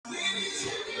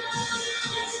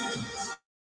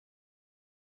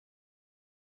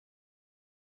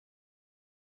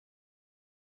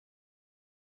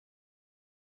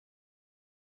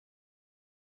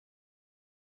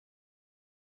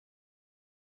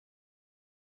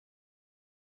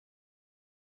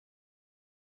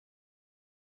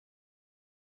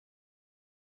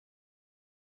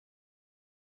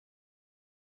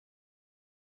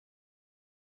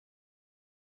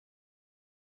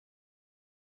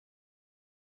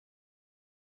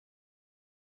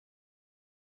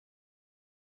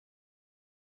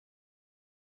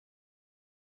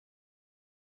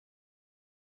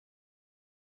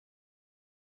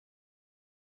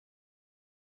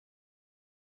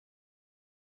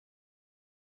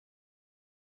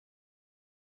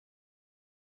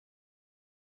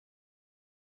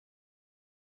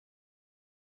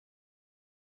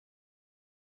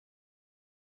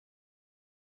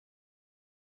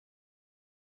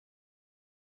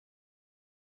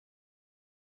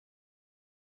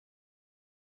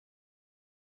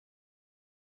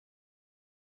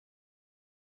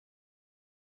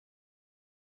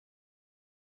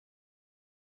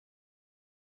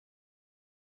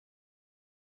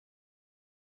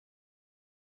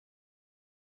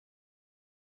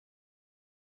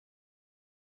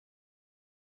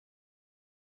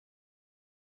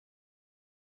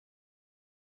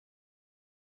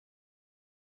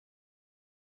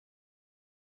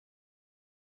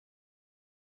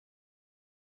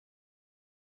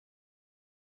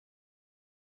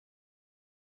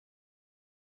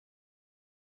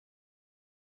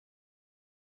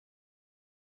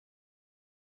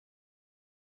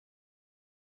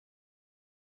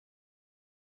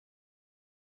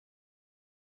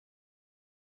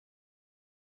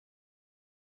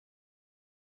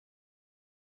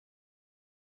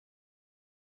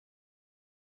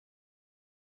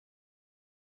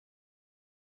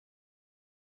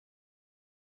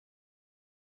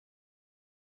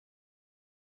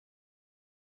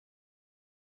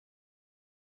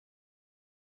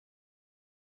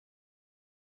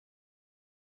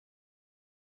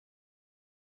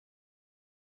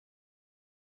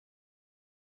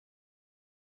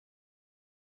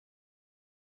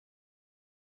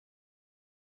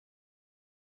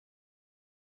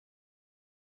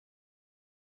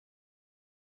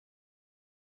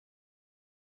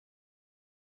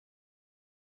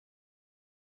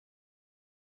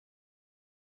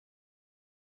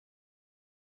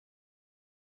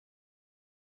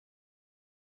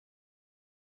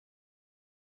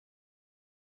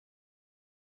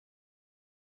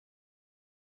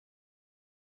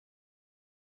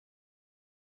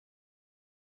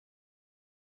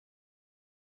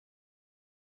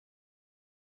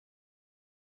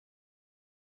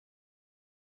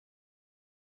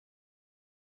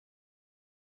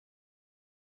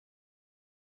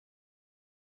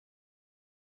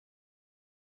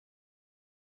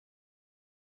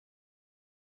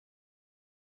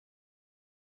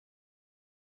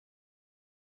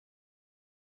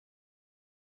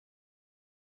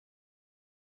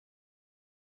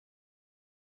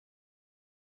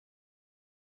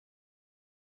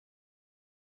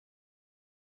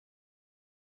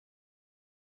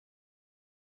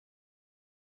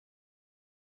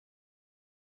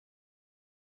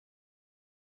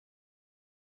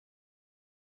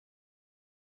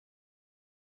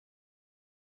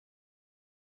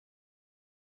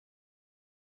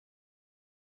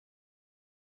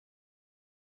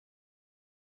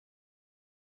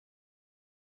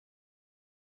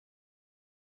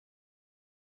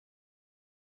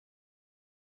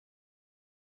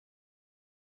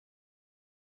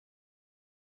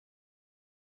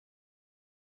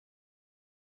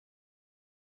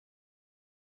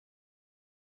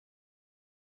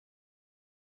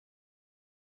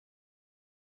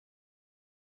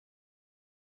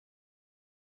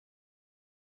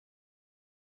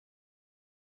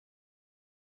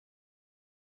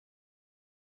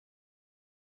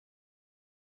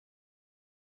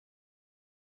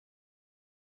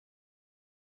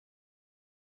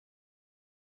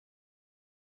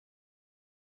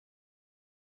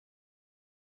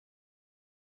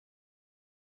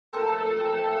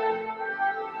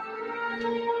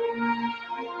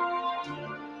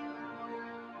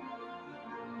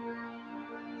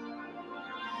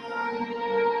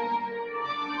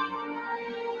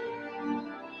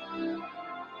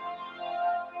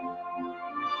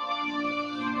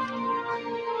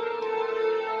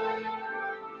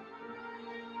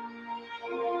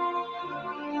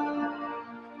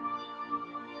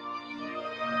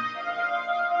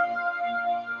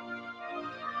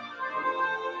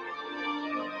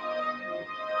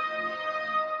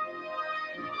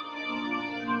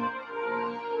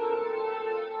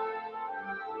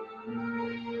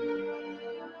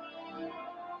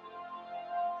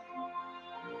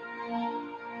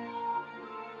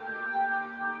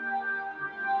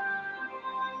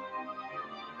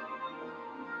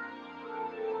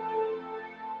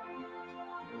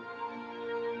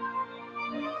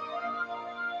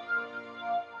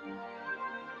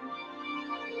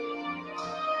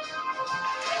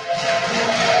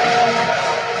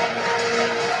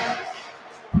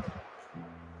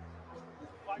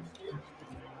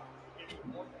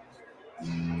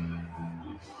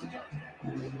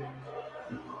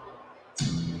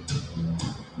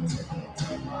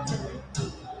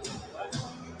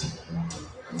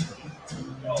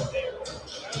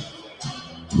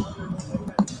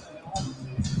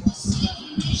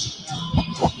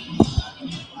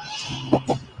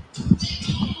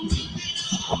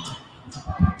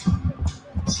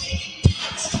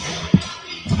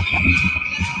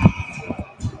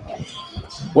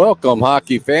Welcome,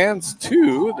 hockey fans,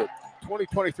 to the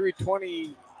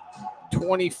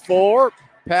 2023-2024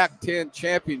 PAC-10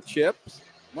 Championships.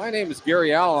 My name is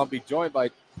Gary Allen. I'll be joined by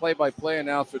play-by-play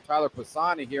announcer Tyler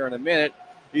Pisani here in a minute.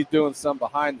 He's doing some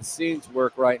behind-the-scenes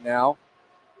work right now.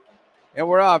 And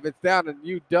we're off. It's down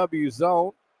in UW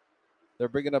zone. They're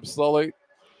bringing up slowly.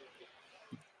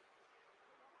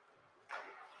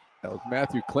 That was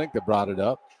Matthew Klink that brought it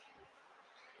up.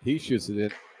 He shoots it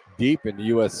in deep in the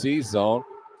USC zone.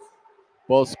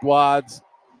 Both squads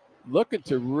looking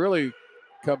to really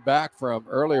come back from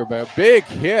earlier, but a big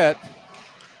hit.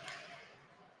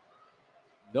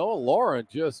 Noah Lauren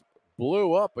just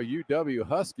blew up a UW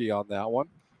Husky on that one.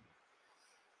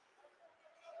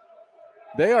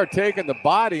 They are taking the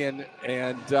body, and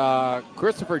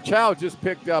Christopher Chow just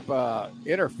picked up a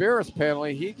interference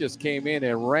penalty. He just came in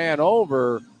and ran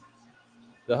over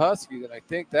the Huskies, and I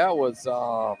think that was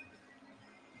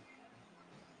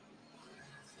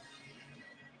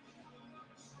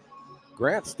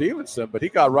Grant Stevenson, but he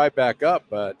got right back up.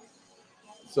 But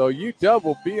so UW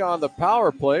will be on the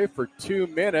power play for 2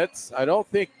 minutes. I don't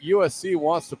think USC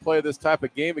wants to play this type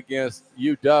of game against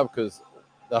UW because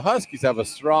the Huskies have a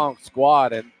strong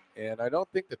squad, and I don't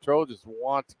think the Trojans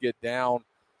want to get down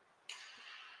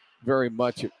very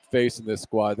much facing this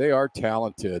squad. They are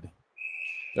talented.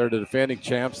 They're the defending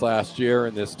champs last year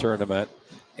in this tournament.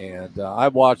 And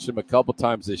I've watched them a couple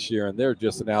times this year, and they're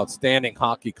just an outstanding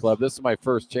hockey club. This is my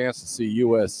first chance to see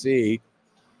USC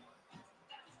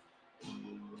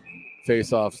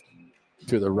face off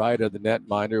to the right of the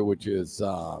netminder, which is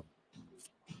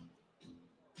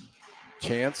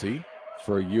Chansey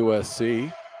for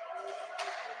USC.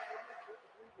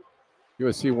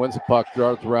 USC wins the puck,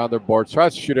 draws around their boards,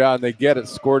 tries to shoot it out, and they get it,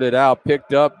 scored it out,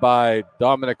 picked up by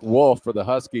Dominic Wolf for the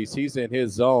Huskies. He's in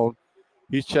his zone.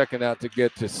 He's checking out to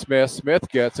get to Smith. Smith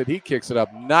gets it. He kicks it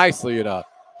up nicely.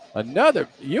 Another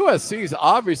USC's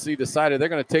obviously decided they're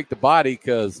going to take the body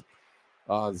because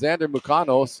Xander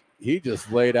Mukanos, he just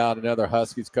laid out another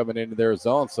Huskies coming into their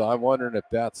zone. So I'm wondering if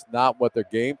that's not what their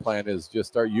game plan is, just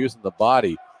start using the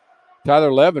body.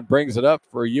 Tyler Levin brings it up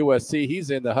for USC.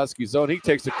 He's in the Husky zone. He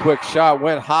takes a quick shot,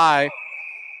 went high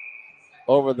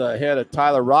over the head of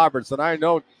Tyler Roberts. And I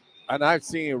know, and I've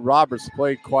seen Roberts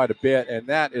play quite a bit, and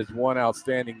that is one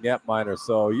outstanding netminder.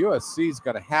 So USC is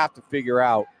going to have to figure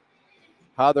out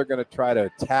how they're going to try to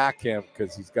attack him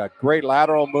because he's got great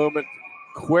lateral movement,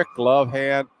 quick glove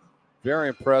hand. Very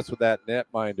impressed with that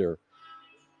netminder.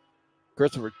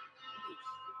 Christopher.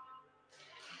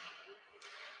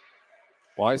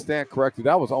 Well, I stand corrected.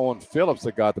 That was Owen Phillips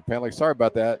that got the penalty. Sorry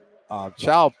about that.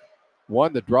 Chow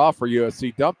won the draw for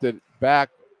USC, dumped it back,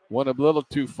 went a little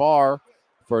too far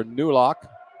for Newlock.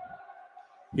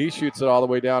 He shoots it all the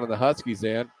way down in the Huskies'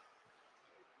 end.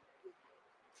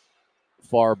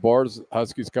 Far boards.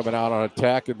 Huskies coming out on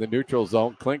attack in the neutral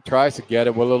zone. Klink tries to get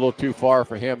it, but a little too far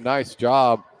for him. Nice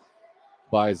job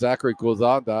by Zachary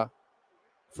Guzanda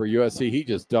for USC. He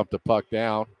just dumped the puck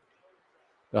down.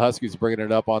 The Huskies bringing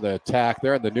it up on the attack.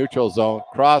 They're in the neutral zone.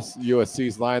 Cross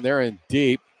USC's line. They're in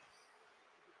deep.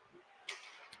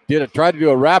 Tried to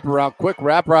do a wraparound, quick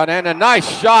wraparound, and a nice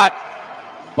shot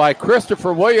by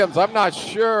Christopher Williams. I'm not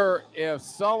sure if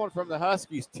someone from the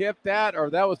Huskies tipped that or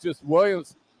that was just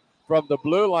Williams from the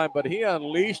blue line, but he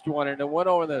unleashed one and it went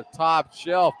over the top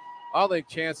shelf. I don't think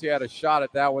Chancey had a shot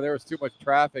at that one. There was too much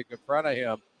traffic in front of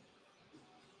him.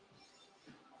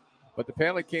 But the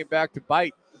penalty came back to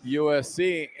bite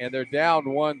USC, and they're down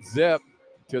 1-0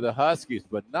 to the Huskies.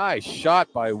 But nice shot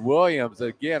by Williams.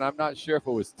 Again, I'm not sure if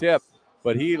it was tipped,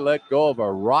 but he let go of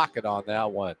a rocket on that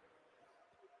one.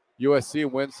 USC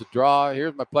wins the draw.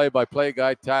 Here's my play-by-play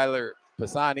guy, Tyler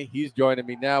Pisani. He's joining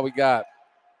me now. We got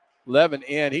Levin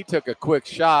in. He took a quick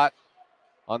shot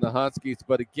on the Huskies.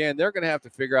 But, again, they're going to have to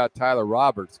figure out Tyler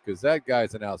Roberts because that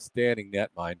guy's an outstanding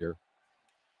netminder.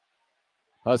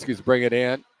 Huskies bring it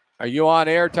in. Are you on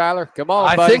air, Tyler? Come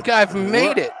on, buddy. I think I've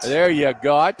made it. There you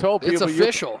go. I told people it's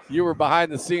official. You were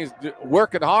behind the scenes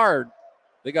working hard.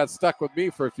 They got stuck with me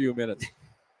for a few minutes.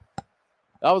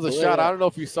 That was a shot. I don't know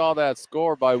if you saw that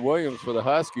score by Williams for the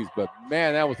Huskies, but,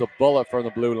 man, that was a bullet from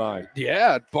the blue line.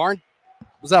 Yeah,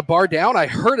 was that bar down? I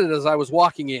heard it as I was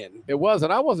walking in. It was,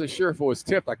 and I wasn't sure if it was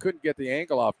tipped. I couldn't get the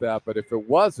angle off that, but if it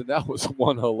wasn't, that was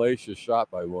one hellacious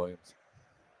shot by Williams.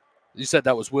 You said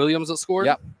that was Williams that scored?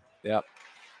 Yep.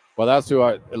 Well, that's who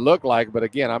it looked like, but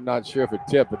again, I'm not sure if it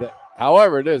tipped. But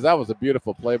however it is, that was a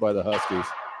beautiful play by the Huskies.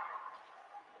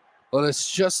 Well,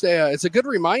 it's just it's a good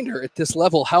reminder at this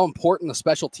level how important the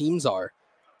special teams are.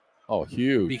 Oh,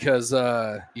 huge! Because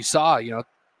you saw,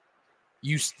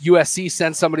 USC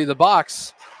sends somebody to the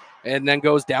box and then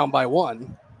goes down by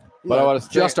one. But I want to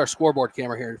adjust our scoreboard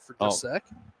camera here for just a sec.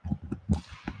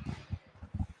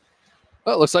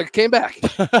 Oh, it looks like it came back.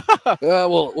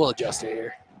 We'll adjust it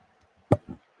here.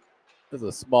 This is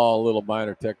a small little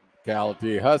minor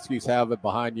technicality. Huskies have it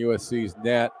behind USC's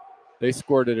net. They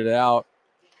squirted it out.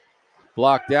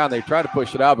 Blocked down. They tried to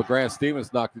push it out, but Grant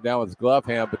Stevens knocked it down with his glove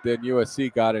hand, but then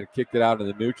USC got it and kicked it out in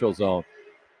the neutral zone.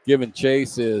 Giving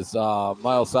chase is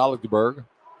Miles Saligberg.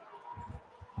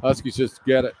 Huskies just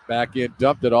get it back in,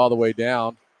 dumped it all the way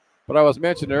down. But I was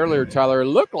mentioning earlier, Tyler, it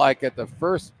looked like at the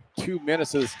first 2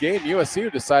 minutes of this game,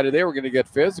 USC decided they were going to get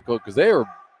physical because they were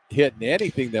hitting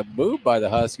anything that moved by the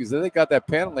Huskies. Then they got that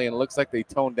penalty, and it looks like they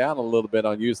toned down a little bit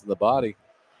on using the body.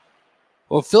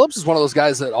 Well, Phillips is one of those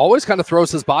guys that always kind of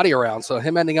throws his body around, so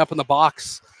him ending up in the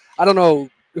box, I don't know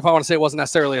if I want to say it wasn't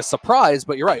necessarily a surprise,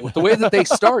 but you're right. With the way that they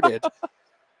started,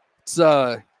 it's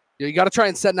you got to try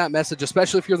and send that message,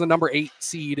 especially if you're the number 8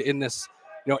 seed in this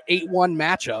 8-1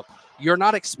 matchup. You're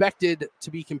not expected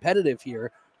to be competitive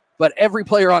here. But every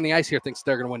player on the ice here thinks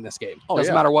they're going to win this game.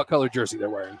 Doesn't matter what color jersey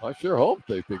they're wearing. I sure hope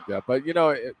they think that. But,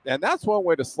 and that's one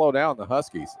way to slow down the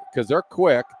Huskies because they're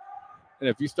quick. And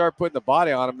if you start putting the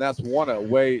body on them, that's one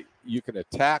way you can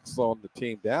attack slowing the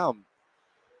team down.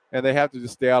 And they have to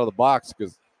just stay out of the box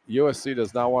because USC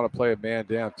does not want to play a man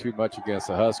down too much against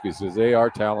the Huskies because they are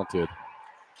talented.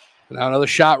 Now another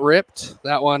shot ripped.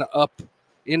 That one up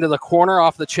into the corner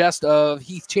off the chest of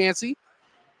Heath Chancey,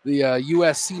 the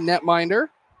USC netminder.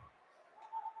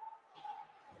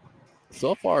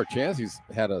 So far, Chancey's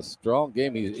had a strong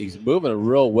game. He's moving it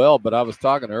real well, but I was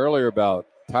talking earlier about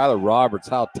Tyler Roberts,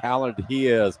 how talented he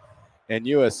is, and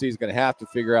USC is going to have to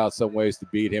figure out some ways to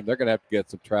beat him. They're going to have to get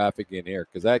some traffic in here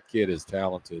because that kid is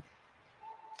talented.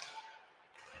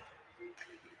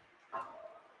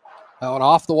 That one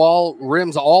off the wall,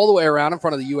 rims all the way around in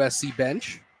front of the USC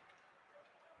bench.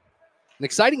 An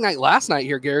exciting night last night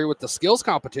here, Gary, with the skills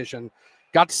competition.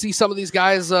 Got to see some of these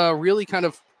guys really kind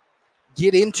of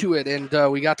get into it,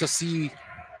 and we got to see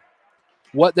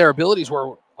what their abilities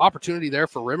were. Opportunity there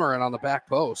for Rimmer and on the back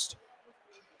post.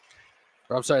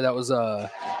 Or, I'm sorry, that was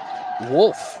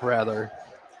Wolf, rather.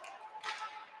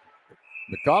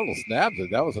 McConnell snapped it.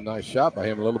 That was a nice shot by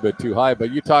him, a little bit too high.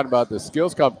 But you talking about the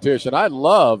skills competition. I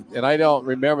loved, and I don't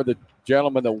remember the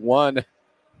gentleman that won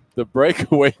the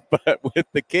breakaway, but with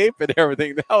the cape and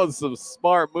everything, that was some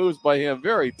smart moves by him.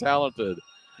 Very talented.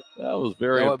 That was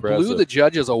very impressive. It blew the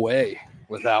judges away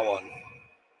with that one.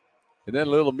 And then a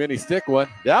little mini stick one.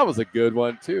 That was a good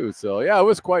one, too. So, yeah, it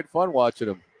was quite fun watching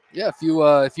him. Yeah,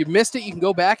 if you missed it, you can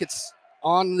go back. It's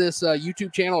on this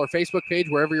YouTube channel or Facebook page,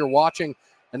 wherever you're watching.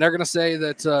 And they're going to say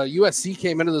that USC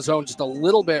came into the zone just a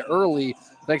little bit early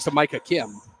thanks to Micah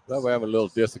Kim. Well, we're having a little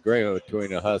disagreement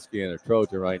between a Husky and a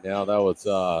Trojan right now. That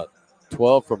was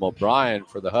 12 from O'Brien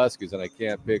for the Huskies, and I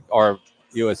can't pick – or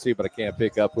USC, but I can't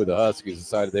pick up who the Huskies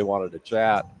decided they wanted to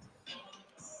chat.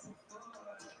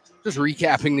 Just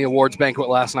recapping the awards banquet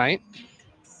last night.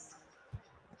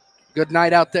 Good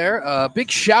night out there.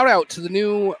 Big shout out to the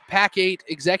new PAC8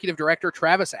 Executive Director,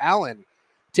 Travis Allen,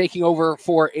 taking over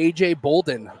for AJ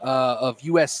Bolden of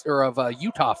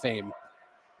Utah fame,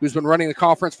 who's been running the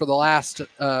conference for the last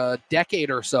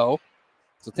decade or so.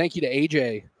 So thank you to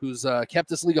AJ, who's kept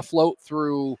this league afloat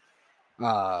through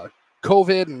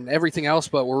COVID and everything else.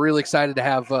 But we're really excited to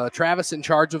have Travis in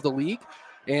charge of the league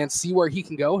and see where he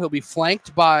can go. He'll be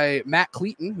flanked by Matt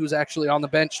Cleaton, who's actually on the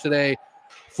bench today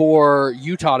for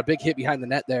Utah. A big hit behind the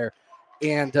net there.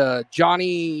 And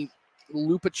Johnny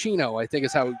Lupacino, I think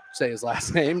is how we say his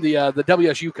last name, the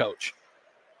WSU coach.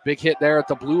 Big hit there at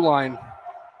the blue line.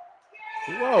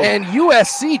 Whoa. And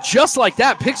USC, just like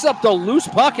that, picks up the loose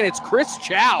puck, and it's Chris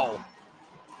Chow.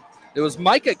 It was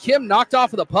Micah Kim knocked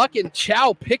off of the puck, and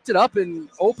Chow picked it up in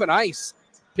open ice,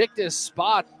 picked his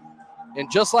spot.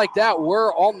 And just like that,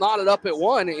 we're all knotted up at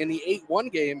 1 in the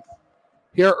 8-1 game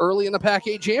here early in the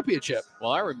PAC8 Championship.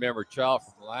 Well, I remember Chow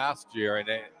from last year, and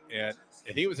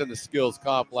he was in the skills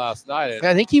comp last night.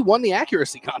 I think he won the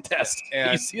accuracy contest.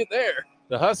 And you see it there.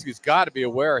 The Huskies got to be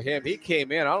aware of him. He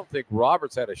came in. I don't think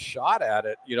Roberts had a shot at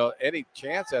it, any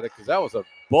chance at it, because that was a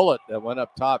bullet that went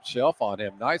up top shelf on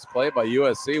him. Nice play by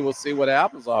USC. We'll see what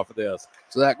happens off of this.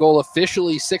 So that goal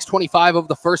officially 6:25 of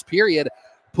the first period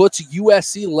puts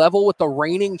USC level with the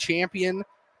reigning champion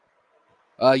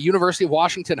University of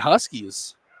Washington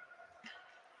Huskies.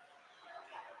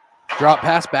 Drop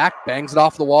pass back, bangs it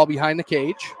off the wall behind the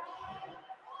cage.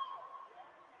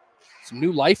 Some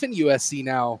new life in USC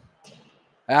now.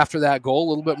 After that goal, a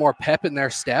little bit more pep in their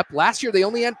step. Last year, they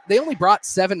only brought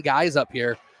 7 guys up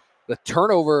here. The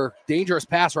turnover, dangerous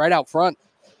pass right out front.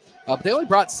 But they only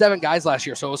brought 7 guys last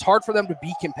year, so it was hard for them to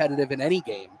be competitive in any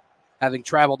game, having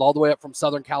traveled all the way up from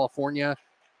Southern California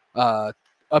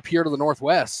up here to the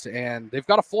Northwest. And they've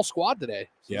got a full squad today.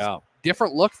 So yeah.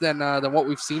 Different look than what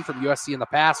we've seen from USC in the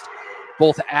past,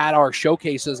 both at our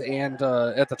showcases and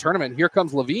at the tournament. Here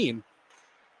comes Levine.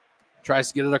 Tries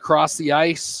to get it across the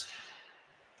ice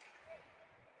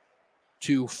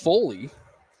to Foley.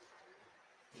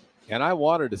 And I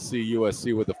wanted to see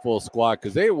USC with a full squad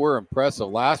because they were impressive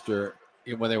last year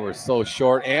when they were so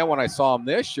short. And when I saw them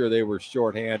this year, they were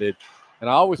shorthanded. And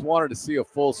I always wanted to see a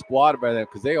full squad by them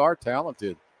because they are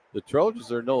talented. The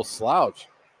Trojans are no slouch.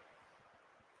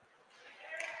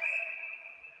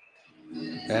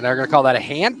 And they're going to call that a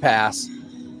hand pass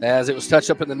as it was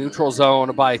touched up in the neutral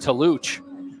zone by Taluch.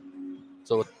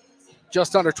 So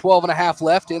just under 12 and a half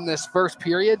left in this first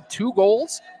period. 2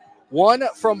 goals, one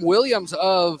from Williams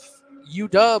of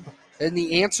UW, and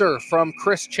the answer from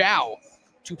Chris Chow.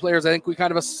 2 players I think we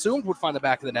kind of assumed would find the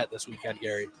back of the net this weekend,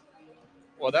 Gary.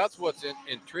 Well, that's what's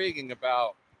intriguing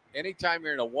about anytime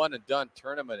you're in a one-and-done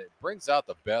tournament, it brings out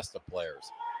the best of players.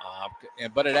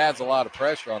 But it adds a lot of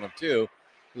pressure on them, too.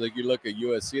 Like you look at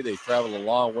USC, they travel a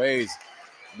long ways.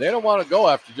 They don't want to go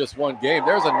after just one game.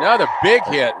 There's another big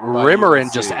hit.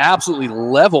 Rimmerin just absolutely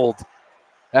leveled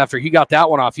after he got that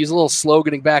one off. He's a little slow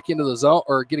getting back into the zone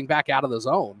or getting back out of the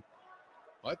zone.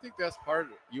 Well, I think that's part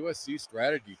of USC's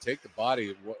strategy. Take the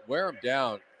body, wear them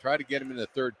down, try to get them in the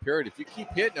third period. If you keep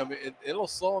hitting them, it'll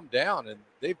slow them down, and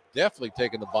they've definitely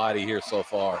taken the body here so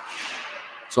far.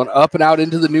 So an up and out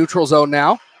into the neutral zone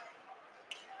now.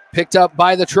 Picked up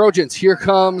by the Trojans. Here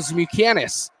comes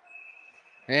Mucanis.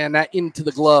 And that into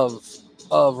the glove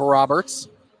of Roberts.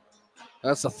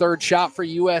 That's the 3rd shot for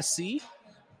USC.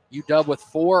 UW with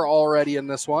 4 already in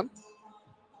this one.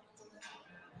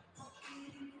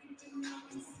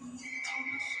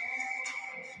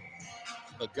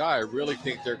 The guy I really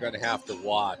think they're going to have to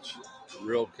watch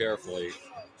real carefully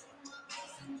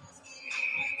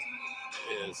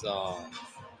is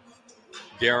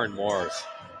Darren Morris.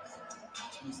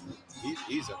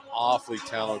 He's an awfully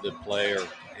talented player,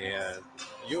 and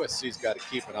USC's got to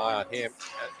keep an eye on him.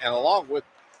 And along with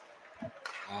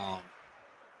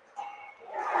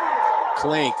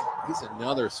Klink, he's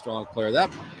another strong player.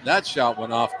 That shot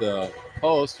went off the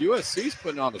post. USC's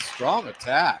putting on a strong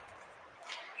attack.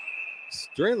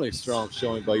 Extremely strong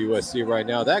showing by USC right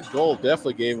now. That goal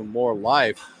definitely gave him more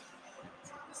life.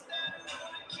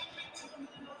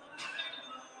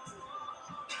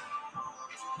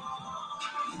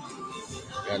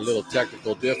 Got a little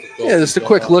technical difficulty. Yeah, just a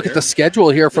quick look at the schedule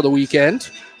here for the weekend.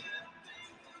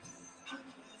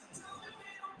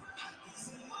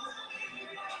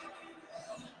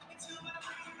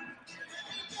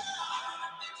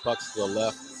 Pucks to the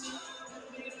left.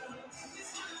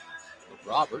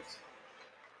 Roberts.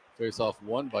 Face off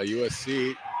won by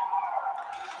USC.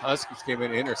 Huskies came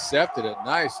in, intercepted it.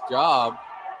 Nice job.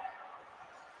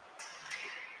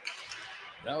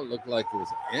 That would look like it was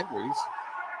Andrews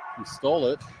who stole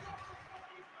it.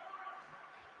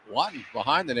 Watton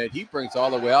behind the net. He brings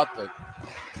all the way out to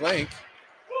Klink.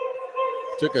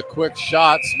 Took a quick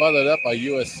shot, smothered up by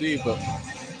USC. But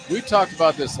we talked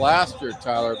about this last year,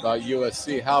 Tyler, about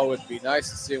USC, how it would be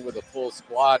nice to see them with a full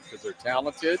squad because they're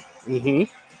talented.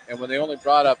 Mm-hmm. And when they only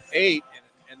brought up 8,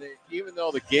 and they, even though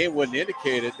the game wouldn't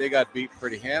indicate it, they got beat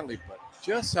pretty handily. But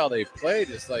just how they played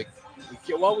is like,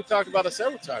 well, we talked about it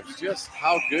several times. Just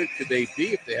how good could they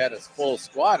be if they had a full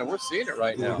squad? And we're seeing it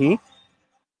right now.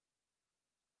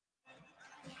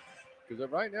 Because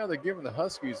right now they're giving the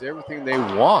Huskies everything they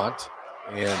want.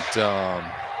 And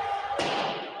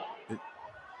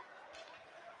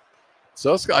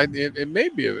so it may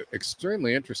be an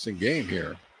extremely interesting game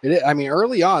here. I mean,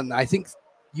 early on, I think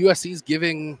USC's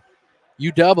giving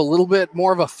UW a little bit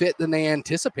more of a fit than they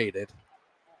anticipated.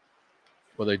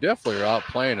 Well, they definitely are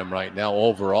outplaying them right now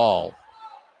overall.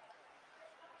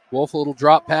 Wolf, a little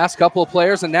drop pass, couple of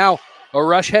players, and now a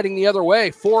rush heading the other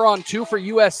way. 4-on-2 for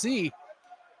USC.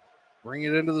 Bring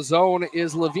it into the zone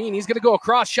is Levine. He's going to go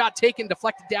across, shot taken,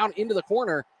 deflected down into the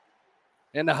corner.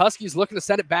 And the Huskies looking to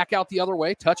send it back out the other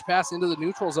way. Touch pass into the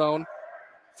neutral zone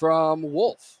from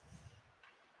Wolf.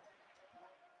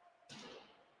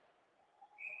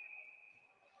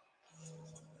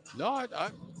 No,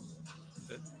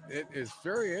 it is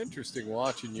very interesting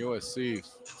watching USC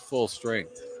full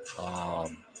strength.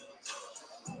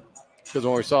 Because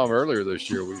when we saw them earlier this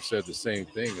year, we said the same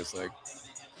thing. It's like,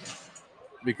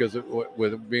 because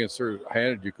with being sort of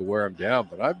handed, you could wear them down.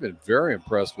 But I've been very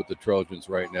impressed with the Trojans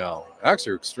right now.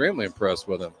 Actually, extremely impressed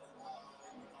with them.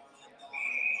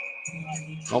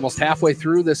 Almost halfway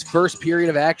through this first period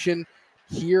of action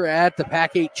here at the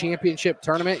PAC8 Championship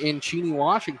tournament in Cheney,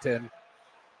 Washington.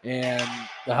 And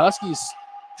the Huskies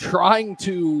trying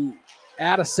to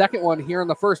add a second one here in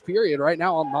the first period. Right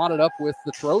now, I'll knot it up with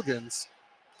the Trojans.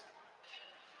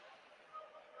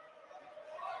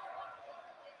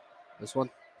 This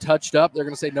one touched up. They're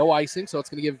going to say no icing, so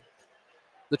it's going to give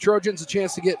the Trojans a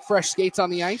chance to get fresh skates on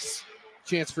the ice.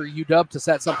 Chance for UW to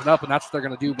set something up, and that's what they're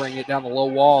going to do. Bring it down the low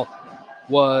wall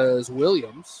was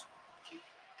Williams.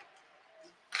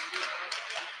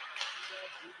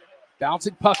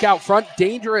 Bouncing puck out front.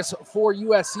 Dangerous for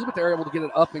USC, but they're able to get it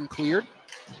up and cleared.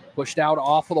 Pushed out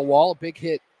off of the wall. A big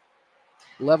hit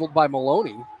leveled by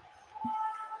Maloney.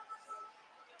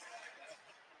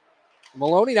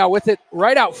 Maloney now with it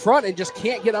right out front and just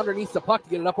can't get underneath the puck to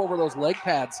get it up over those leg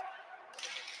pads.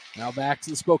 Now back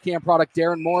to the Spokane product,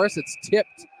 Darren Morris. It's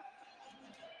tipped.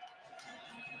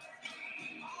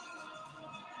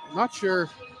 I'm not sure.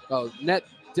 Oh, net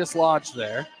dislodged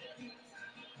there.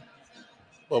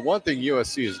 Well, one thing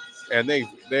USC is, and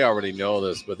they already know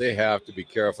this, but they have to be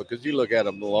careful because you look at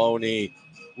them, Maloney,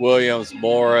 Williams,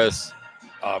 Morris,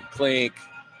 Klink.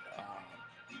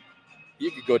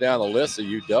 You could go down the list of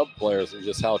UW players and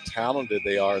just how talented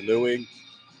they are. Lewing,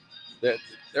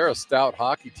 they're a stout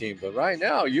hockey team. But right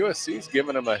now, USC's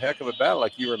giving them a heck of a battle.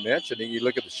 Like you were mentioning, you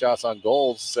look at the shots on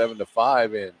goals,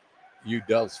 7-5 in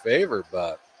UW's favor.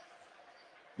 But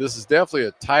this is definitely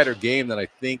a tighter game than I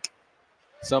think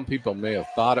some people may have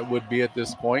thought it would be at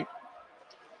this point.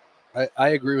 I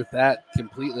agree with that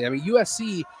completely. I mean,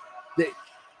 USC,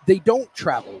 they don't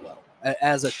travel well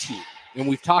as a team. And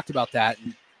we've talked about that.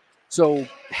 So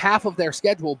half of their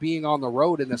schedule being on the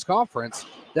road in this conference,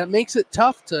 that makes it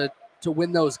tough to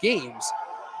win those games.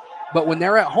 But when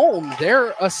they're at home,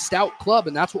 they're a stout club,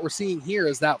 and that's what we're seeing here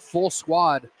is that full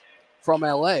squad from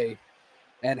LA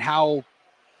and how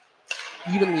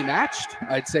evenly matched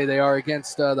I'd say they are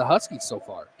against the Huskies so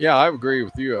far. Yeah, I agree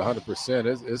with you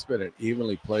 100%. It's been an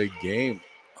evenly played game.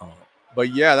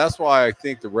 But, yeah, that's why I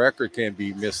think the record can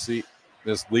be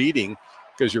misleading.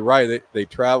 Because you're right, they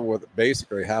travel with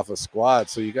basically half a squad,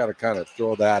 so you got to kind of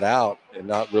throw that out and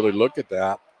not really look at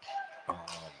that.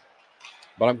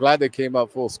 But I'm glad they came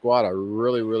out full squad. I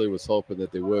really, really was hoping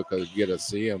that they would because get to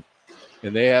see them,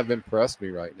 and they have impressed me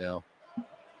right now.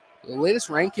 The latest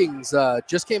rankings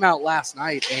just came out last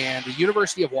night, and the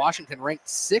University of Washington ranked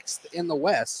 6th in the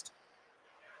West,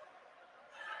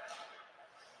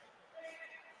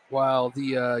 while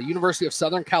the University of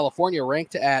Southern California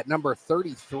ranked at number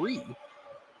 33.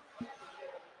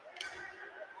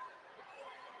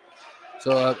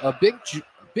 So a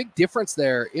big difference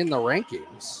there in the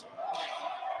rankings.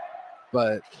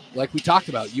 But like we talked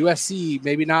about, USC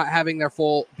maybe not having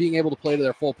being able to play to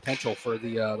their full potential for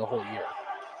the whole year.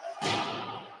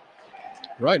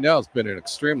 Right now, it's been an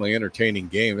extremely entertaining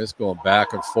game. It's going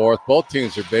back and forth. Both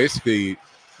teams are basically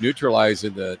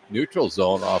neutralizing the neutral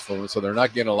zone off of them, so they're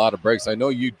not getting a lot of breaks. I know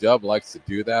UW likes to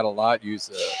do that a lot, use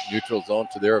the neutral zone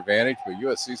to their advantage, but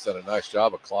USC's done a nice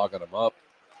job of clogging them up,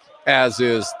 as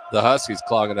is the Huskies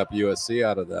clogging up USC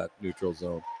out of that neutral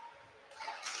zone.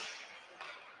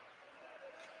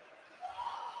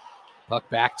 Puck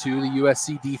back to the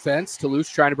USC defense. Toulouse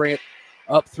trying to bring it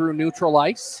up through neutral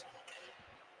ice.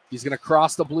 He's going to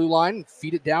cross the blue line and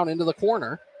feed it down into the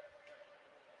corner.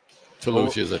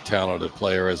 Toulouse is a talented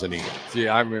player, isn't he? See,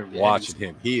 I remember watching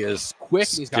him. He is quick.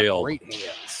 skilled. He's got great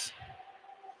hands.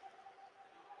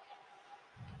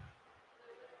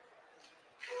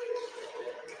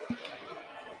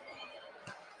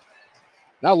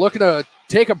 Now looking to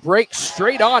take a break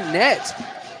straight on net.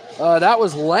 That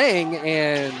was Lang,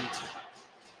 and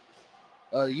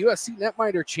USC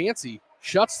netminder Chansey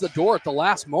shuts the door at the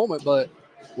last moment, but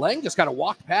Lang just kind of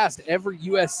walked past every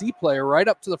USC player right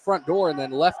up to the front door and then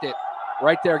left it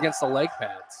right there against the leg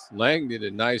pads. Lang did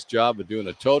a nice job of doing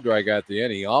a toe drag at the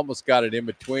end. He almost got it in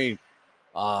between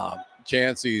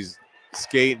Chansey's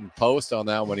skate and post on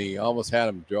that one. He almost had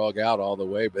him drag out all the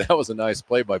way, but that was a nice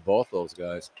play by both those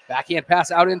guys. Backhand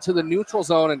pass out into the neutral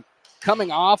zone, and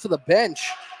coming off of the bench,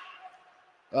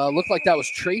 looked like that was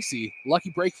Tracy.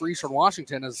 Lucky break for Eastern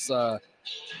Washington as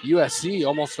USC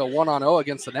almost a 1-on-0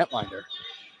 against the netminder.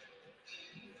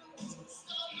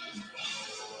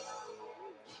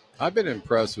 I've been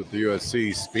impressed with the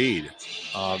USC speed.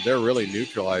 They're really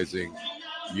neutralizing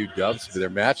UW's, but they're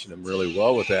matching them really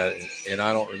well with that. And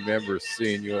I don't remember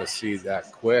seeing USC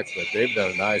that quick, but they've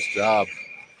done a nice job.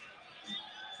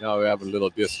 Now we have a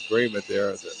little disagreement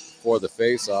there for the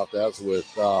face-off. That's with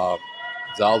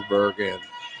Salzburg and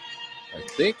I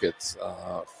think it's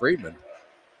Friedman.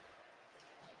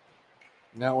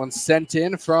 That one's sent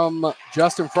in from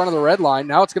just in front of the red line.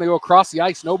 Now it's going to go across the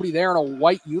ice. Nobody there in a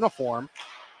white uniform.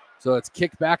 So it's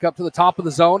kicked back up to the top of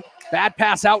the zone. Bad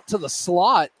pass out to the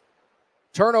slot.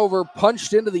 Turnover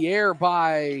punched into the air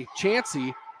by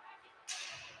Chansey.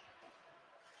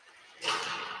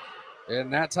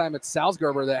 And that time it's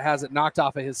Salzgerber that has it knocked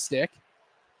off of his stick.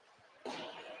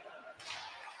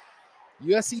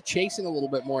 USC chasing a little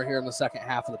bit more here in the second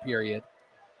half of the period.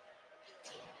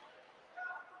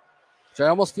 So I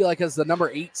almost feel like as the number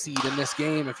 8 seed in this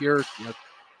game, if you're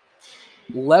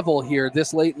level here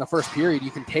this late in the first period,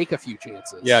 you can take a few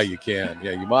chances. Yeah, you can.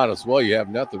 Yeah, you might as well. You have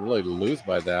nothing really to lose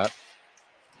by that.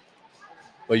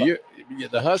 But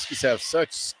the Huskies have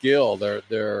such skill.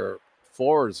 Their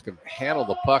forwards can handle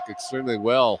the puck extremely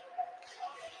well.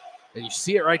 And you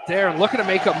see it right there. And looking to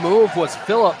make a move was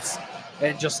Phillips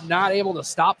and just not able to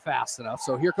stop fast enough.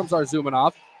 So here comes our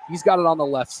Zumanov. He's got it on the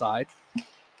left side.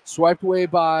 Swiped away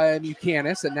by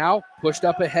Mucanis and now pushed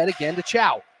up ahead again to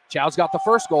Chow. Chow's got the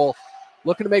first goal.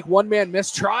 Looking to make one-man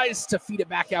miss. Tries to feed it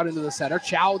back out into the center.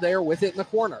 Chow there with it in the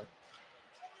corner.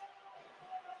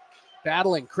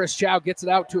 Battling. Chris Chow gets it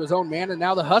out to his own man, and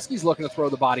now the Huskies looking to throw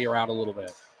the body around a little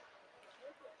bit.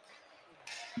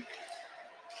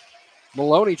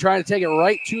 Maloney trying to take it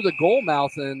right to the goal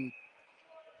mouth, and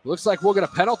looks like we'll get a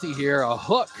penalty here. A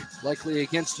hook, likely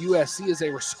against USC as they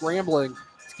were scrambling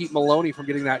to keep Maloney from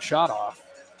getting that shot off.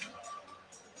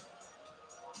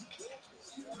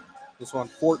 This one,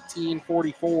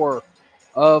 14:44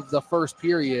 of the first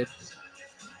period.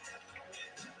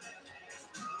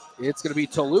 It's going to be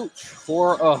Toulouse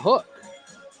for a hook.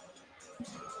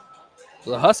 So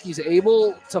the Huskies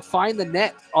able to find the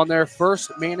net on their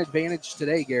first man advantage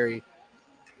today, Gary.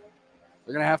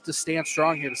 They're going to have to stand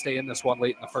strong here to stay in this one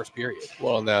late in the first period.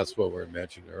 Well, and that's what we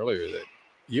mentioned earlier, that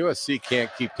USC can't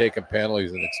keep taking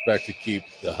penalties and expect to keep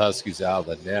the Huskies out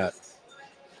of the net.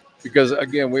 Because,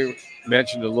 again, we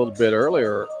mentioned a little bit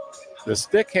earlier, the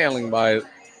stick handling by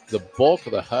the bulk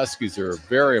of the Huskies are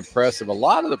very impressive. A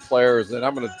lot of the players, and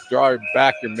I'm going to draw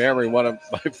back your memory, one of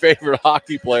my favorite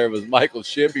hockey players was Michael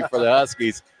Shimby for the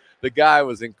Huskies. The guy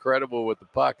was incredible with the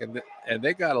puck, and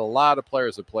they got a lot of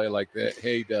players that play like that.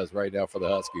 He does right now for the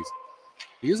Huskies.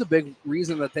 He was a big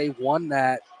reason that they won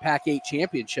that PAC8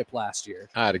 Championship last year.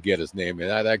 I had to get his name in.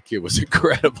 That kid was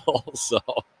incredible. So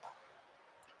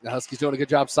the Huskies doing a good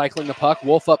job cycling the puck.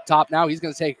 Wolf up top now. He's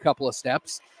going to take a couple of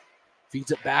steps.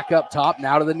 Feeds it back up top,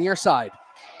 now to the near side.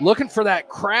 Looking for that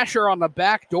crasher on the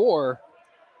back door.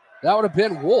 That would have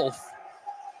been Wolf.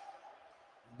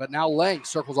 But now Lang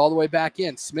circles all the way back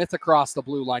in. Smith across the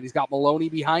blue line. He's got Maloney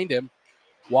behind him.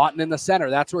 Watton in the center.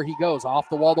 That's where he goes. Off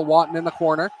the wall to Watton in the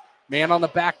corner. Man on the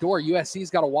back door. USC's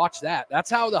got to watch that. That's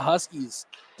how the Huskies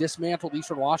dismantled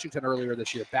Eastern Washington earlier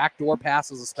this year. Backdoor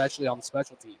passes, especially on the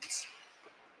special teams.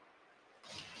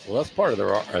 Well, that's part of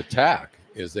their attack,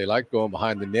 is they like going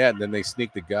behind the net, and then they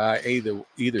sneak the guy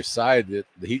either side that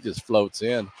he just floats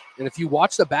in. And if you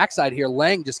watch the backside here,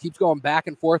 Lang just keeps going back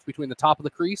and forth between the top of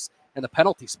the crease and the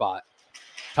penalty spot.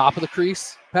 Top of the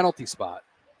crease, penalty spot.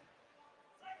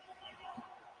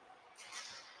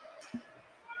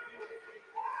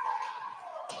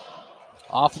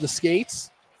 Off of the skates.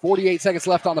 48 seconds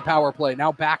left on the power play.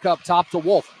 Now back up top to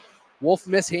Wolf. Wolf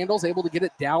mishandles, able to get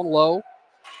it down low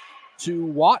to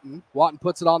Watton. Watton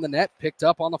puts it on the net, picked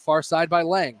up on the far side by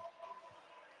Lang.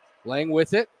 Lang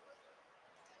with it.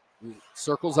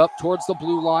 Circles up towards the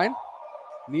blue line.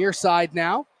 Near side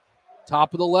now.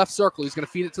 Top of the left circle. He's going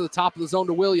to feed it to the top of the zone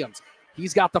to Williams.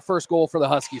 He's got the first goal for the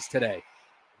Huskies today.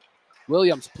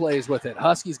 Williams plays with it.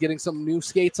 Huskies getting some new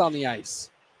skates on the ice.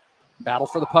 Battle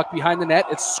for the puck behind the net.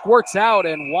 It squirts out,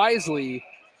 and wisely,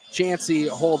 Chansey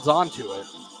holds on to it.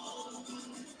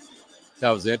 That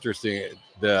was interesting.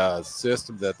 The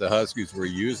system that the Huskies were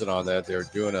using on that, they're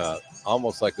doing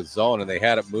almost like a zone, and they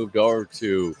had it moved over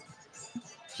to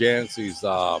Chansey's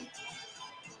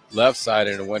left side,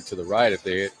 and it went to the right. If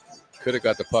they could have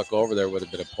got the puck over there, would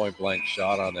have been a point-blank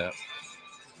shot on that.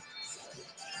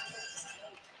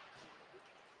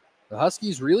 The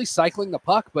Huskies really cycling the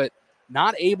puck, but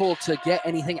not able to get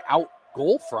anything out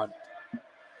goal front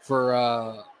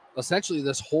for essentially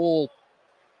this whole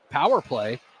power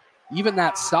play. Even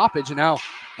that stoppage, and now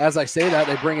as I say that,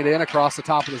 they bring it in across the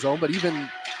top of the zone, but even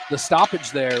the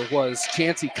stoppage there was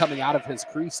Chansey coming out of his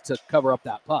crease to cover up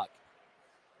that puck.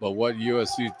 But what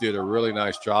USC did a really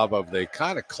nice job of, they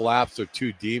kind of collapsed their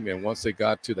 2 D-men once they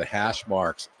got to the hash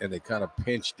marks, and they kind of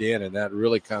pinched in, and that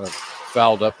really kind of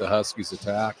fouled up the Huskies'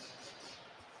 attack.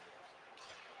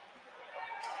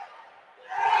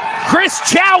 Chris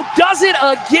Chow does it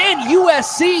again.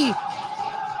 USC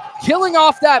killing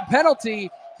off that penalty,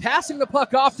 passing the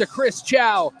puck off to Chris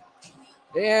Chow.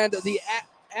 And the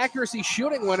accuracy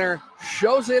shooting winner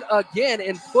shows it again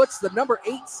and puts the number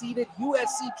 8 seeded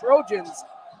USC Trojans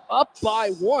up by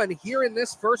 1 here in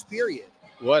this first period.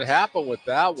 What happened with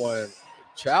that one,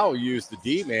 Chow used the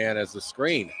D-man as a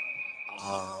screen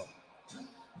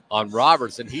on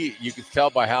Roberts, and you could tell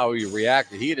by how he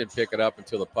reacted. He didn't pick it up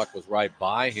until the puck was right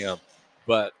by him.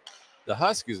 But the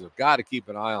Huskies have got to keep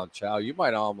an eye on Chow. You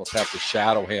might almost have to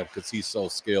shadow him because he's so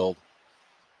skilled.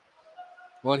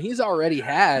 Well, and he's already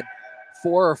had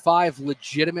 4 or 5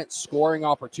 legitimate scoring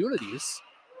opportunities.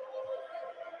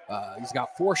 He's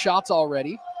got 4 shots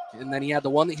already, and then he had the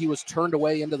one that he was turned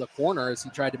away into the corner as he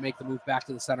tried to make the move back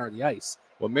to the center of the ice.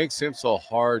 What makes him so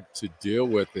hard to deal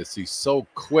with is he's so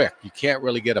quick. You can't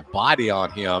really get a body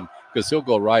on him because he'll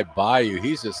go right by you.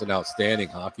 He's just an outstanding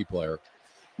hockey player.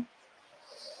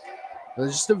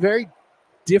 There's just a very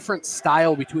different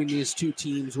style between these two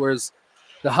teams, whereas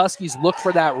the Huskies look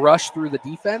for that rush through the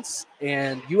defense,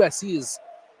 and USC is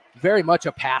very much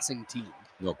a passing team.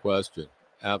 No question.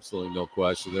 Absolutely no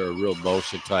question. They're a real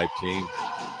motion-type team.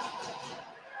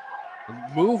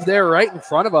 Move there right in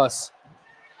front of us.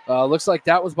 Looks like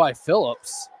that was by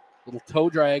Phillips. Little toe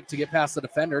drag to get past the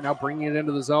defender. Now bringing it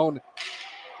into the zone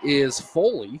is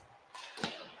Foley.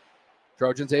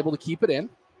 Trojans able to keep it in.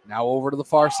 Now over to the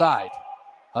far side.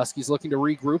 Huskies looking to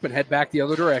regroup and head back the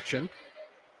other direction.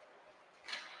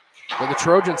 But the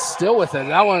Trojans still with it.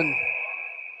 That one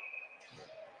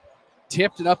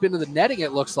tipped and up into the netting,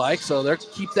 it looks like. So they're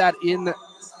keep that in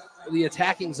the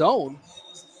attacking zone.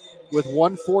 With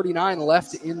 1:49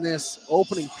 left in this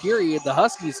opening period, the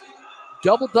Huskies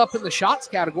doubled up in the shots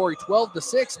category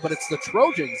 12-6, but it's the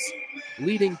Trojans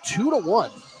leading 2-1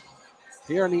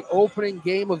 here in the opening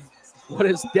game of what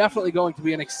is definitely going to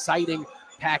be an exciting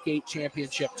PAC8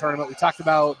 Championship tournament. We talked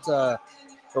about,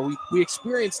 or we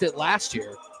experienced it last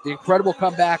year, the incredible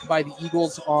comeback by the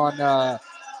Eagles on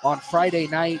Friday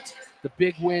night, the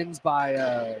big wins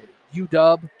by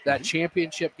UW, that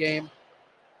championship game.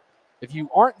 If you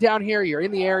aren't down here, you're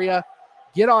in the area,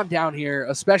 get on down here,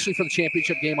 especially for the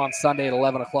championship game on Sunday at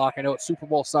 11 o'clock. I know it's Super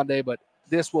Bowl Sunday, but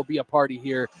this will be a party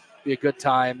here, be a good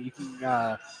time. You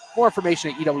can more information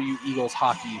at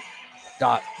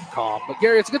eweagleshockey.com. But,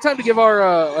 Gary, it's a good time to give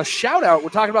our a shout-out. We're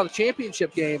talking about the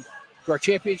championship game to our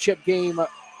championship game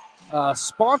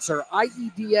sponsor,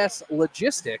 IEDS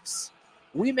Logistics.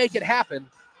 We make it happen.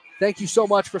 Thank you so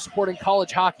much for supporting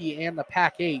college hockey and the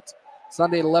PAC8.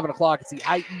 Sunday at 11 o'clock, it's the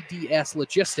IEDS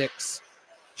Logistics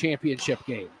Championship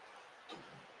game.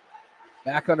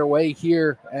 Back underway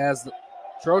here as the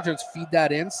Trojans feed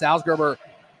that in. Salzgerber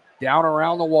down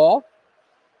around the wall.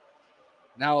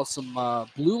 Now some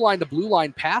blue line to blue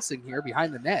line passing here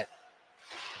behind the net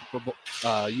for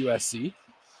USC.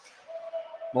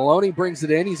 Maloney brings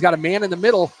it in. He's got a man in the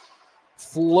middle.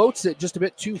 Floats it just a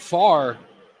bit too far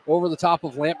over the top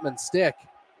of Lampman's stick.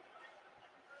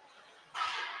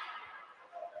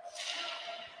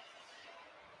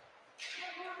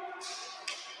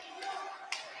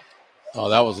 Oh,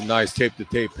 that was a nice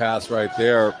tape-to-tape pass right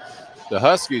there. The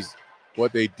Huskies,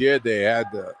 what they did, they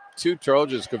had the 2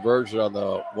 Trojans conversion on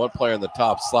the one player in the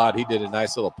top slot. He did a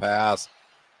nice little pass,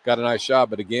 got a nice shot,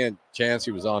 but again,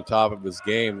 Chansey was on top of his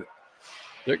game.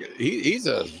 He's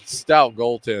a stout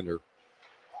goaltender.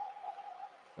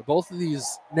 Both of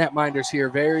these netminders here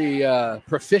very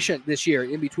proficient this year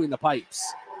in between the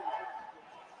pipes.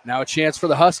 Now a chance for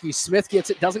the Huskies. Smith gets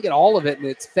it, doesn't get all of it, and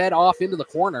it's fed off into the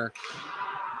corner.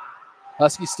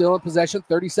 Huskies still in possession,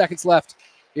 30 seconds left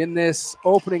in this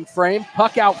opening frame.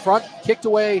 Puck out front, kicked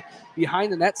away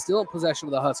behind the net, still in possession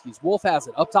of the Huskies. Wolf has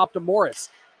it, up top to Morris.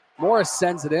 Morris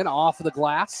sends it in off of the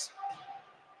glass.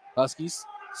 Huskies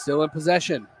still in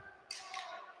possession.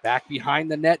 Back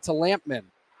behind the net to Lampman.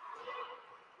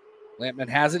 Lampman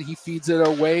has it, he feeds it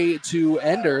away to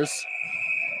Enders.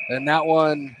 And that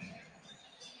one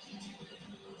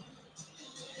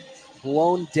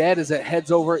blown dead as it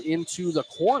heads over into the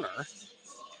corner.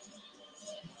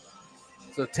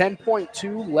 So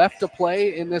 10.2 left to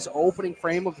play in this opening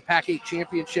frame of the PAC8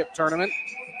 Championship tournament.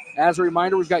 As a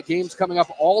reminder, we've got games coming up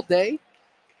all day.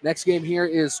 Next game here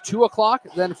is 2 o'clock,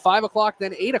 then 5 o'clock,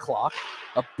 then 8 o'clock.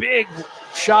 A big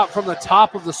shot from the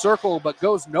top of the circle, but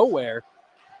goes nowhere.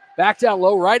 Back down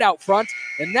low, right out front,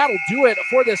 and that'll do it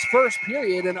for this first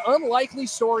period. An unlikely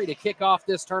story to kick off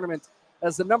this tournament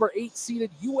as the number 8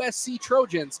 seeded USC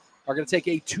Trojans are going to take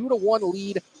a 2-1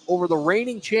 lead over the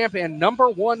reigning champ and number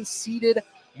 1 seeded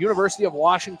University of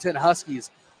Washington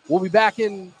Huskies. We'll be back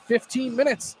in 15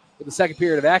 minutes with the second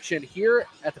period of action here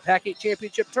at the PAC8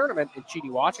 Championship Tournament in Cheney,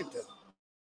 Washington.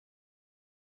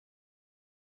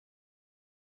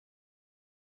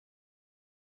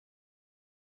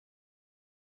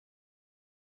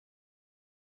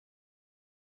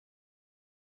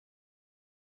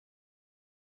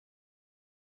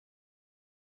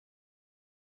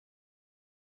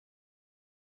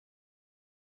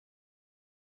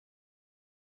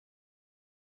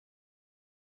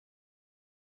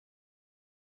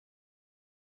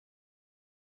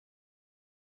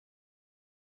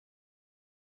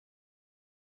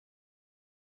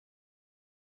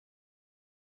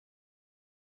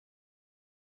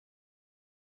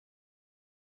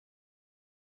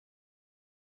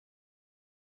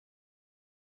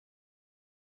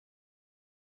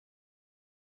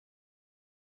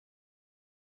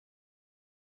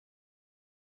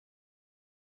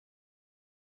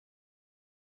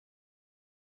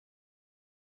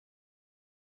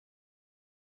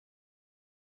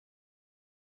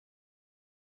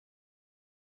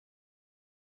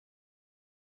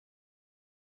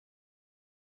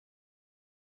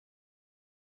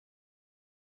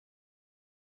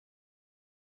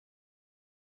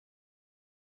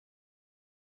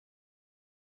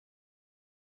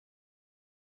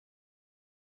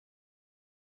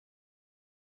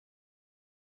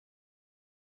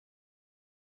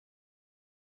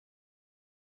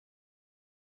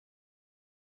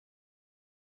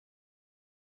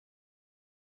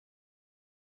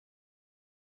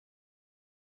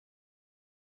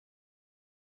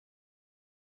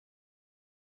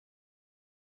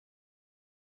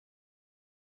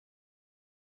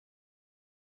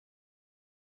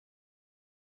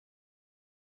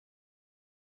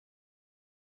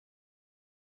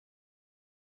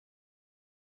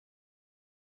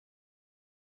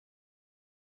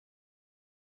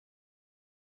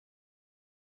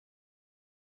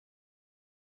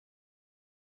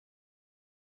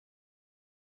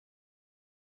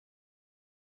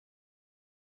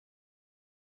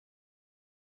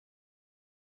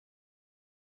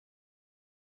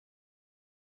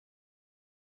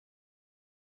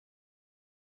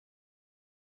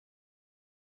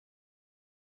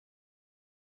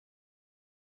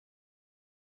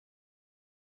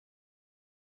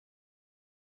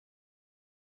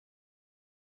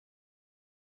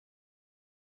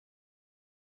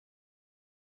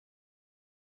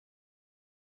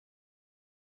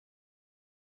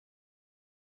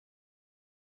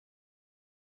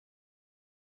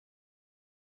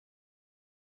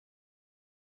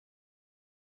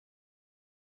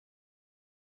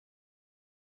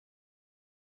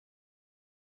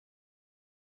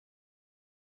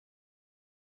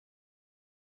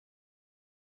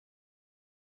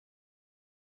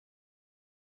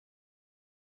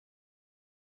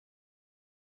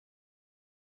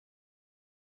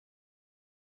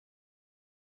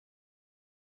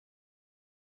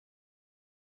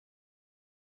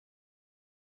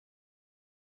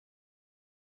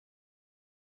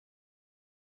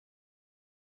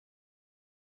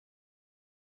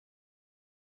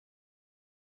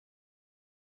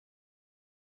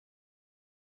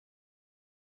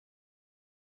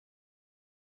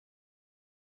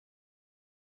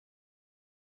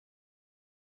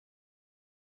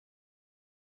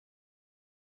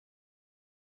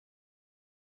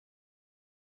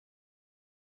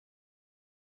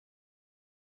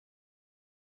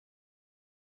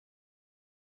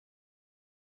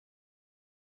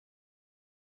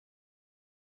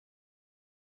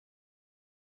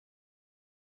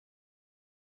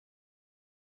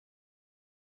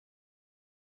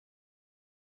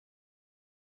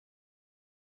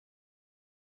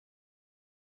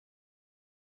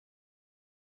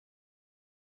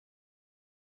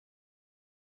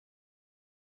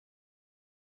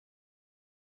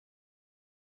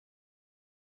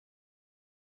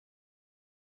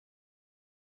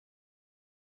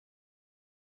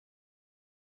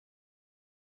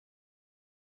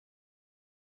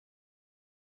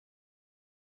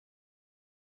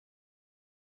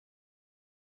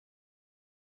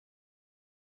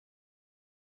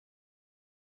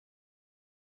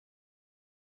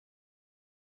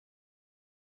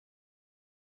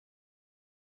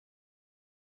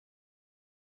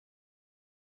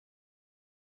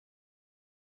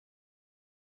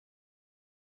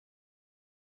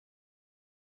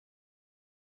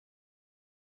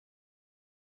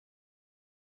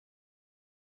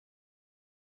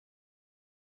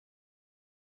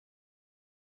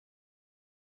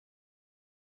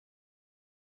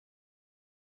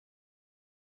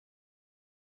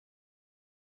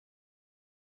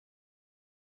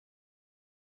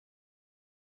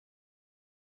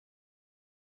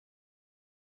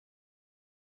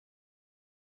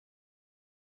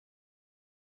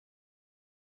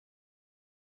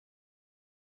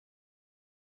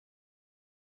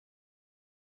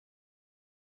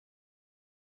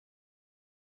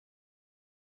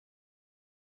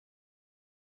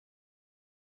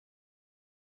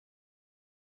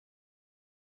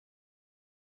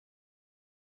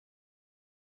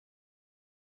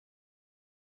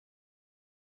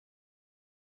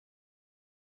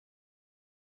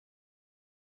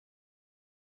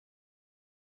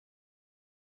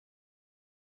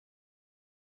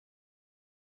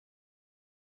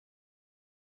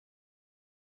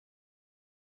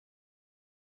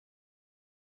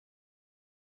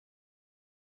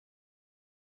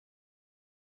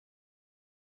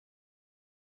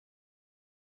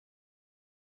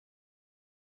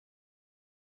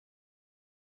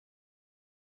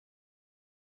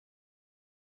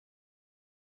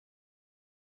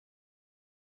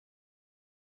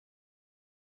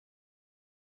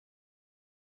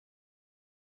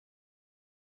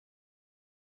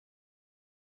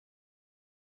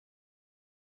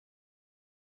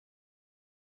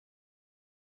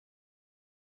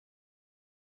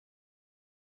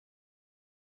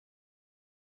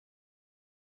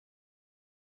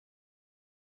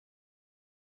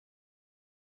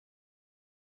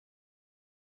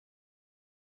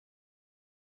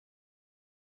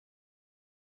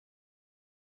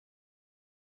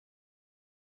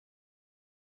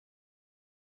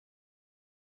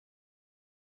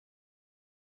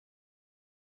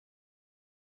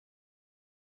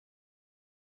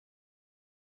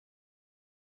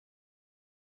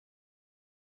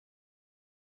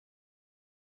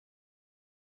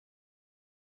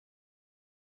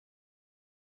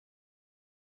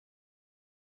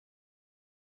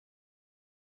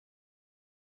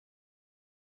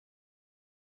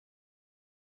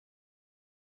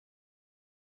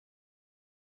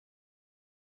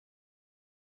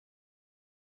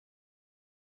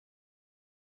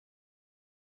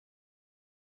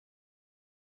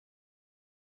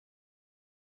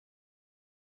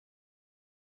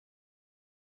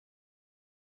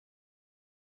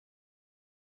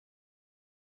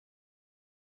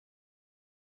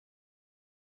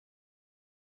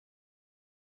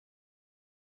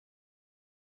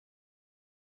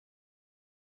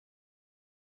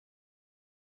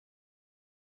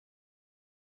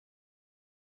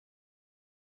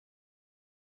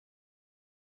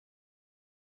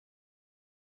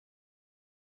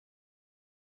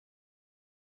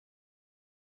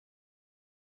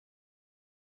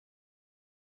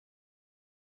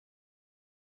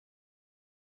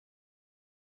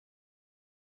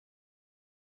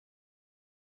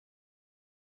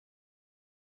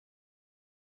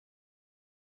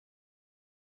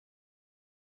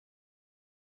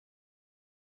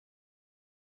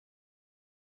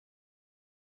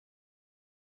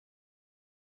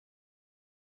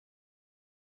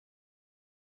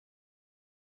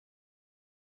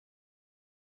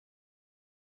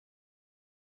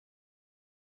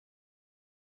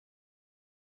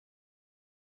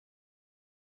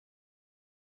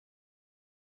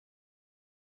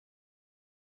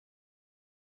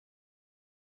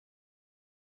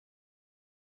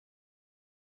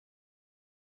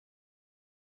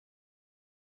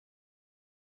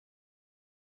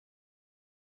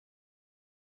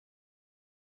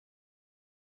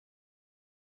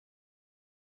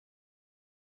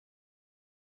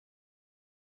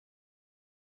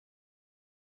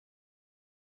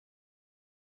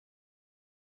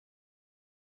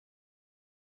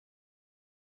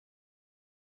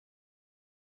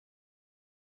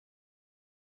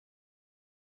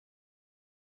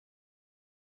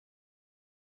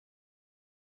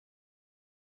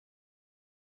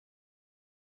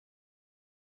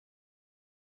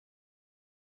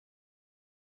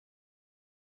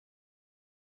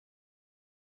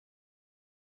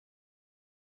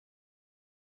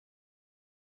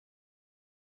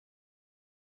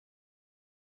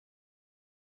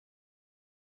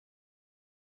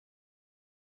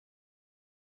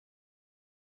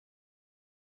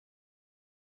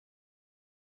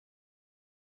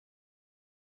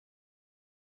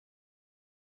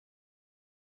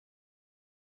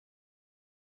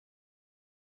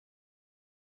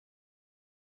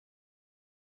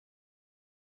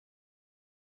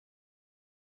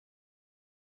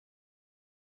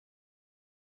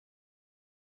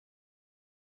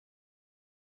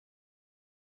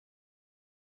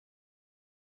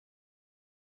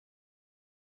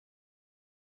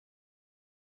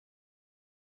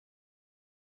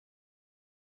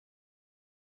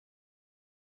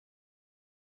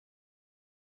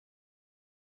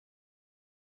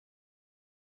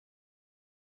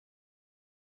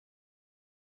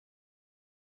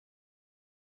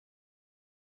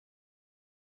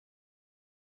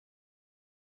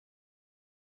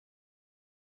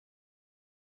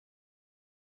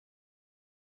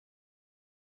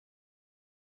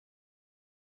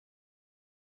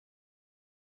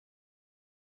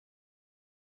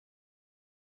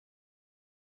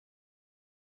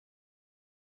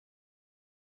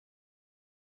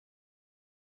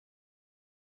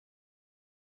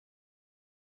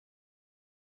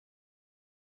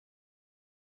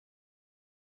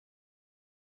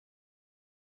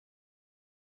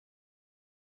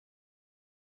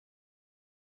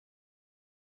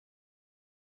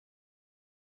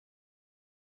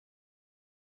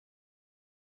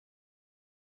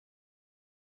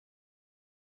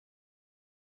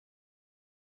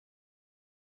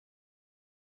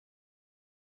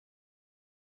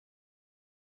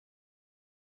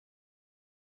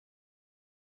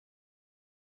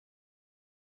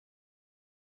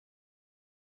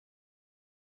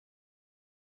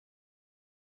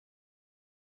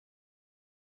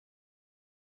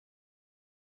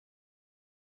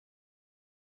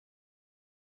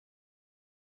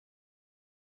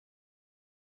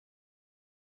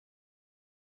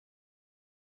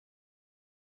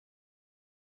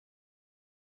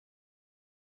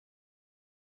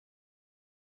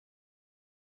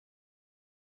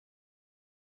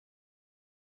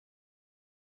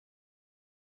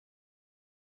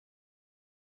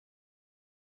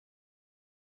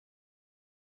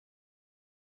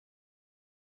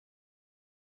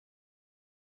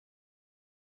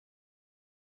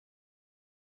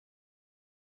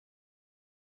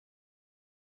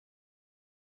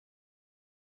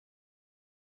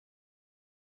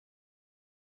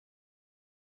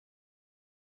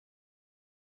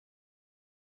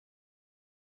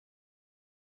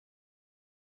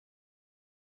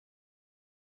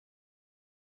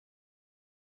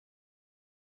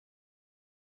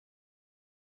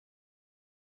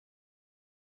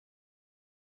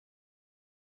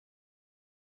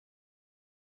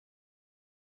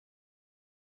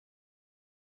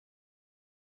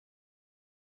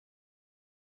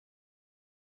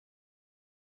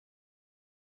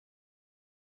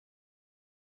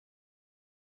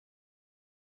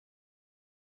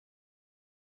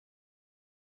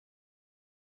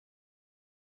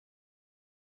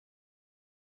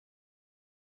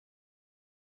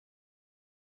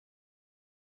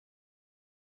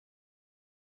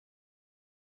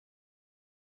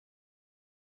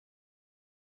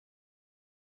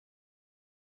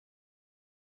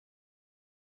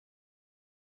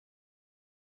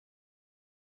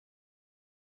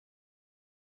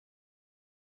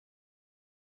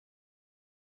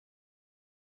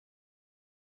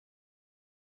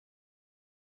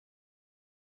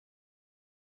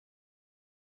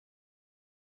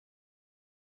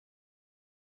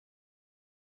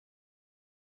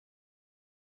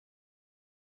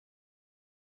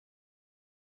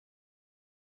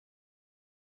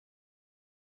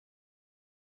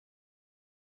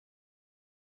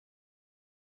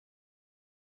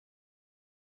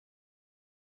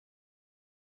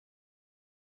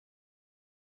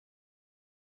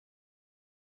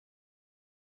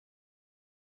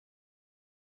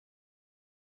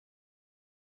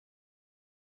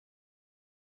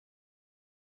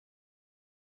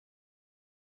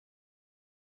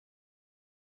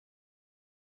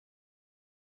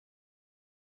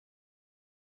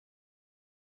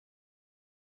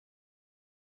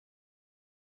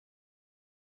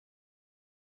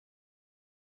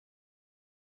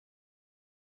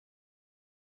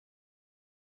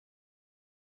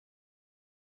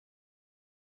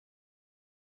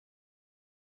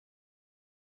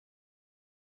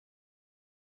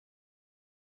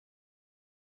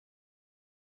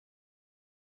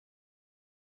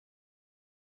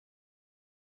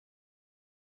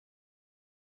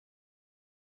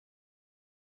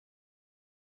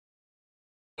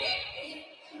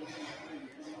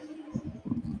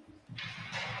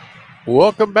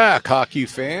 Welcome back, hockey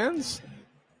fans,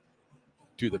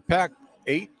 to the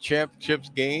PAC8 Championships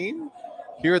game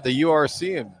here at the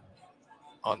URC and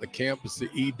on the campus of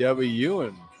EWU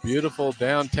in beautiful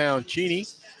downtown Cheney.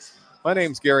 My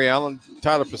name's Gary Allen.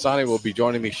 Tyler Pisani will be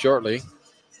joining me shortly.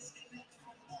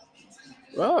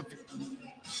 Well,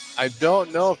 I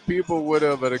don't know if people would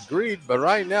have agreed, but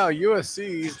right now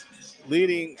USC's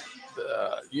leading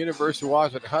the University of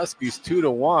Washington Huskies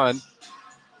 2-1.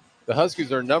 The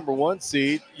Huskies are number 1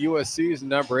 seed. USC is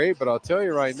number 8, but I'll tell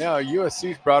you right now,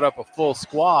 USC's brought up a full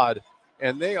squad,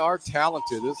 and they are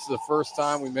talented. This is the first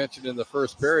time we mentioned in the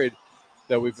first period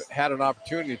that we've had an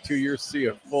opportunity in 2 years to see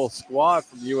a full squad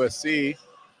from USC,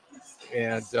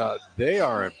 and they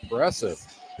are impressive.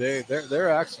 They're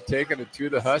actually taking it to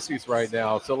the Huskies right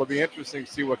now, so it'll be interesting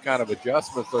to see what kind of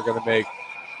adjustments they're going to make.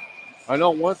 I know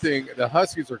one thing, the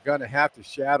Huskies are going to have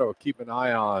to keep an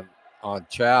eye on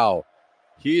Chow.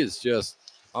 He is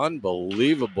just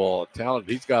unbelievable talent.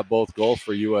 He's got both goals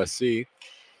for USC.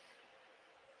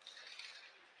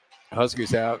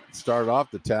 Huskies have started off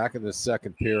the attack in the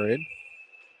second period.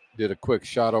 Did a quick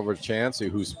shot over to Chansey,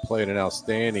 who's played an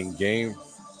outstanding game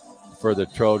for the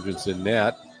Trojans in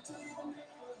net.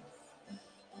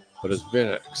 But it's been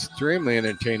an extremely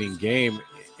entertaining game.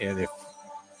 And if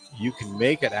you can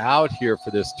make it out here for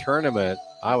this tournament,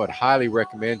 I would highly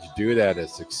recommend you do that.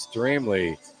 It's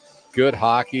extremely good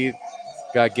hockey.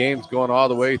 Got games going all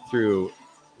the way through.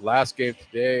 Last game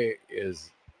today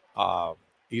is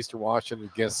Eastern Washington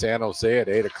against San Jose at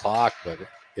 8 o'clock, but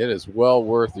it is well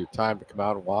worth your time to come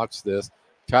out and watch this.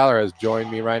 Tyler has joined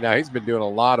me right now. He's been doing a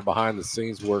lot of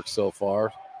behind-the-scenes work so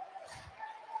far.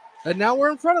 And now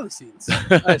we're in front of the scenes,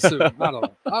 I assume. I don't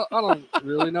know. I don't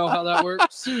really know how that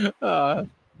works.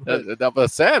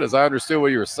 But sad as I understood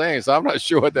what you were saying, so I'm not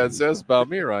sure what that says about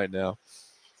me right now.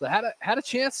 So I had a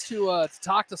chance to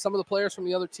talk to some of the players from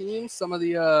the other teams, some of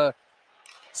the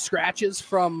scratches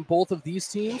from both of these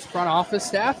teams, front office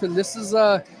staff, and this is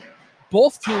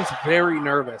both teams very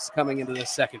nervous coming into this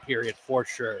second period for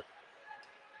sure.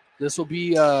 This will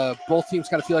be both teams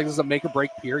kind of feel like this is a make or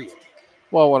break period.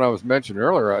 Well, when I was mentioned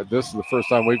earlier, this is the first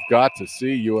time we've got to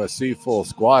see USC full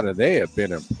squad, and they have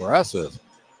been impressive.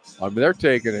 I mean, they're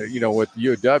taking it, with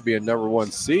UW being number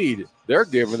 1 seed, they're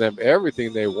giving them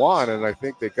everything they want, and I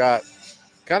think they kind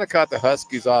of caught the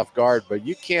Huskies off guard, but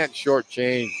you can't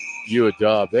shortchange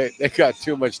UW. They got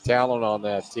too much talent on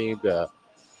that team to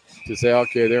say,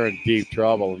 okay, they're in deep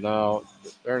trouble. No,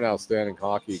 they're an outstanding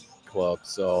hockey club.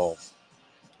 So,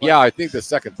 yeah, I think the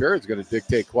second period is going to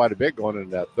dictate quite a bit going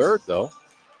into that third, though.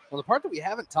 Well, the part that we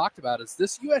haven't talked about is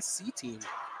this USC team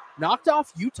knocked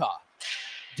off Utah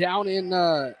down in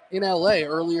LA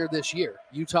earlier this year.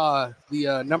 Utah,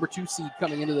 the number 2 seed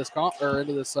coming into this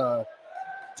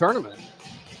tournament.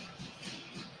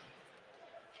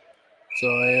 So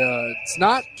it's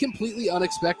not completely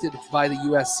unexpected by the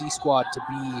USC squad to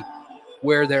be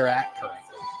where they're at currently.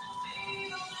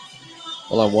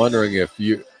 Well, I'm wondering if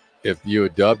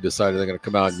UW decided they're going to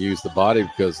come out and use the body,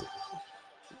 because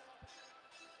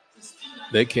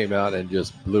they came out and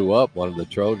just blew up one of the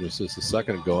Trojans just a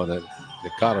second ago, and they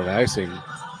caught an icing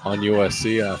on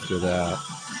USC after that.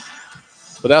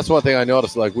 But that's one thing I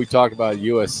noticed. Like we talked about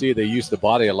USC, they used the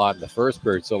body a lot in the first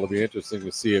period, so it'll be interesting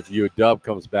to see if UW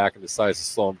comes back and decides to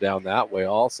slow them down that way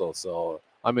also. So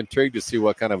I'm intrigued to see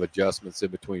what kind of adjustments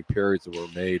in between periods that were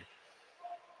made.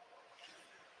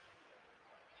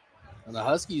 And the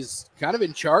Huskies kind of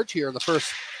in charge here in the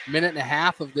first minute and a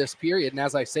half of this period. And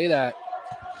as I say that,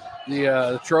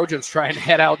 the Trojans try and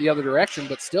head out the other direction,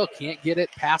 but still can't get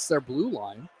it past their blue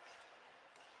line.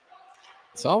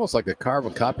 It's almost like a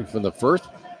carbon copy from the first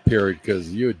period, because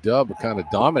UW kind of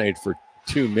dominated for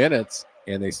 2 minutes,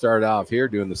 and they started off here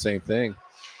doing the same thing.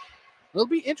 It'll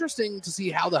be interesting to see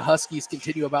how the Huskies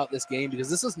continue about this game, because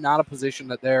this is not a position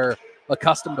that they're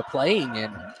accustomed to playing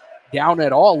in down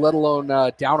at all, let alone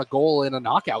down a goal in a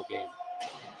knockout game.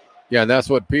 Yeah, and that's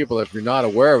what people, if you're not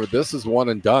aware of it, this is one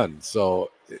and done.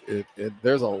 So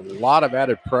there's a lot of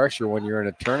added pressure when you're in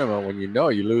a tournament. When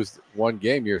you lose one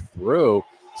game, you're through.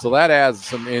 So that adds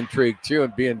some intrigue too.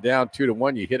 And being down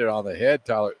 2-1, you hit it on the head,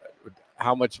 Tyler.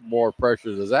 How much more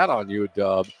pressure is that on you,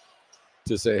 Dub,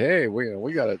 to say, hey,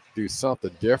 we got to do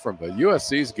something different? But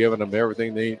USC's giving them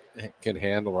everything they can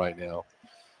handle right now.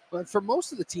 But for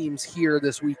most of the teams here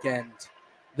this weekend,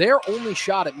 their only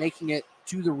shot at making it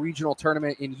to the regional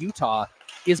tournament in Utah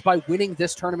is by winning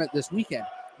this tournament this weekend.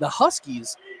 The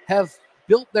Huskies have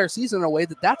built their season in a way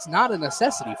that that's not a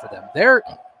necessity for them.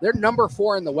 They're number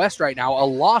 4 in the West right now. A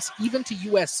loss even to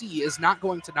USC is not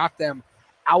going to knock them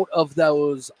out of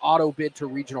those auto bid to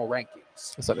regional rankings.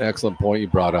 Champs. That's an excellent point you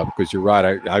brought up because you're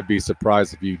right. I'd be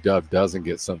surprised if UW doesn't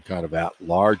get some kind of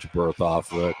at-large berth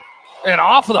off of it. And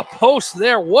off of the post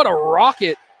there, what a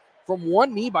rocket from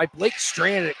one knee by Blake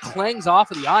Strand. It clangs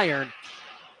off of the iron.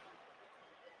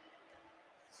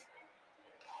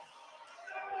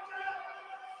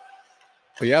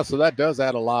 But yeah, so that does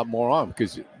add a lot more on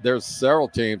because there's several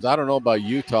teams. I don't know about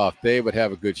Utah if they would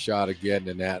have a good shot of getting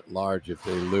an at-large if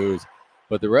they lose.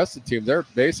 But the rest of the team, they're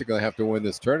basically going to have to win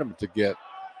this tournament to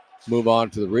move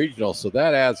on to the regional. So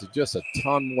that adds just a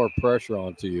ton more pressure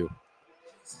onto you.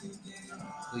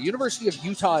 The University of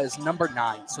Utah is number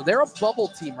 9. So they're a bubble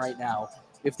team right now.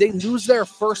 If they lose their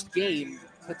first game,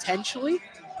 potentially,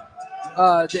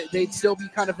 they'd still be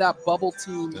kind of that bubble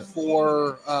team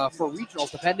for regionals,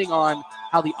 depending on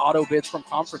how the auto bids from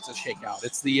conferences shake out.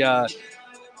 It's the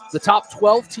top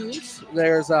 12 teams.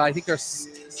 I think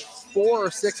there's 4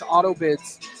 or 6 auto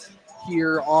bids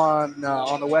here on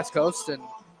the West Coast, and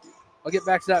I'll get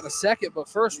back to that in a second. But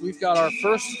first, we've got our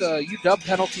first UW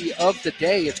penalty of the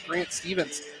day. It's Grant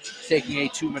Stevens taking a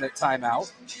 2-minute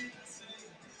timeout.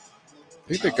 I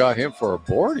think they got him for a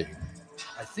boarding.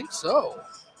 I think so.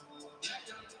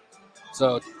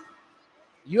 So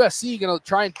USC going to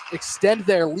try and extend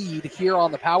their lead here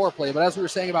on the power play. But as we were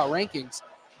saying about rankings,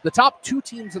 the top 2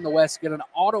 teams in the West get an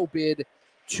auto bid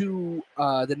to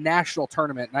the national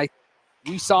tournament. And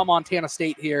we saw Montana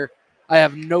State here. I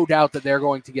have no doubt that they're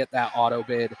going to get that auto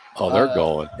bid. Oh, they're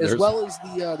going. As well as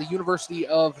the University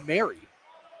of Mary.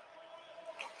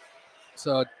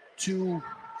 So 2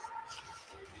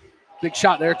 big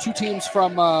shot there. 2 teams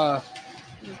from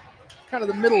kind of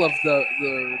the middle of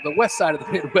the west side of the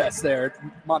Midwest there,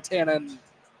 Montana and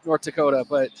North Dakota.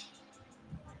 But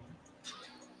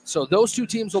so those 2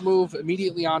 teams will move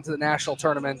immediately on to the national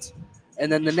tournament.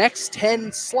 And then the next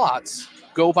 10 slots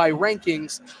go by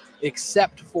rankings,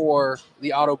 except for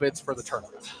the auto bids for the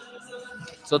tournament.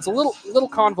 So it's a little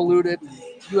convoluted.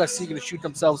 USC going to shoot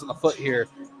themselves in the foot here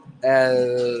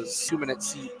as 2-minute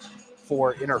seat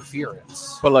for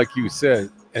interference. But like you said,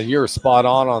 and you're spot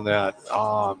on that,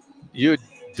 UW,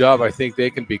 I think they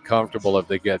can be comfortable if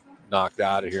they get knocked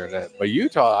out of here. But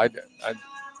Utah,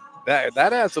 that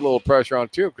adds a little pressure on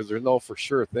too because there's no for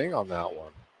sure thing on that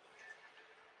one.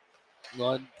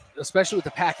 Well, especially with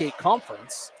the PAC8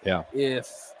 conference. Yeah.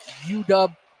 If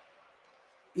UW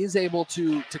is able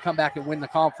to come back and win the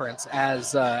conference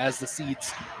as the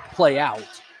seeds play out,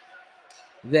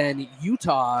 then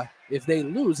Utah, if they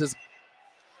lose,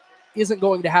 isn't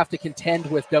going to have to contend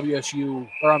with with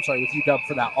UW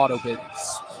for that auto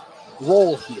bids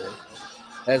role here,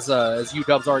 as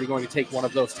UW's already going to take one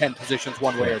of those 10 positions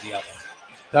one way or the other.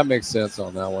 That makes sense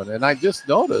on that one. And I just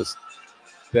noticed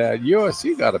that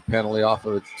USC got a penalty off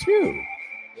of it too.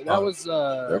 That was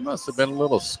there must have been a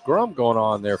little scrum going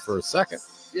on there for a second.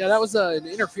 Yeah, that was an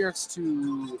interference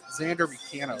to Xander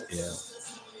Buchanan. Yeah.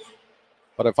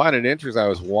 But I find it interesting. I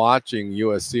was watching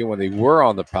USC when they were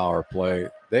on the power play.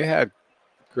 They had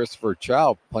Christopher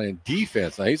Chow playing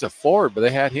defense. Now, he's a forward, but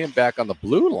they had him back on the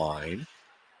blue line.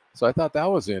 So I thought that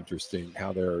was interesting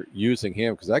how they're using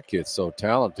him because that kid's so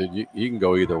talented. You can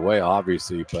go either way,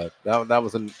 obviously, but that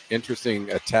was an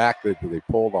interesting attack that they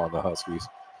pulled on the Huskies.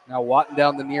 Now Watton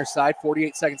down the near side,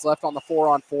 48 seconds left on the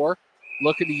 4-on-4.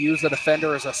 Looking to use the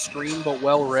defender as a screen, but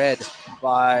well read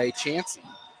by Chansey.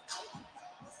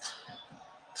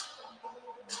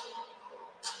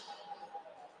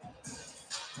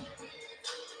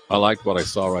 I liked what I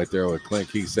saw right there with Klink.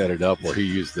 He set it up where he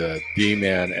used the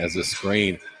D-man as a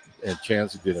screen, and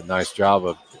Chansey did a nice job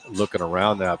of looking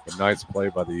around that. But nice play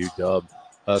by the UW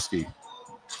Husky.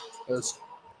 It was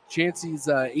Chansey's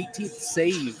 18th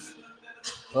save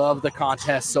of the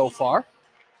contest so far.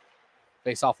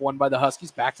 Face-off won by the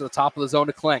Huskies. Back to the top of the zone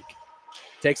to Klink.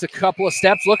 Takes a couple of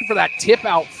steps, looking for that tip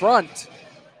out front.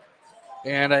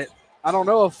 And I don't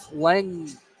know if Lang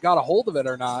got a hold of it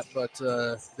or not, but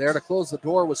there to close the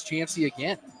door was Chansey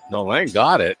again. No, Lang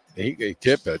got it. He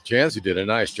tipped it. Chansey did a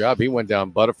nice job. He went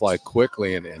down butterfly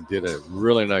quickly and did a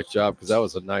really nice job because that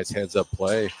was a nice heads-up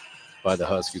play by the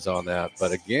Huskies on that.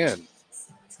 But again,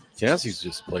 Chansey's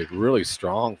just played really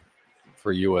strong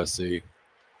for USC.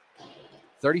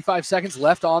 35 seconds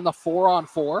left on the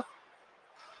 4-on-4.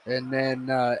 And then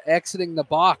exiting the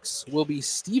box will be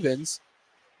Stevens.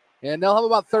 And they'll have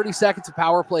about 30 seconds of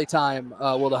power play time,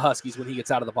 will the Huskies, when he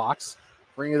gets out of the box.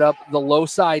 Bring it up the low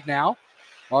side now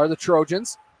are the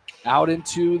Trojans. Out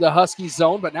into the Huskies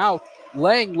zone, but now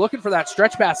Lang looking for that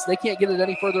stretch pass. They can't get it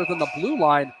any further than the blue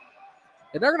line.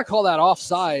 And they're going to call that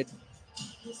offside.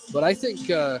 But I think,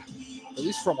 at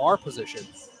least from our position,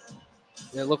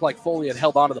 it looked like Foley had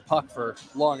held onto the puck for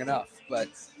long enough. But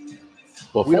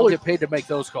Well, we don't Foley, get paid to make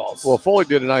those calls. well, Foley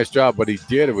did a nice job. What he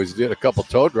did was did a couple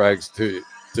toe drags to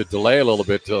delay a little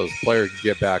bit till his player could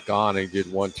get back on. And he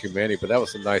did one too many, but that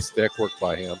was some nice stick work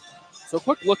by him. So a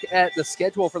quick look at the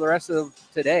schedule for the rest of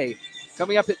today.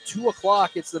 Coming up at 2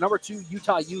 o'clock, it's the number 2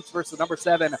 Utah Utes versus the number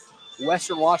 7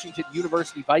 Western Washington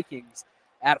University Vikings.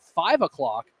 At 5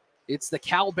 o'clock, it's the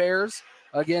Cal Bears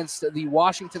against the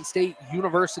Washington State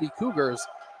University Cougars.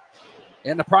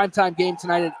 And the primetime game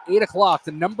tonight at 8 o'clock,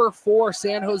 the number 4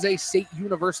 San Jose State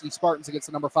University Spartans against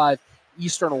the number 5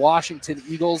 Eastern Washington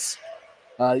Eagles.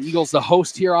 Eagles the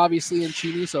host here, obviously, in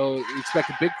Cheney, so we expect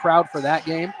a big crowd for that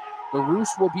game. The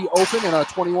Roost will be open in a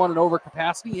 21 and over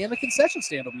capacity, and the concession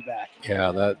stand will be back.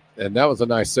 Yeah, that was a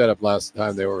nice setup last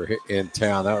time they were in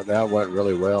town. That went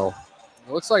really well.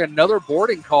 It looks like another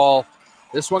boarding call.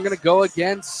 This one going to go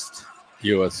against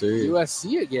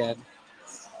USC again.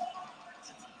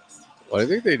 Well, I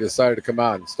think they decided to come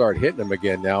out and start hitting them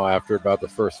again now after about the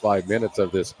first 5 minutes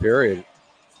of this period.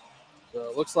 So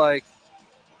it looks like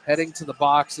heading to the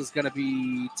box is going to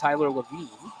be Tyler Levine.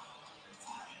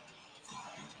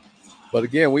 But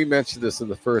again, we mentioned this in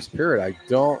the first period. I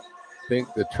don't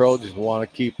think the Trojans want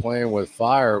to keep playing with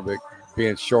fire, but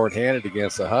being shorthanded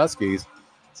against the Huskies.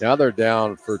 Now they're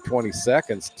down for 20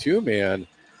 seconds, 2 men.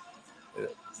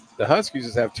 The Huskies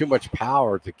just have too much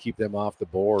power to keep them off the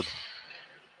board.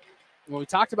 Well, we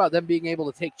talked about them being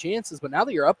able to take chances, but now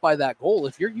that you're up by that goal,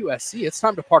 if you're USC, it's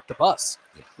time to park the bus.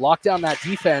 Lock down that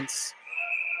defense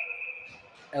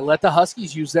and let the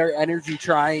Huskies use their energy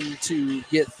trying to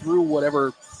get through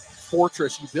whatever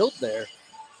fortress you build there.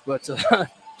 But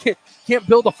can't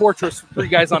build a fortress for 3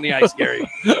 guys on the ice, Gary.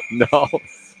 No,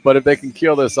 but if they can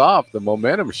kill this off, the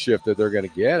momentum shift that they're going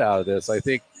to get out of this, I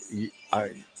think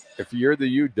if you're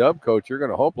the UW coach, you're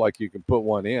going to hope like you can put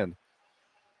one in.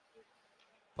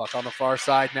 Puck on the far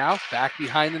side now, back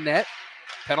behind the net.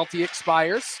 Penalty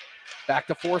expires. Back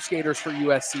to 4 skaters for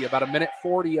USC. About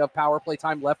 1:40 of power play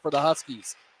time left for the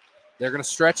Huskies. They're going to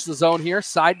stretch the zone here,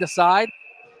 side to side,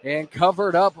 and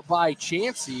covered up by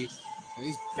Chansey. And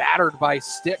he's battered by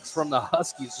sticks from the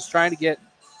Huskies, just trying to get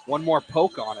one more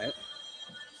poke on it.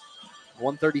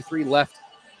 1:33 left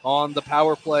on the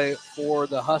power play for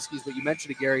the Huskies. But you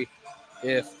mentioned it, Gary.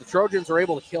 If the Trojans are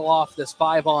able to kill off this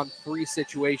 5-on-3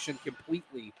 situation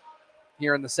completely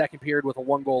here in the second period with a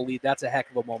 1-goal lead, that's a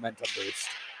heck of a momentum boost.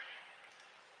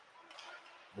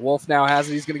 Wolf now has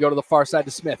it. He's going to go to the far side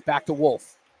to Smith. Back to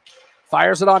Wolf.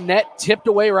 Fires it on net. Tipped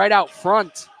away right out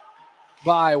front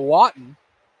by Watton.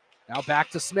 Now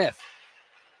back to Smith.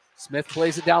 Smith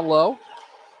plays it down low.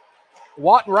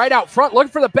 Watton right out front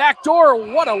looking for the back door.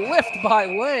 What a lift by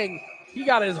Lang. He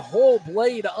got his whole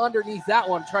blade underneath that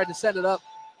one. Tried to send it up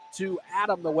to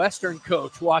Adam, the Western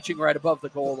coach, watching right above the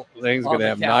goal. Lang's going to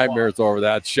have nightmares over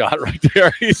that shot right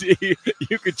there.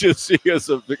 You could just see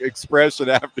his expression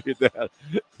after that.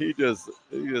 He just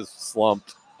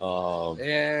slumped.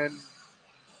 And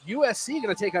USC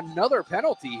going to take another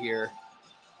penalty here.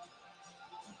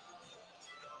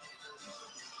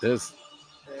 Looks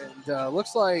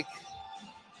like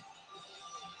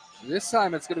this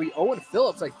time it's going to be Owen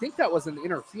Phillips. I think that was an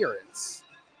interference.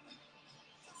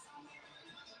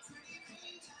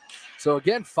 So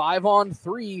again,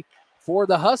 5-on-3 for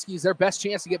the Huskies. Their best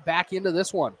chance to get back into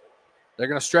this one. They're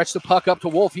going to stretch the puck up to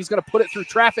Wolf. He's going to put it through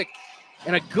traffic.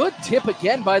 And a good tip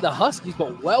again by the Huskies,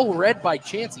 but well read by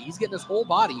Chansey. He's getting his whole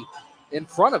body in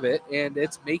front of it, and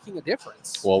it's making a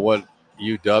difference. Well, what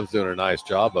UW's doing a nice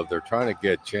job of, they're trying to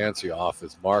get Chansey off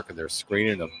his mark, and they're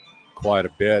screening him quite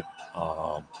a bit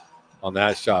on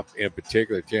that shot. In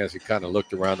particular, Chansey kind of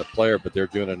looked around the player, but they're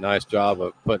doing a nice job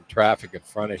of putting traffic in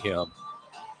front of him.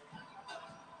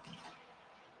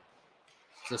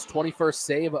 This 21st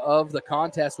save of the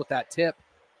contest with that tip.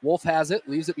 Wolf has it,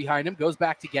 leaves it behind him, goes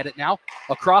back to get it now.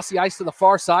 Across the ice to the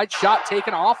far side. Shot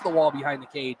taken off the wall behind the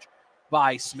cage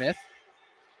by Smith.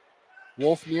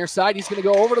 Wolf near side. He's going to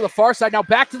go over to the far side. Now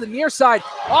back to the near side.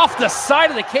 Off the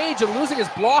side of the cage and losing his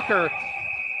blocker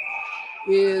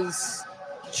is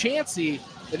Chansey.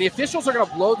 And the officials are going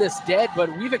to blow this dead, but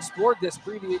we've explored this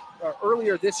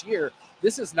earlier this year.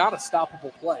 This is not a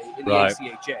stoppable play in the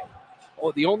ACHA.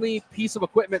 Oh, the only piece of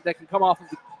equipment that can come off of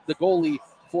the goalie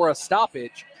for a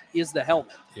stoppage is the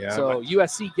helmet. Yeah, so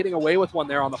USC getting away with one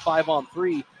there on the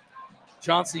 5-on-3.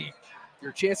 Chansey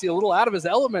a little out of his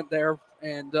element there,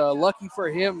 and lucky for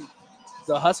him,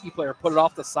 the Husky player put it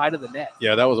off the side of the net.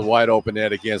 Yeah, that was a wide open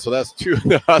net again. So that's 2 of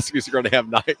the Huskies are going to have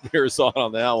nightmares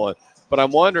on that one. But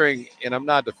I'm wondering, and I'm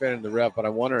not defending the ref, but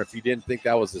I'm wondering if he didn't think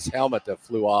that was his helmet that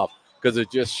flew off because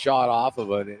it just shot off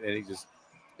of it, and he just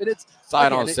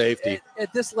side on safety.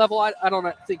 At this level, I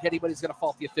don't think anybody's going to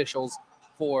fault the officials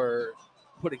for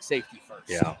putting safety first.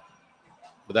 Yeah.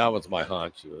 But that was my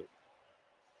hunch.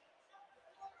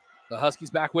 The Huskies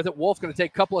back with it. Wolf going to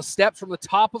take a couple of steps from the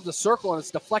top of the circle, and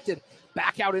it's deflected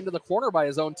back out into the corner by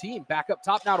his own team. Back up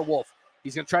top now to Wolf.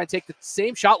 He's going to try and take the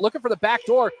same shot, looking for the back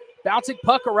door. Bouncing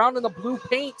puck around in the blue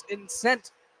paint and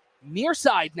sent near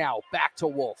side now back to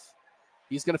Wolf.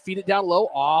 He's going to feed it down low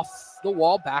off the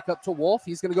wall, back up to Wolf.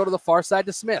 He's going to go to the far side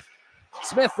to Smith.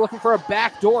 Smith looking for a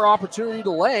backdoor opportunity to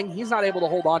Lang. He's not able to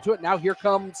hold on to it. Now here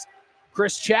comes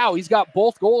Chris Chow. He's got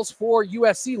both goals for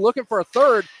USC, looking for a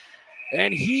third.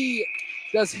 And he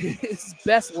does his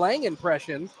best Lang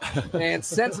impression and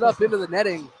sends it up into the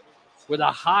netting with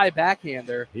a high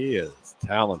backhander. He is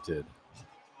talented.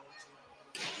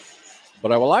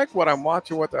 But I like what I'm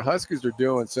watching, what the Huskies are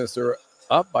doing since they're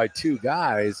up by 2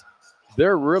 guys.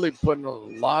 They're really putting a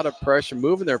lot of pressure,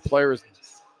 moving their players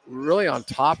really on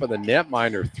top of the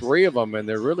netminder, 3 of them, and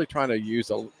they're really trying to use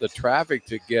the traffic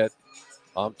to get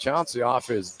Chauncey off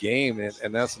his game,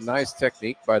 and that's a nice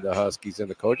technique by the Huskies and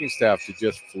the coaching staff to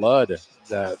just flood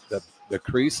the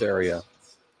crease area.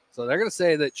 So they're going to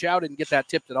say that Chow didn't get that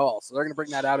tipped at all, so they're going to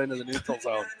bring that out into the neutral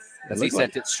zone as he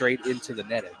sent it straight into the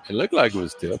netting. It looked like it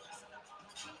was tipped.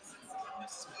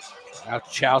 Now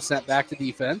Chow sent back to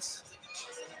defense.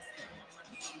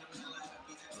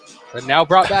 And now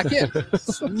brought back in.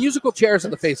 Some musical chairs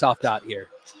at the face-off dot here.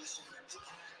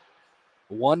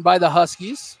 Won by the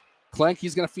Huskies. Klenk,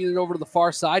 he's going to feed it over to the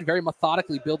far side. Very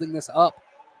methodically building this up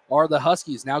are the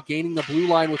Huskies. Now gaining the blue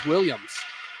line with Williams.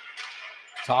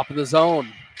 Top of the zone.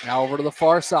 Now over to the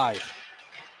far side.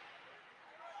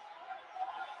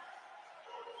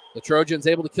 The Trojans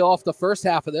able to kill off the first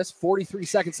half of this. 43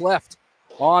 seconds left.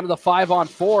 On to the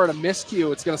 5-on-4 and a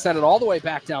miscue. It's going to send it all the way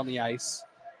back down the ice.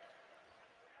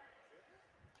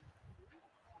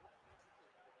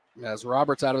 As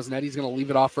Roberts out of his net, he's going to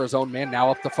leave it off for his own man. Now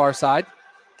up the far side.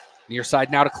 Near side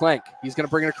now to Klenk. He's going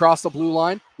to bring it across the blue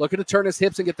line. Looking to turn his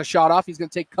hips and get the shot off. He's going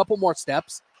to take a couple more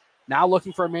steps. Now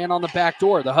looking for a man on the back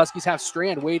door. The Huskies have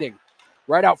Strand waiting.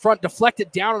 Right out front,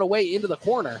 deflected down and away into the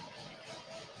corner.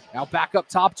 Now back up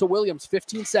top to Williams.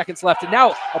 15 seconds left. And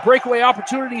now a breakaway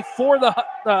opportunity for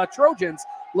the Trojans.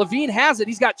 Levine has it.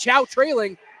 He's got Chow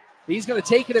trailing. He's going to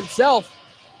take it himself.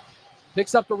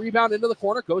 Picks up the rebound into the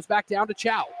corner. Goes back down to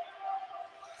Chow.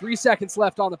 3 seconds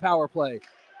left on the power play.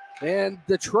 And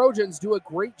the Trojans do a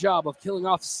great job of killing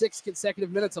off 6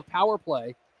 consecutive minutes of power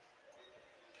play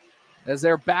as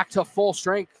they're back to full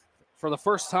strength for the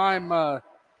first time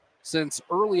since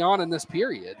early on in this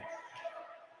period.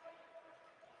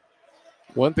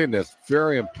 One thing that's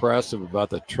very impressive about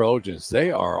the Trojans,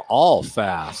 they are all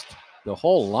fast. The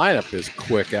whole lineup is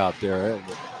quick out there.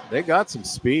 They got some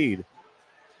speed.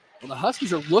 Well, the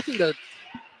Huskies are looking to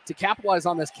capitalize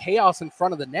on this chaos in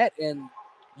front of the net, and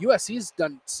USC's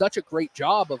done such a great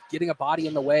job of getting a body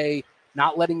in the way,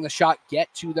 not letting the shot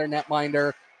get to their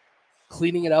netminder,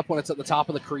 cleaning it up when it's at the top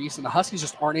of the crease, and the Huskies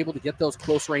just aren't able to get those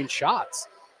close-range shots.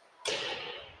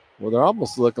 Well, they're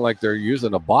almost looking like they're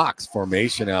using a box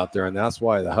formation out there, and that's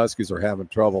why the Huskies are having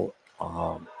trouble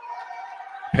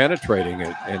penetrating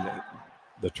it, and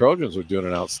the Trojans are doing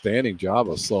an outstanding job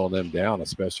of slowing them down,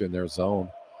 especially in their zone.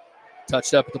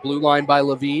 Touched up at the blue line by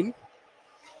Levine.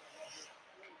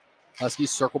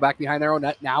 Huskies circle back behind their own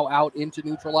net, now out into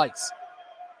neutral ice.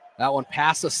 That one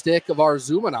past the stick of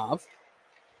Arzumanov,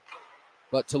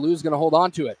 but Toulouse going to hold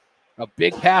on to it. A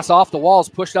big pass off the walls,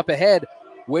 pushed up ahead.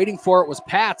 Waiting for it was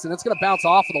Pats, and it's going to bounce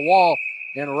off of the wall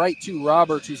and right to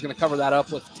Roberts, who's going to cover that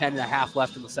up with 10.5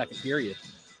 left in the second period.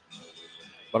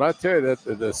 But I tell you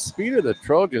that the speed of the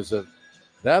Trojans,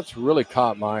 that's really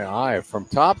caught my eye from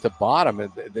top to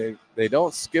bottom. They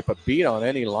don't skip a beat on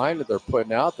any line that they're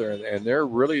putting out there, and they're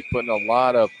really putting a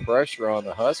lot of pressure on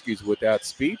the Huskies with that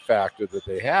speed factor that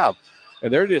they have.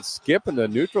 And they're just skipping the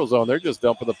neutral zone. They're just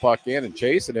dumping the puck in and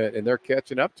chasing it, and they're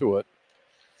catching up to it.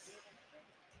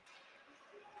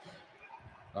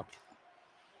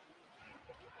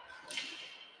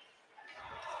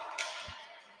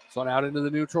 So out into the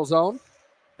neutral zone.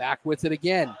 Back with it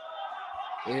again.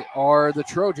 It are the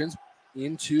Trojans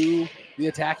into the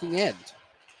attacking end.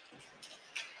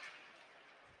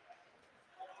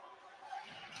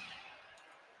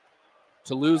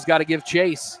 Toulouse got to give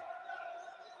chase.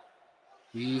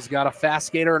 He's got a fast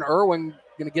skater, and Irwin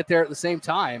going to get there at the same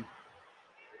time.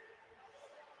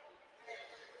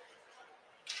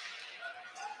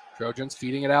 Trojans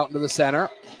feeding it out into the center.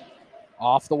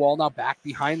 Off the wall now, back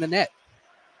behind the net.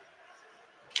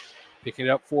 Picking it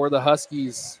up for the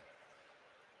Huskies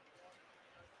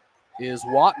is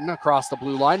Watton across the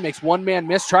blue line. Makes one man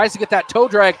miss. Tries to get that toe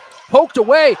drag poked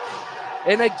away.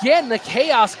 And again, the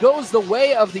chaos goes the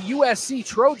way of the USC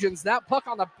Trojans. That puck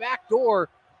on the back door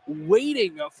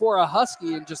waiting for a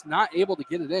Husky and just not able to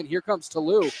get it in. Here comes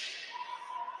Toulouse.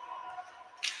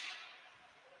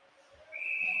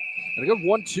 And a good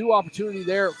 1-2 opportunity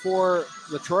there for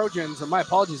the Trojans. And my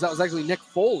apologies, that was actually Nick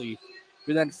Foley,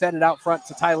 who then fed it out front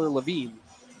to Tyler Levine.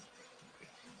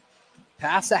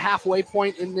 Past the halfway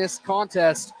point in this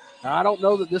contest. I don't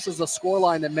know that this is the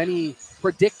scoreline that many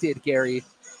predicted, Gary,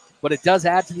 but it does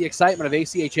add to the excitement of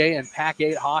ACHA and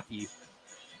PAC8 hockey.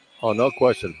 Oh, no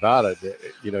question about it.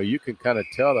 You know, you can kind of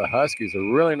tell the Huskies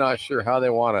are really not sure how they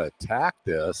want to attack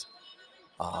this.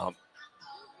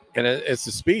 And it's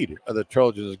the speed of the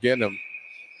Trojans getting them.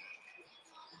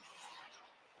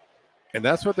 And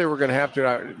that's what they were going to have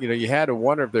to, you know, you had to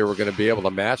wonder if they were going to be able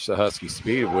to match the Husky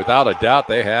speed. Without a doubt,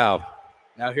 they have.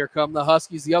 Now here come the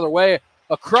Huskies the other way,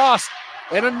 across,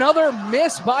 and another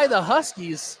miss by the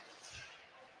Huskies.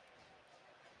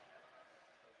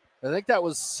 I think that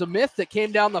was Smith that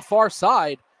came down the far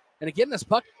side. And again, this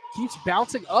puck keeps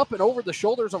bouncing up and over the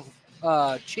shoulders of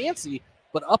Chansey,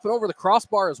 but up and over the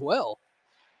crossbar as well.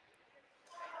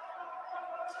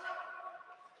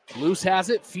 Loose has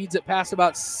it, feeds it past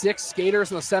about 6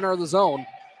 skaters in the center of the zone.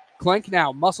 Klenk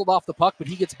now muscled off the puck, but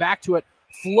he gets back to it.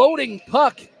 Floating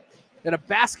puck and a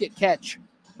basket catch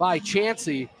by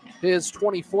Chansey, his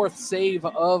 24th save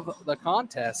of the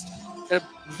contest. A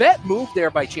vet move there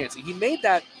by Chansey. He made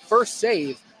that first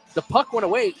save. The puck went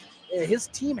away. His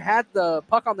team had the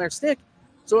puck on their stick.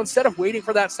 So instead of waiting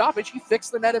for that stoppage, he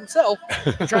fixed the net himself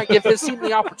to try and give his team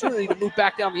the opportunity to move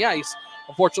back down the ice.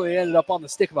 Unfortunately, it ended up on the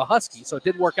stick of a Husky, so it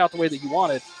didn't work out the way that you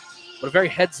wanted. But a very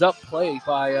heads-up play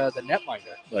by the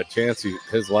netminder. Chansey,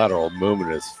 his lateral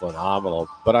movement is phenomenal.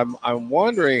 But I'm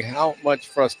wondering how much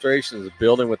frustration is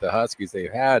building with the Huskies.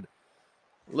 They've had,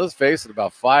 let's face it,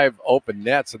 about 5 open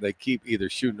nets, and they keep either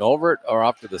shooting over it or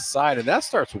off to the side. And that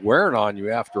starts wearing on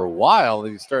you after a while,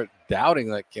 and you start doubting,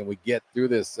 like, can we get through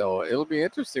this? So it'll be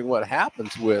interesting what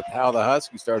happens with how the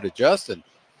Huskies start adjusting.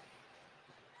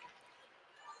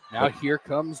 Now here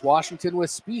comes Washington with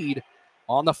speed.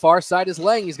 On the far side is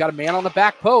Lang. He's got a man on the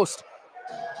back post.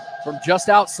 From just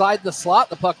outside the slot,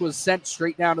 the puck was sent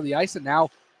straight down to the ice, and now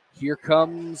here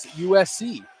comes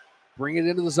USC. Bringing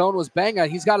it into the zone was Banga.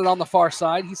 He's got it on the far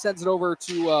side. He sends it over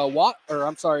to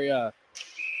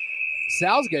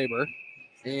Salzgeber,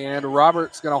 and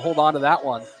Robert's going to hold on to that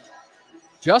one.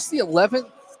 Just the 11th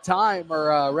time,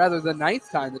 or rather the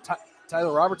 9th time that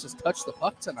Tyler Roberts has touched the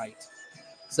puck tonight.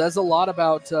 Says a lot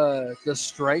about the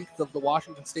strength of the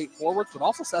Washington State forwards, but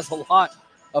also says a lot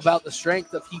about the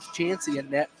strength of Heath Chansey in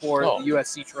net for the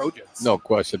USC Trojans. No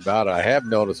question about it. I have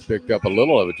noticed picked up a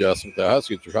little of adjustment the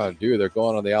Huskies are trying to do. They're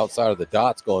going on the outside of the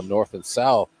dots, going north and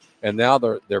south, and now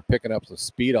they're picking up some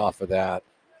speed off of that,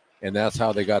 and that's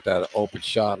how they got that open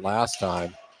shot last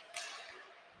time.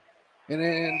 And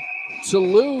then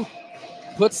Toulouse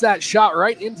puts that shot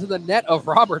right into the net of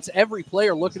Roberts. Every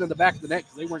player looking in the back of the net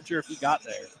because they weren't sure if he got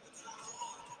there.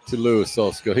 Toulouse is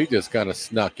so skilled. He just kind of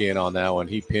snuck in on that one.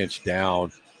 He pinched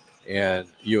down, and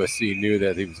USC knew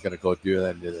that he was going to go do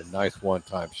that and did a nice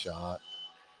one-time shot.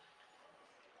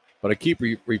 But I keep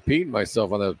repeating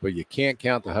myself on that, but you can't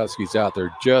count the Huskies out.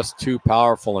 They're just too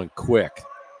powerful and quick.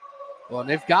 Well, and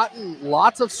they've gotten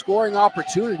lots of scoring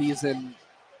opportunities, and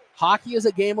hockey is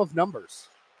a game of numbers.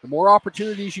 The more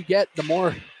opportunities you get, the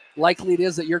more likely it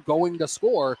is that you're going to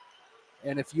score.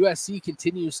 And if USC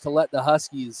continues to let the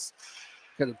Huskies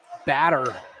kind of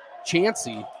batter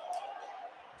Chansey,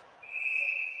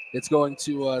 it's going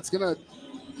to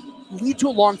lead to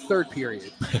a long third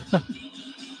period.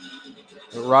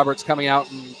 Roberts coming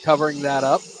out and covering that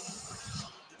up.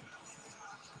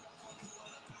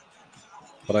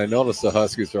 But I noticed the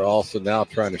Huskies are also now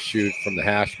trying to shoot from the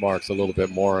hash marks a little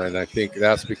bit more, and I think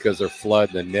that's because they're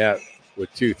flooding the net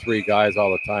with 2-3 guys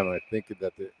all the time. And I think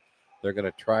that they're going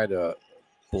to try to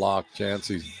block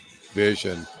Chansey's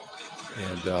vision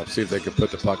and see if they can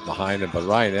put the puck behind him. But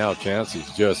right now,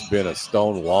 Chansey's just been a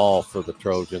stone wall for the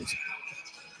Trojans.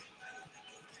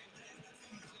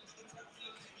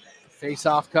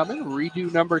 Face-off coming,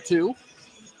 redo number 2.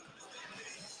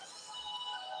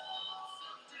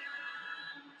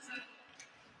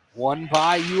 Won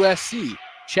by USC.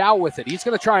 Chow with it. He's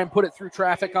going to try and put it through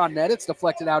traffic on net. It's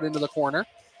deflected out into the corner.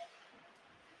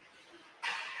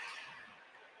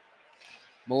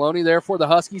 Maloney there for the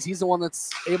Huskies. He's the one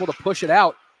that's able to push it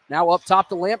out. Now up top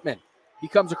to Lampman. He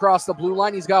comes across the blue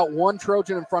line. He's got one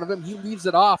Trojan in front of him. He leaves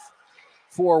it off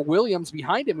for Williams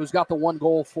behind him, who's got the 1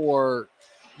 goal for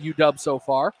UW so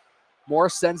far.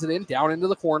 Morris sends it in down into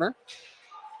the corner.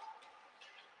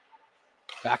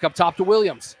 Back up top to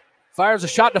Williams. Fires a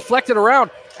shot deflected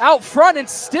around out front, and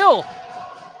still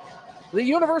the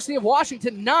University of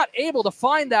Washington not able to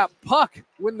find that puck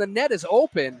when the net is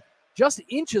open. Just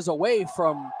inches away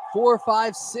from 4,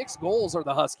 5, 6 goals are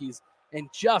the Huskies, and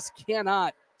just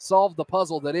cannot solve the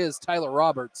puzzle that is Tyler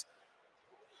Roberts.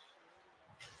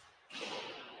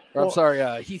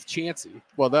 Heath Chansey.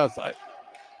 Well,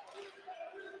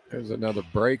 there's another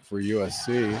break for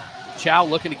USC. Chow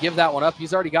looking to give that one up.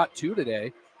 He's already got 2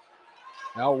 today.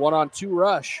 Now 1-on-2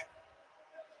 rush.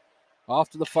 Off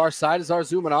to the far side is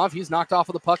Arzumanov. He's knocked off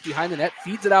of the puck behind the net.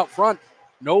 Feeds it out front.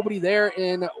 Nobody there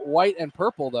in white and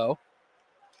purple, though.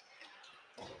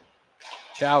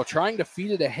 Chow trying to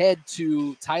feed it ahead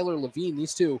to Tyler Levine.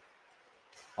 These two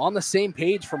on the same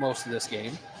page for most of this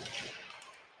game.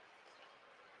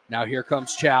 Now here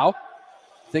comes Chow.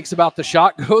 Thinks about the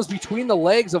shot. Goes between the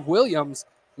legs of Williams.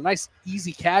 A nice,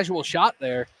 easy, casual shot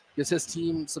there. Gives his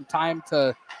team some time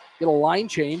to get a line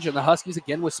change. And the Huskies,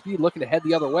 again with speed, looking to head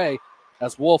the other way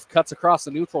as Wolf cuts across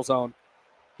the neutral zone.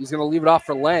 He's going to leave it off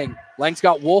for Lang. Lang's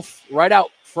got Wolf right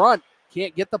out front.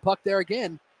 Can't get the puck there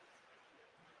again.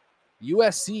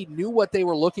 USC knew what they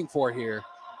were looking for here,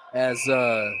 as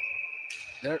the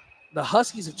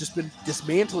Huskies have just been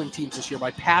dismantling teams this year by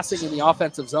passing in the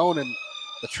offensive zone, and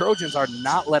the Trojans are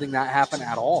not letting that happen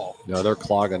at all. No, they're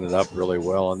clogging it up really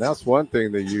well, and that's one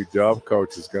thing the UW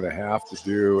coach is going to have to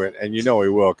do, and you know he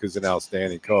will because he's an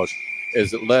outstanding coach,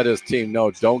 is let his team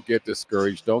know, don't get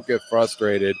discouraged, don't get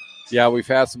frustrated. Yeah, we've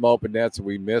had some open nets and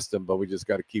we missed them, but we just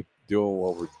got to keep doing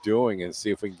what we're doing and see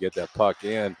if we can get that puck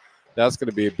in. That's going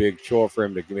to be a big chore for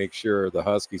him to make sure the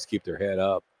Huskies keep their head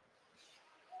up.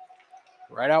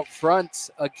 Right out front,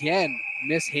 again,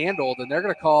 mishandled, and they're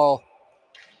going to call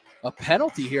a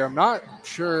penalty here. I'm not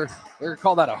sure. They're going to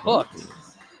call that a hook.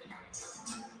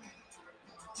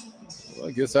 Well,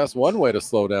 I guess that's one way to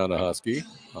slow down a Husky.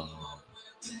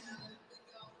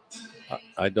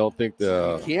 I don't think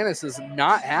Canis is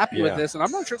not happy with this, and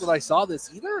I'm not sure that I saw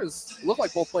this either. It looked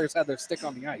like both players had their stick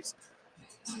on the ice.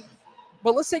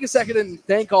 But let's take a second and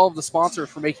thank all of the sponsors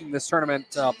for making this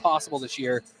tournament possible this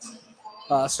year.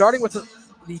 Starting with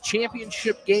the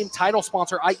championship game title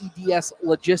sponsor, IEDS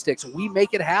Logistics. We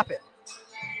make it happen.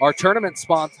 Our tournament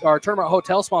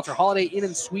hotel sponsor, Holiday Inn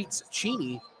and Suites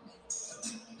Cheney.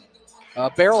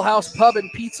 Barrel House Pub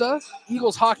and Pizza,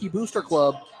 Eagles Hockey Booster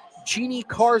Club, Cheney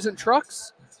Cars and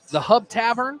Trucks, The Hub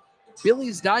Tavern,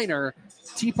 Billy's Diner,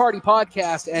 Tea Party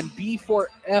Podcast, and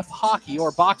B4F Hockey,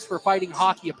 or Box for Fighting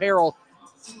Hockey Apparel,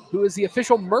 who is the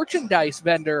official merchandise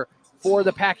vendor for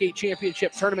the PAC8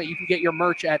 Championship Tournament. You can get your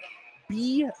merch at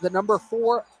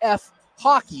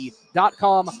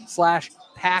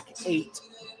b4fhockey.com/PAC8.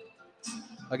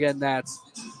 Again, that's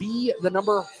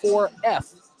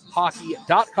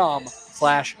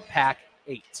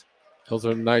b4fhockey.com/PAC8. Those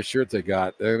are nice shirts they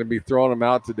got. They're going to be throwing them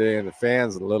out today in the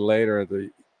fans a little later at the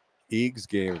Eags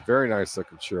game. Very nice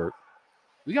looking shirt.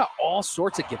 We got all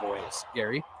sorts of giveaways,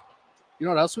 Gary. You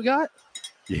know what else we got?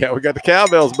 Yeah, we got the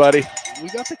cowbells, buddy. We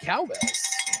got the cowbells.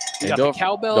 We And got the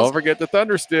cowbells. Don't forget the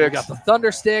thunder sticks. We got the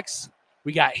thunder sticks.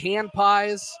 We got hand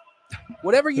pies.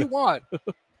 Whatever you want.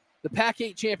 The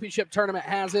PAC8 Championship Tournament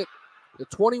has it. The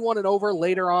 21 and over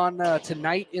later on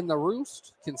tonight in the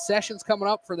Roost. Concessions coming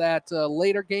up for that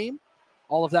later game.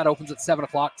 All of that opens at 7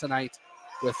 o'clock tonight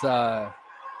with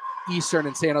Eastern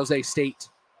and San Jose State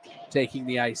taking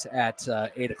the ice at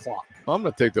 8 o'clock. I'm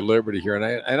going to take the liberty here,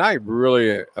 and I'm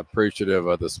really appreciative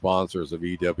of the sponsors of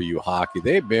EW Hockey.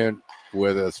 They've been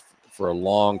with us for a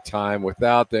long time.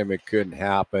 Without them, it couldn't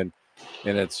happen,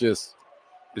 and it's just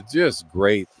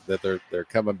great that they're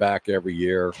coming back every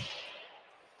year.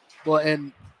 Well,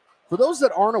 and for those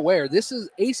that aren't aware, this is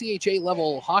ACHA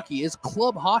level hockey is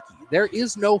club hockey. There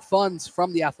is no funds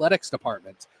from the athletics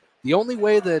department. The only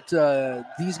way that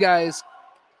these guys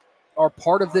are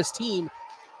part of this team,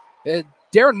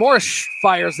 Darren Morris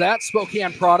fires that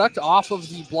Spokane product off of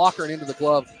the blocker and into the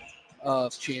glove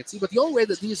of Chansey. But the only way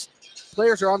that these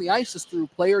players are on the ice is through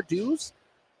player dues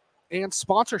and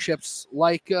sponsorships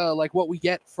like what we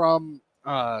get from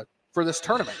for this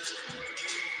tournament.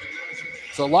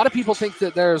 So a lot of people think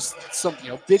that there's some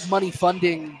big money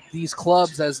funding these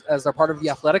clubs as they're part of the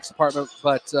athletics department,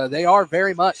 but they are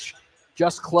very much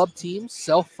just club teams,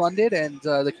 self-funded, and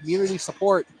the community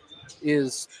support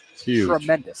is huge.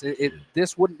 Tremendous.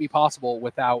 This wouldn't be possible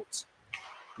without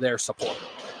their support.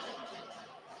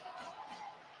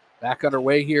 Back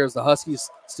underway here as the Huskies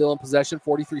still in possession.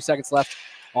 43 seconds left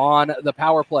on the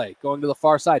power play. Going to the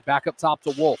far side, back up top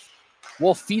to Wolf.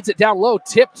 Wolf feeds it down low,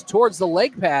 tipped towards the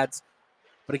leg pads,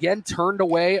 but again, turned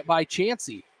away by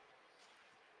Chansey.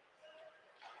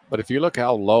 But if you look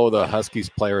how low the Huskies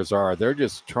players are, they're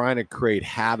just trying to create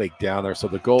havoc down there. So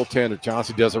the goaltender,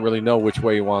 Johnson, doesn't really know which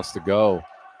way he wants to go.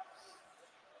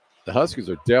 The Huskies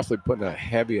are definitely putting a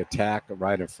heavy attack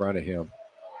right in front of him.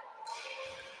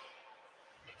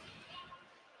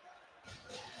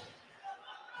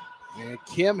 And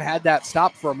Kim had that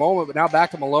stop for a moment, but now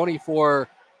back to Maloney for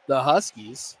the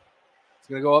Huskies. It's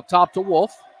going to go up top to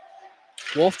Wolf.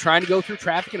 Wolf trying to go through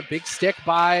traffic, and a big stick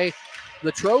by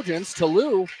the Trojans.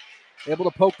 Toulouse able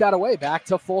to poke that away. Back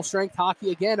to full strength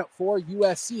hockey again for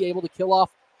USC, able to kill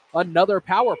off another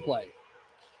power play.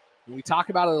 And we talk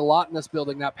about it a lot in this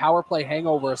building, that power play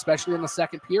hangover, especially in the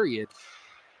second period.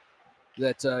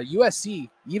 That USC,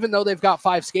 even though they've got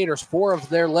 5 skaters, 4 of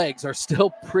their legs are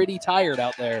still pretty tired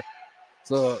out there.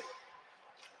 So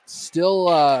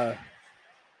still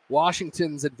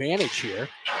Washington's advantage here.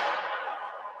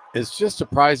 It's just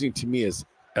surprising to me as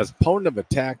opponent of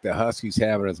attack the Huskies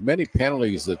have, and as many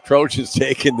penalties the Trojans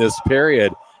take in this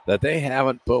period, that they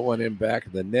haven't put one in back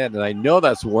of the net. And I know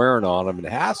that's wearing on them.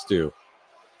 It has to.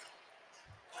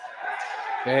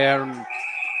 And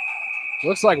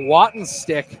looks like Watton's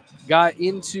stick got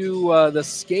into the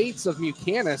skates of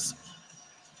Mucanis.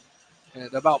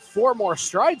 And about 4 more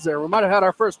strides there, we might have had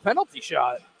our first penalty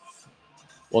shot.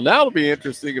 Well, now it'll be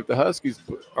interesting if the Huskies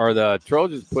or the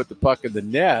Trojans put the puck in the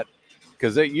net,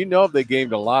 because if they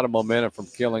gained a lot of momentum from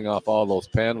killing off all those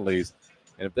penalties,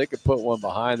 and if they could put one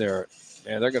behind there,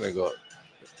 man, they're going to go.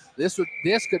 This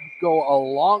could go a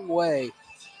long way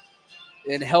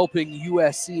in helping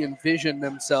USC envision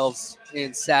themselves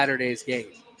in Saturday's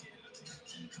game.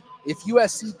 If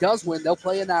USC does win, they'll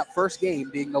play in that first game,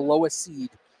 being the lowest seed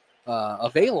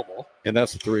available. And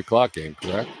that's a 3:00 game,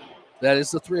 correct? That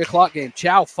is the 3:00 game.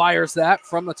 Chow fires that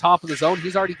from the top of the zone.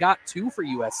 He's already got 2 for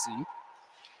USC.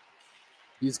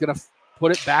 He's going to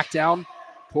put it back down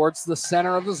towards the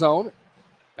center of the zone.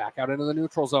 Back out into the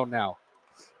neutral zone now.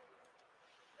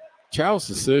 Chow's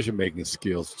decision-making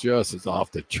skills just is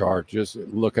off the chart. Just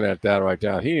looking at that right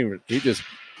now, he just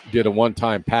did a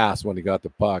one-time pass when he got the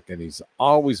puck, and he's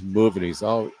always moving. He's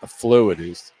always fluid.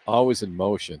 He's always in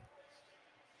motion.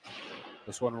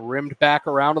 This one rimmed back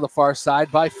around to the far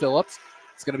side by Phillips.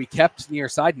 It's going to be kept near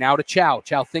side. Now to Chow.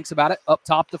 Chow thinks about it. Up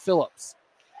top to Phillips.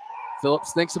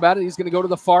 Phillips thinks about it. He's going to go to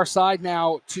the far side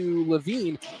now to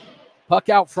Levine. Puck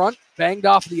out front. Banged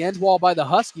off the end wall by the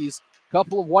Huskies.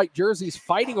 Couple of white jerseys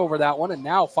fighting over that one, and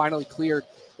now finally cleared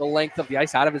the length of the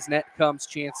ice. Out of his net comes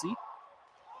Chansey.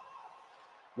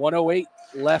 1:08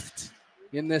 left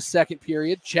in this second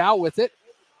period. Chow with it.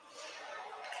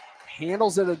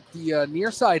 Handles it at the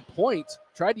near side point.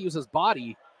 Tried to use his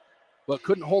body, but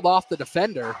couldn't hold off the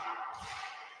defender.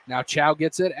 Now Chow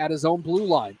gets it at his own blue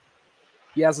line.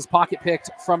 He has his pocket picked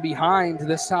from behind.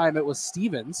 This time it was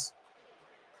Stevens.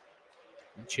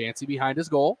 And Chansey behind his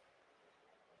goal.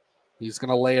 He's going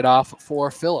to lay it off for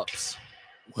Phillips.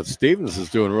 What Stevens is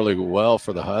doing really well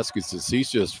for the Huskies is he's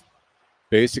just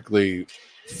basically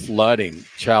flooding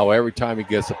Chow. Every time he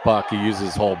gets a puck, he uses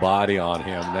his whole body on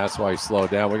him, and that's why he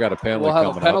slowed down. We got a penalty coming up.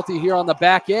 We'll have a penalty here on the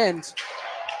back end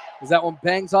as that one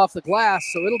bangs off the glass.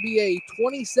 So it'll be a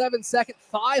 27-second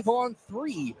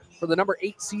 5-on-3 for the number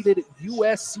 8 seeded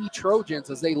USC Trojans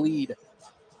as they lead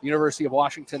the University of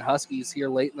Washington Huskies here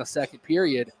late in the second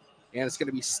period. And it's going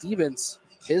to be Stevens,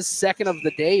 his second of the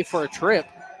day for a trip.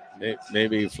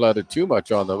 Maybe he flooded too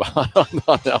much on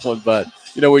that one, but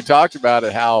we talked about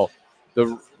it, how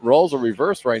the roles are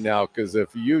reversed right now, because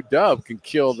if UW can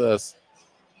kill this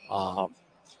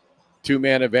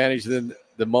 2-man advantage, then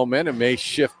the momentum may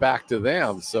shift back to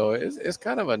them. So it's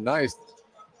kind of a nice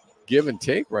give and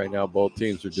take right now both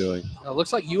teams are doing. It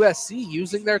looks like USC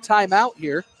using their timeout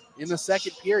here in the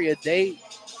second period. They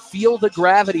feel the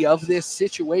gravity of this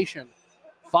situation.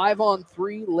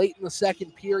 5-on-3 late in the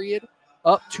second period,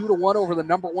 up 2-1 over the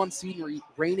number 1 seed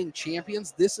reigning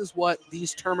champions. This is what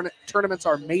these tournaments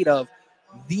are made of.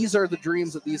 These are the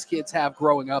dreams that these kids have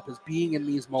growing up, is being in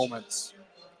these moments.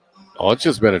 Oh, it's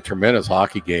just been a tremendous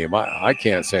hockey game. I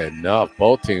can't say enough.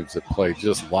 Both teams have played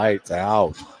just lights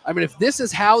out. I mean, if this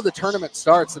is how the tournament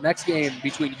starts, the next game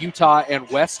between Utah and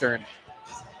Western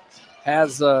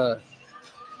has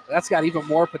that's got even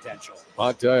more potential.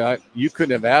 I'll tell you, you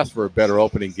couldn't have asked for a better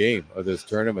opening game of this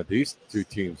tournament. These two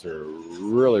teams are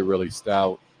really, really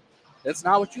stout. It's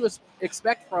not what you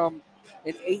expect from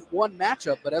an 8-1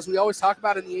 matchup, but as we always talk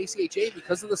about in the ACHA,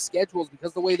 because of the schedules,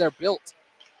 because of the way they're built,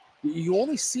 you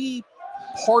only see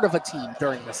part of a team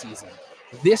during the season.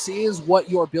 This is what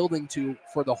you're building to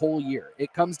for the whole year.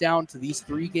 It comes down to these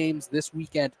 3 games this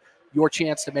weekend, your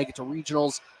chance to make it to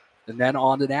regionals, and then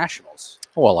on to nationals.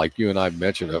 Well, like you and I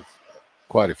mentioned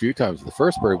quite a few times in the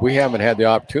first period, we haven't had the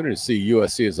opportunity to see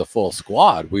USC as a full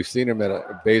squad. We've seen them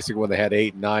at basically when they had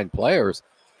 8 and 9 players.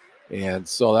 And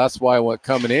so that's why when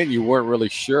coming in, you weren't really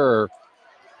sure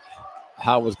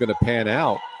how it was going to pan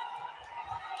out.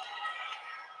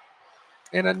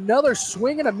 And another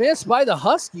swing and a miss by the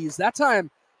Huskies. That time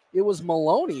it was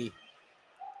Maloney.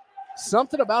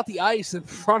 Something about the ice in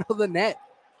front of the net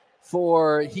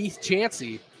for Heath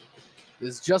Chansey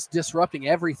is just disrupting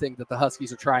everything that the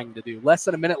Huskies are trying to do. Less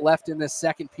than a minute left in this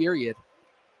second period.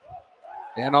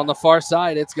 And on the far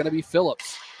side, it's going to be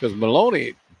Phillips. Because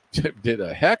Maloney did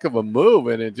a heck of a move,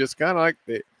 and it just kind of like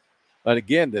but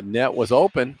again, the net was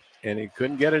open, and he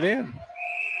couldn't get it in.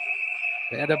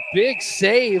 And a big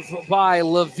save by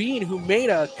Levine, who made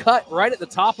a cut right at the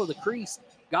top of the crease,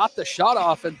 got the shot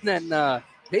off, and then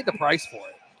paid the price for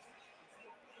it.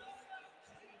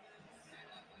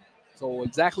 So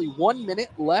exactly 1 minute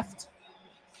left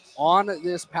on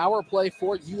this power play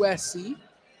for USC.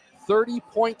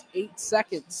 30.8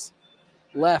 seconds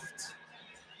left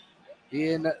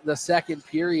in the second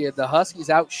period. The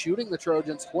Huskies out shooting the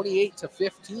Trojans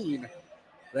 28-15.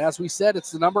 But as we said,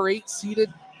 it's the number 8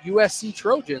 seeded USC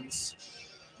Trojans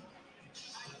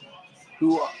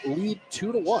who lead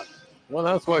 2-1. Well,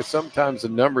 that's why sometimes the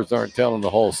numbers aren't telling the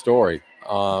whole story.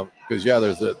 Because, yeah,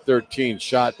 there's a 13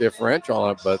 shot differential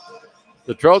on it, but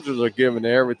the Trojans are giving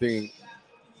everything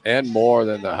and more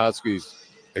than the Huskies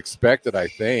expected, I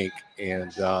think.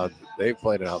 And they've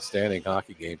played an outstanding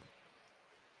hockey game.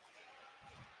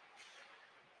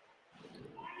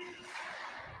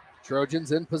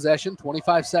 Trojans in possession,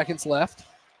 25 seconds left.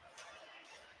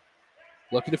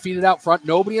 Looking to feed it out front.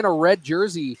 Nobody in a red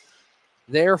jersey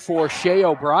there for Shea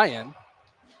O'Brien.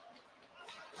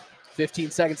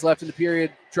 15 seconds left in the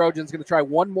period. Trojans going to try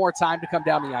one more time to come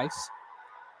down the ice.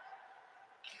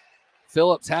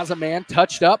 Phillips has a man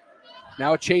touched up.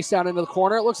 Now a chase down into the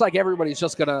corner. It looks like everybody's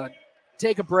just going to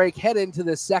take a break, head into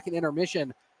this second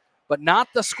intermission, but not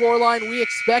the scoreline we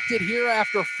expected here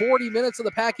after 40 minutes of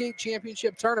the PAC8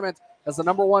 Championship Tournament, as the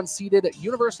number 1 seeded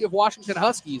University of Washington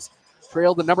Huskies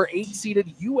trailed the number 8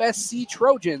 seeded USC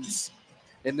Trojans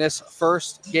in this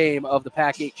first game of the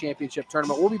PAC8 Championship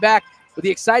Tournament. We'll be back with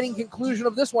the exciting conclusion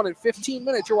of this one in 15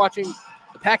 minutes. You're watching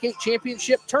the PAC8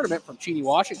 Championship Tournament from Cheney,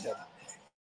 Washington.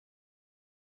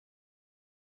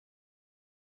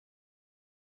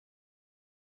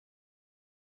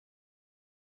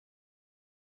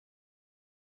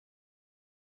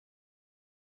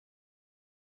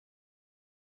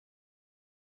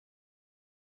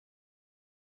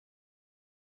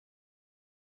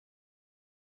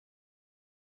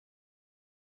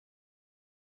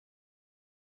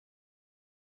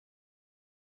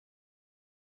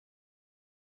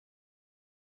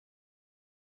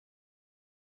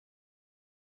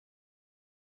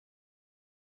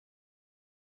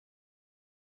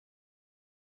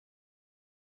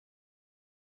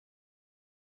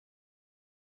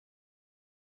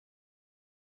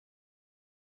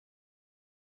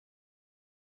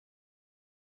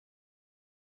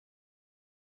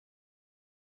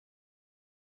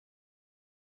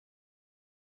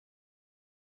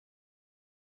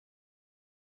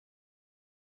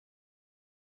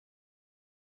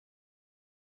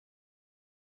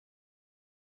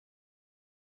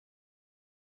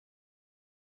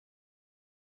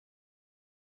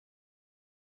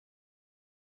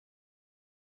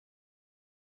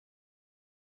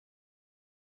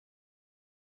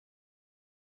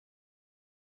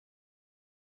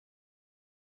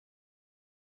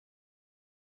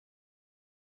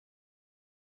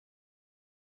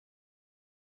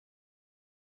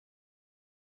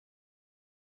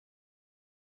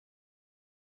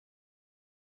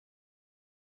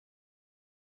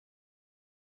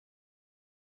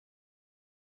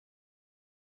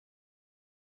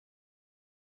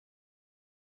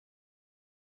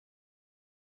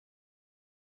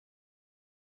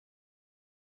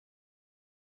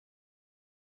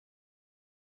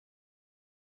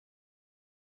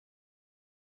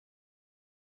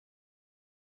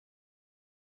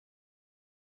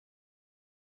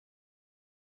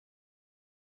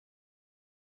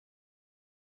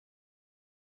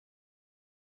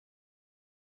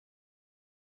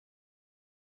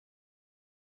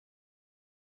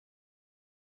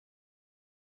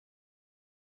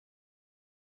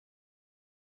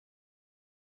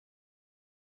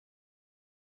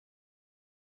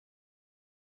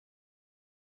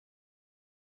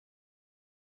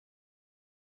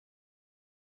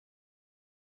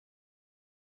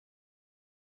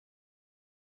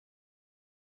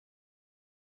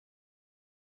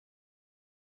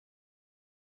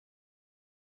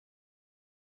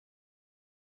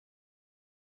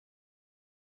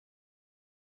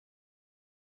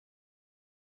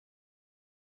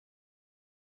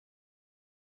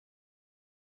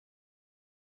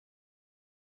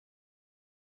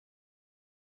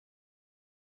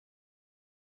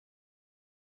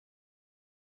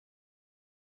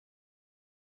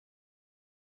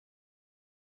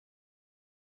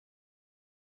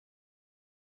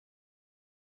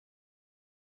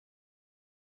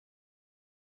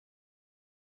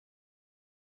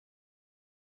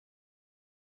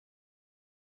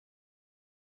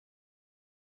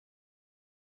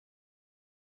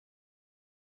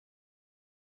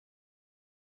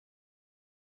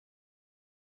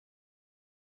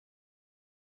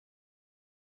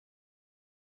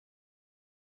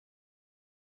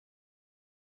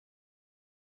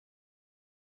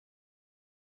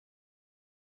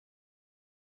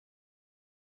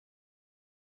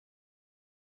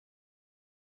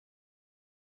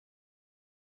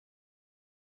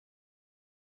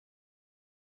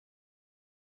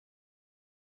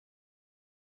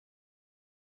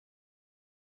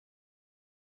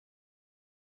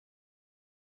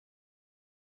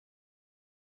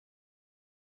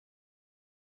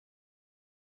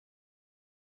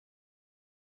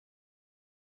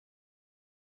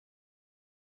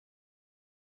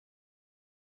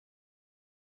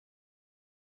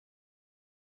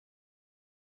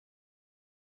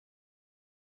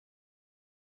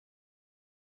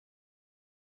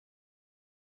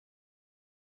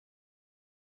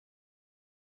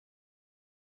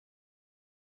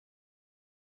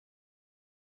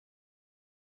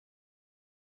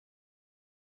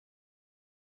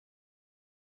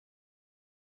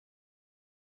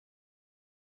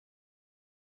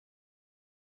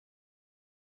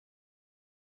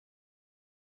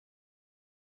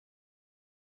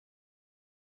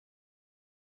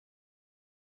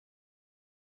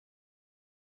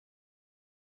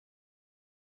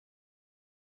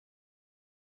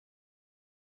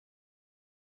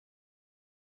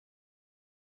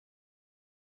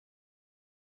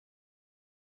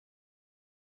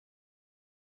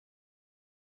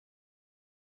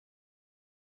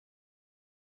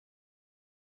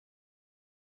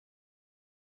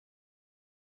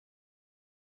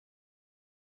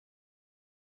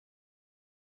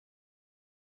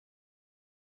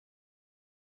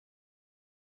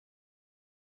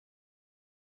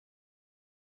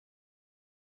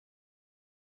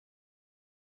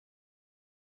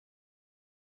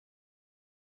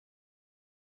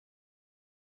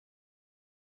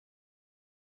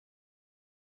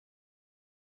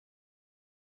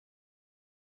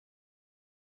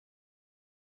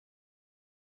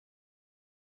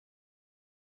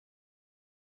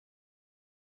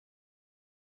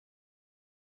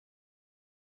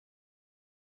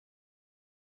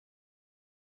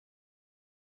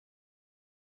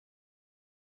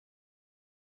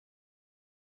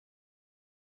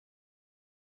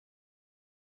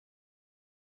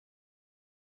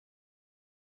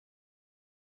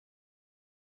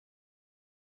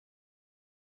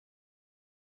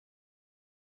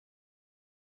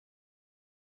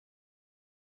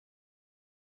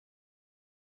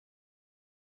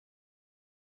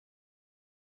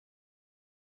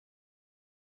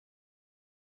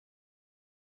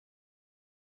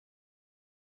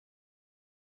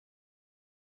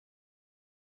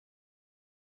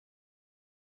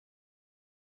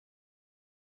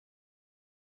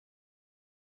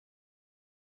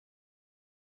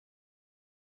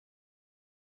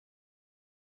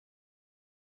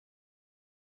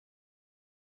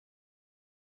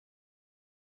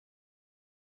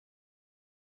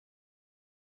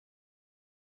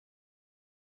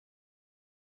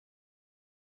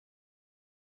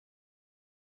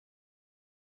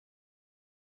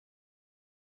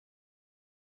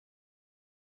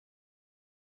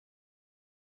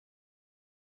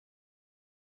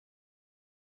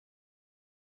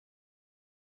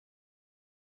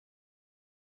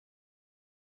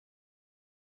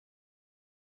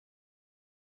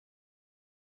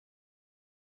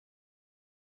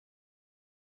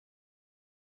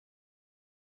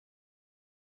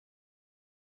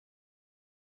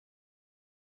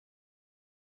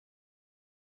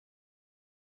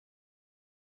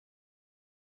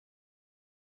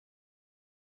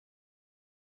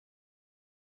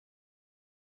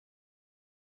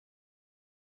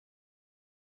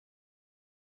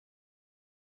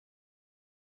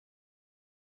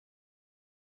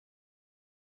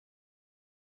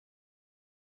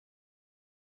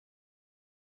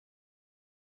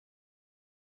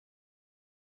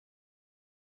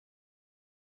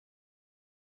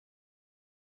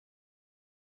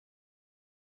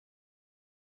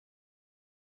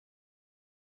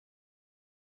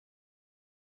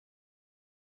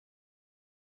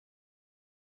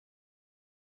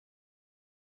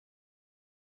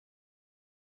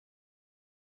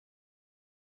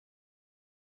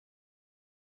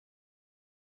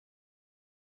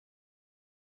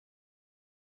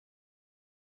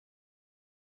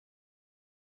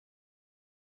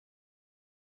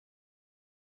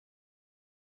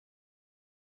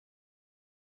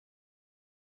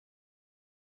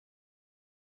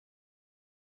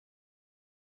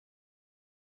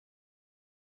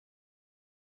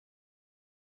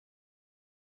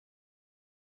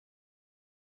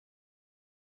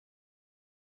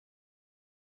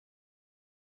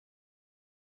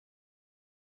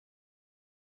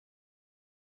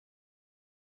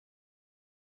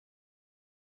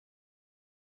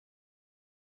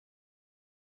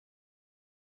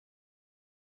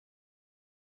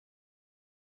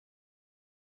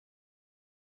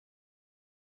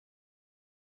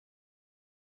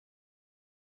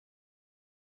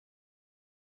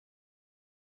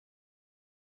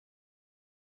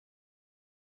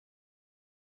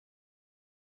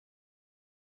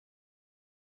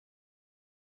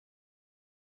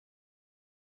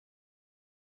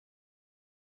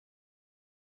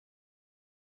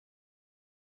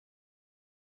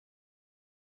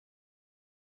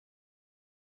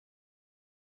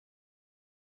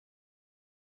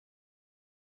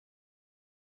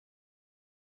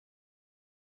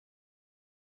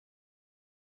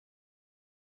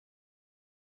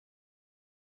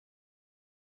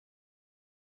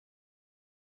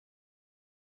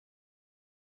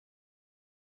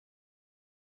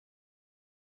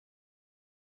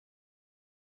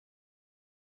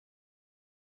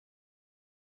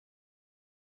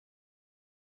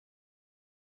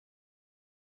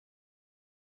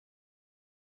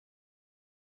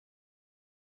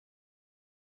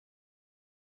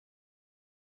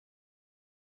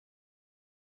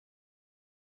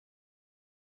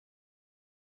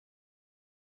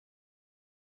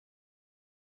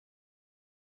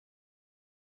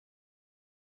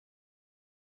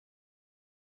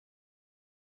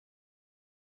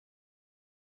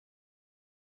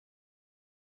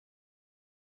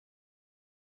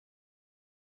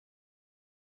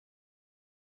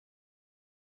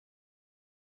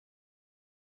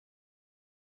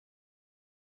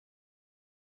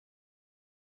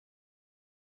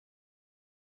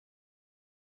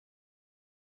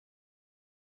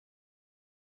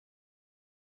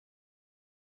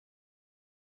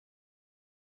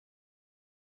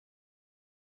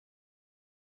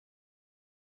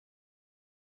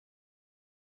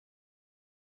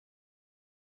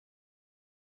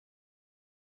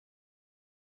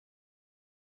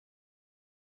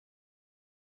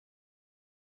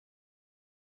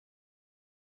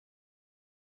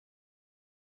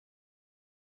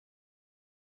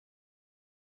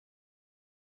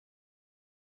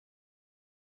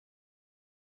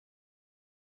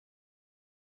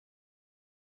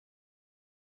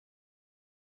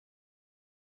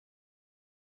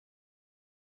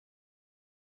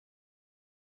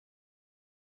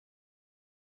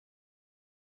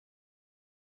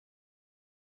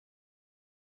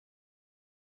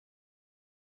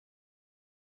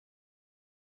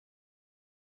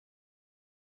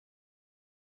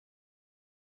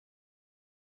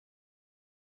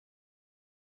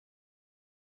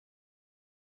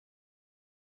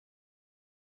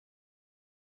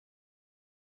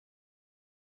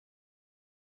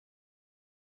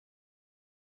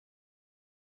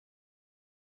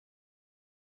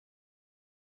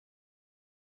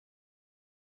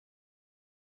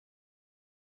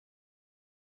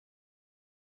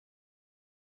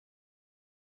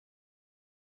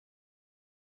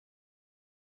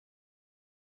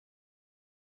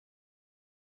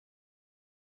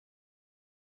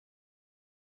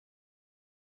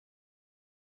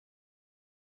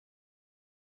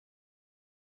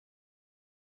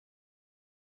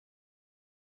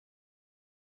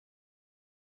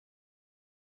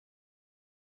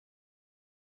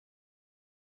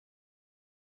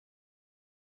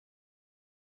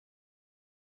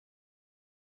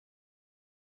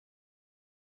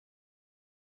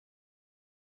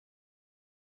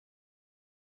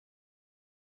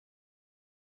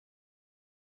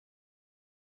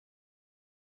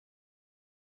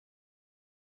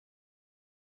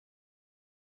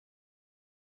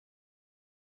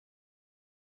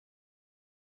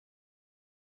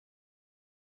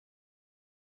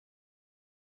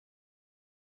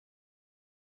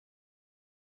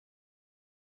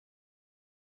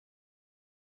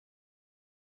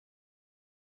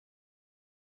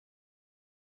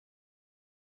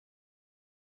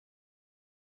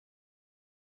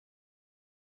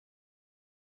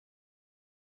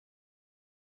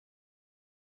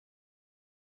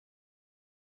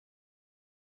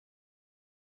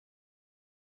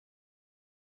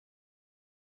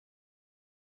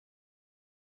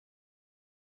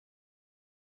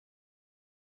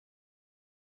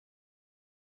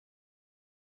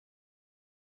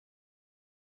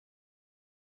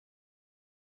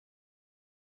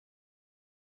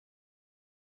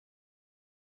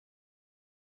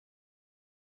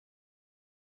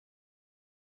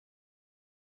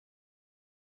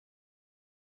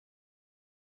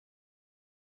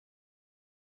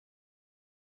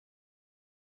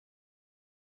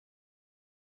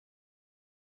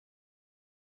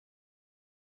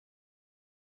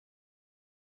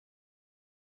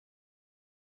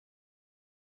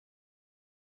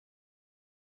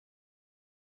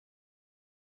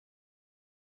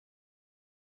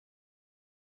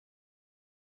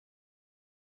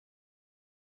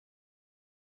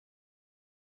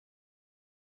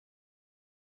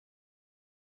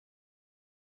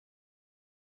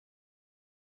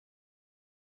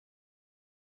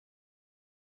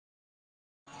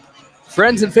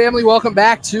 Friends and family, welcome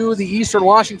back to the Eastern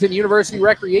Washington University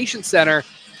Recreation Center,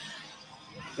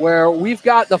 where we've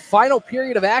got the final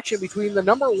period of action between the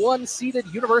number 1 seeded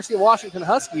University of Washington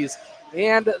Huskies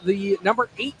and the number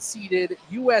 8 seeded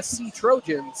USC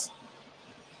Trojans.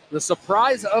 The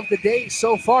surprise of the day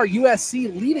so far,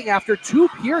 USC leading after 2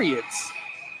 periods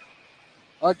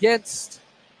against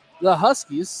the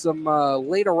Huskies. Some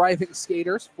late arriving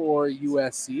skaters for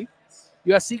USC.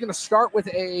 USC going to start with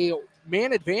a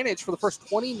man advantage for the first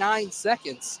 29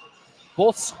 seconds.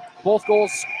 Both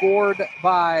goals scored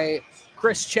by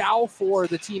Chris Chow for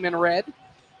the team in red,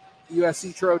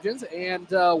 USC Trojans, and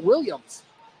Williams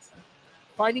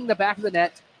finding the back of the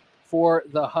net for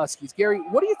the Huskies. Gary,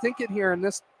 what are you thinking here in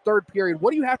this third period? What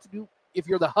do you have to do if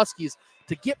you're the Huskies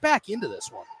to get back into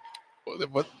this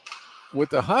one? With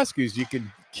the Huskies, you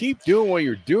can keep doing what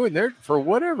you're doing. There, for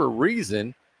whatever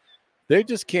reason, they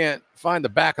just can't find the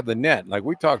back of the net. Like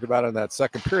we talked about in that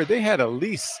second period, they had at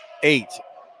least 8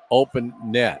 open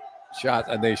net shots,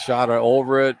 and they shot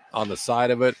over it, on the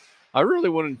side of it. I really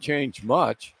wouldn't change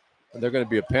much. And they're going to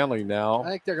be a penalty now. I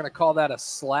think they're going to call that a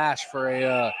slash for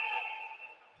a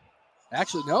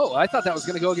actually, no. I thought that was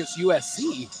going to go against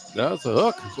USC. That's a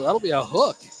hook. So that'll be a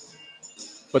hook.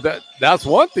 But that's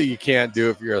one thing you can't do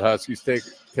if you're the Huskies,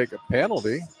 take a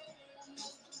penalty.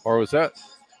 Or was that?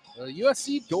 The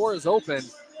USC door is open.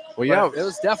 Well, yeah. It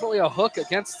was definitely a hook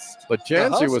against But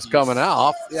Jancy was coming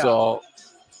off, yeah. So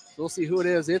we'll see who it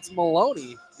is. It's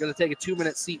Maloney. Going to take a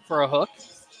 2-minute seat for a hook.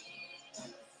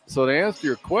 So to answer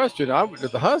your question,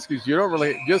 the Huskies, you don't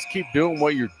really just keep doing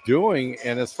what you're doing.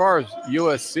 And as far as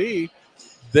USC,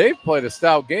 they've played a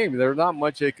stout game. There's not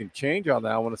much they can change on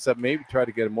that one, except maybe try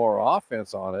to get more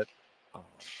offense on it.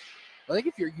 I think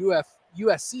if you're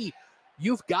USC,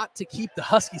 you've got to keep the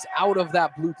Huskies out of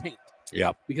that blue paint.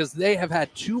 Yeah. Because they have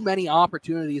had too many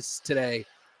opportunities today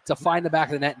to find the back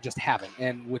of the net and just haven't.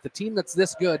 And with a team that's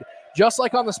this good, just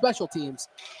like on the special teams,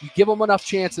 you give them enough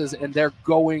chances and they're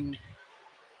going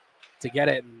to get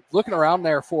it. And looking around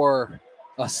there for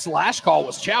a slash call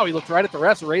was Chow. He looked right at the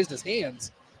refs and raised his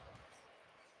hands.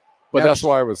 But that's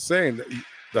why I was saying that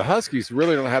the Huskies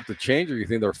really don't have to change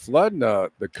anything. They're flooding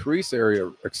the crease area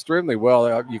extremely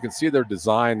well. You can see their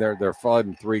design. They're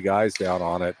flooding 3 guys down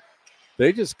on it.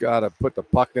 They just got to put the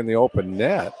puck in the open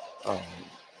net.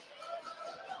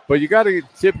 But you got to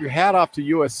tip your hat off to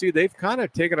USC. They've kind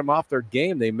of taken them off their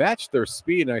game. They matched their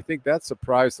speed, and I think that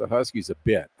surprised the Huskies a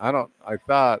bit. I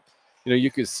thought,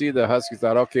 you could see the Huskies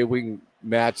thought, okay, we can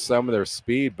match some of their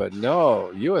speed, but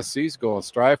no, USC's going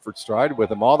stride for stride with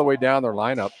them all the way down their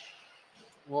lineup.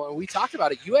 Well, we talked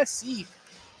about it. USC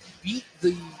beat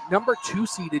the number 2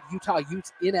 seeded Utah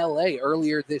Utes in LA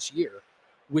earlier this year,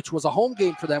 which was a home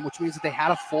game for them, which means that they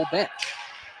had a full bench.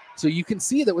 So you can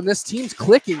see that when this team's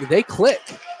clicking, they click.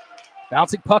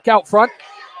 Bouncing puck out front.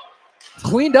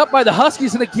 Cleaned up by the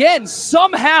Huskies. And again,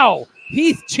 somehow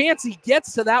Heath Chancey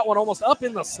gets to that one almost up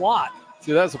in the slot.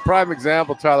 See, that's a prime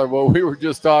example, Tyler, what we were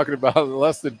just talking about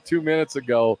less than 2 minutes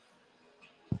ago.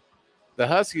 The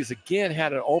Huskies, again,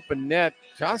 had an open net.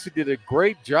 Chancey did a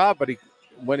great job, but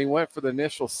when he went for the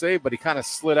initial save, but he kind of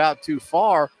slid out too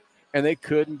far, and they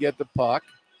couldn't get the puck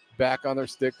back on their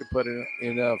stick to put it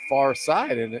in a far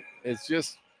side. And it's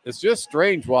just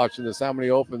strange watching this, how many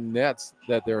open nets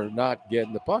that they're not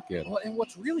getting the puck in. Well, and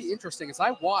what's really interesting is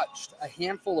I watched a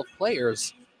handful of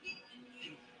players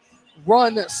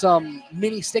run some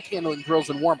mini stick handling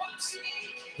drills and warm-ups.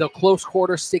 The close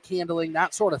quarter stick handling,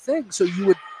 that sort of thing. So you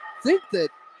would think that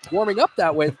warming up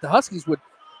that way, the Huskies would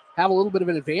have a little bit of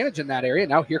an advantage in that area.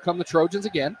 Now here come the Trojans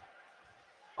again.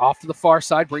 Off to the far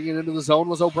side, bringing it into the zone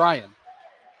was O'Brien.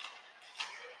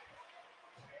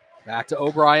 Back to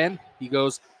O'Brien. He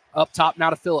goes up top now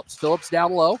to Phillips. Phillips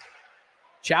down low.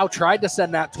 Chow tried to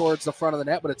send that towards the front of the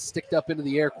net, but it's sticked up into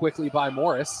the air quickly by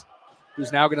Morris,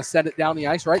 who's now going to send it down the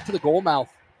ice right to the goal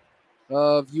mouth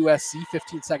of USC.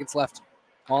 15 seconds left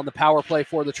on the power play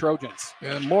for the Trojans.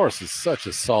 And Morris is such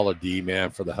a solid D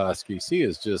man for the Huskies.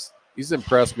 He's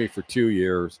impressed me for 2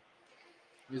 years.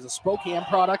 He's a Spokane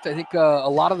product. I think a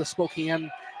lot of the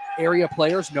Spokane area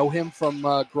players know him from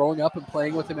growing up and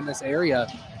playing with him in this area.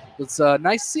 It's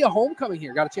nice to see a homecoming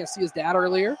here. Got a chance to see his dad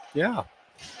earlier. Yeah.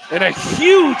 And a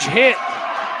huge hit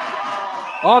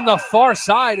on the far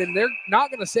side, and they're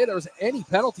not going to say there was any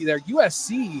penalty there.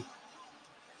 USC's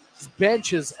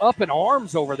bench is up in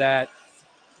arms over that,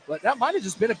 but that might have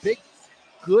just been a big,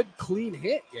 good, clean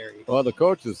hit, Gary. Well, the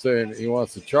coach is saying he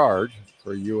wants to charge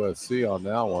for USC on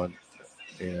that one,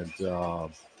 and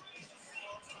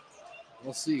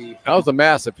we'll see. That was a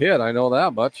massive hit. I know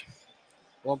that much.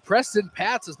 Well, Preston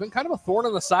Pats has been kind of a thorn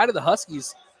on the side of the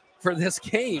Huskies for this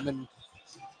game, and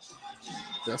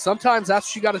So sometimes that's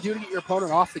what you got to do to get your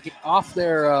opponent off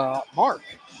their mark.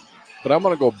 But I'm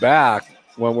going to go back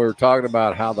when we were talking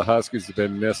about how the Huskies have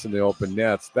been missing the open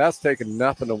nets. That's taken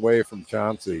nothing away from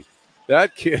Chauncey.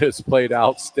 That kid has played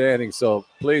outstanding. So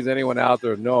please, anyone out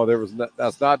there, know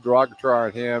that's not derogatory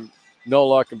on him. No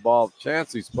luck involved.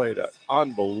 Chauncey's played an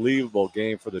unbelievable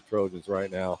game for the Trojans right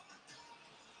now.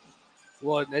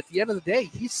 Well, at the end of the day,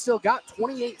 he's still got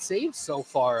 28 saves so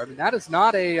far. I mean, that is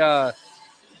not a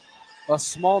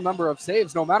small number of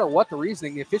saves, no matter what the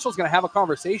reasoning. The official's going to have a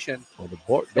conversation, and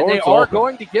they are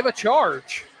going to give a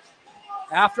charge.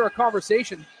 After a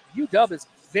conversation, UW is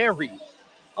very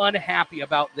unhappy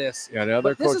about this. Yeah,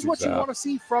 but this is what you want to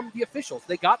see from the officials.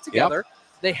 They got together. Yep.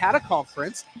 They had a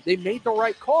conference. They made the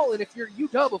right call. And if you're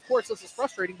UW, of course, this is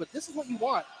frustrating, but this is what you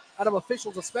want out of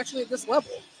officials, especially at this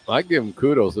level. I give them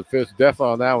kudos. The fish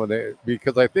definitely on that one,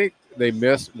 because I think they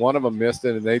missed. One of them missed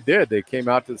it, and they did. They came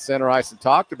out to the center ice and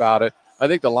talked about it. I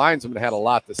think the linesmen had a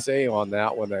lot to say on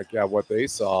that one, what they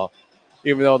saw,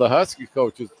 even though the Husky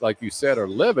coaches, like you said, are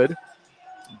livid.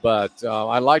 But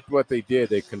I liked what they did.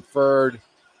 They conferred.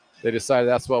 They decided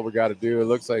that's what we got to do. It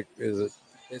looks like it's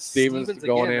Stevens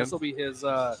going again. in. This will be his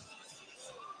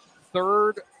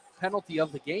third penalty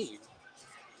of the game.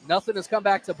 Nothing has come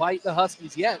back to bite the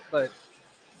Huskies yet, but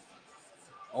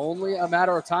only a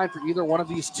matter of time for either one of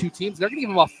these two teams. They're going to give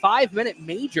them a 5-minute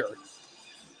major.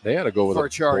 They had to go with a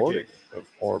charge.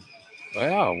 Wow.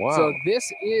 So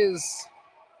this is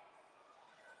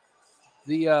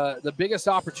the biggest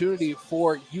opportunity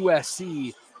for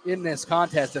USC in this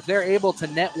contest. If they're able to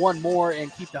net one more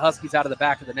and keep the Huskies out of the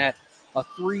back of the net, a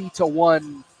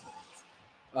 3-1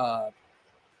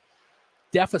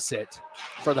 deficit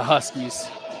for the Huskies.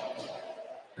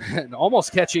 And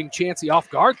almost catching Chancey off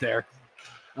guard there.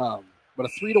 But a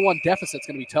 3-1 deficit is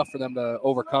going to be tough for them to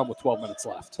overcome with 12 minutes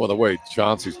left. Well, the way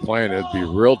Chauncey's playing, it'd be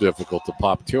real difficult to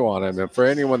pop two on him. And for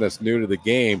anyone that's new to the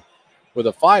game, with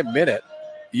a 5-minute,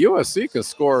 USC can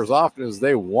score as often as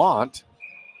they want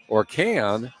or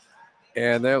can,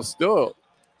 and they'll still,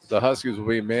 the Huskies will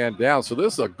be man down. So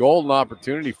this is a golden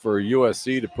opportunity for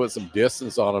USC to put some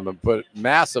distance on them and put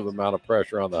massive amount of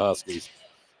pressure on the Huskies.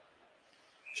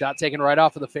 Shot taken right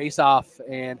off of the face-off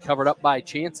and covered up by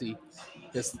Chancey.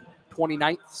 His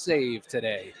 29th save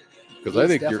today. Because I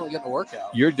think definitely getting the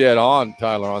workout. You're dead on,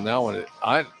 Tyler, on that one.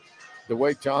 The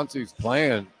way Chauncey's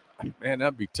playing, man,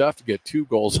 that'd be tough to get 2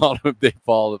 goals on him if they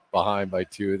fall behind by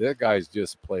 2. That guy's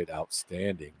just played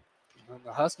outstanding. And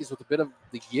the Huskies with a bit of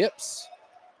the yips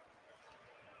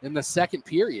in the second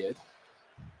period.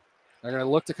 They're going to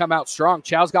look to come out strong.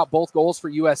 Chow's got both goals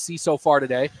for USC so far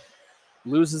today.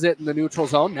 Loses it in the neutral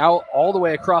zone. Now all the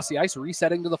way across the ice,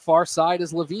 resetting to the far side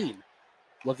is Levine.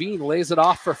 Levine lays it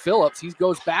off for Phillips. He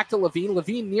goes back to Levine.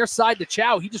 Levine near side to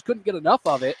Chow. He just couldn't get enough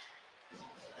of it.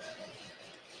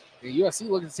 And USC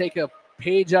looking to take a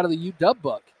page out of the UW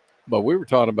book. But we were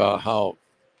talking about how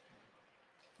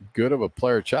good of a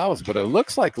player Chow is, but it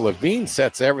looks like Levine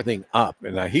sets everything up.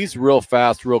 And he's real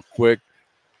fast, real quick.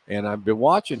 And I've been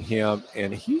watching him,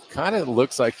 and he kind of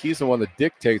looks like he's the one that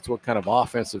dictates what kind of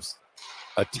offensive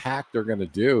attack they're going to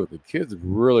do. The kid's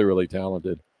really, really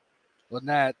talented. Well,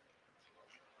 that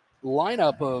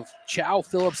lineup of Chow,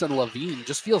 Phillips, and Levine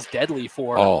just feels deadly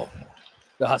for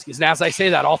the Huskies. And as I say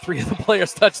that, all 3 of the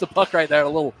players touch the puck right there. A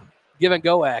little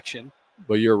give-and-go action.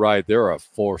 But you're right. They're a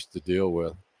force to deal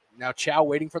with. Now Chow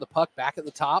waiting for the puck back at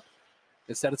the top.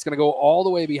 Instead, it's going to go all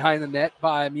the way behind the net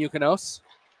by Mukonos.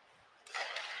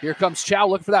 Here comes Chow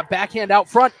looking for that backhand out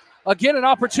front. Again, an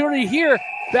opportunity here.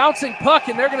 Bouncing puck,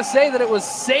 and they're going to say that it was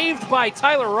saved by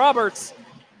Tyler Roberts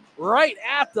right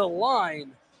at the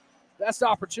line. Best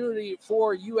opportunity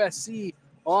for USC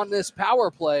on this power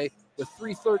play with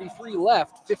 3:33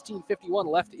 left, 15:51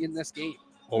 left in this game.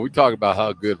 Well, we talk about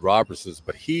how good Roberts is,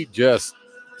 but he just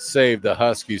saved the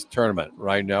Huskies tournament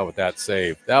right now with that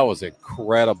save. That was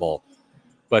incredible.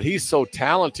 But he's so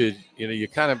talented, you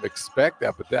kind of expect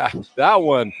that. But that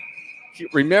one,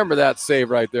 remember that save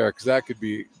right there, because that could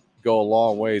go a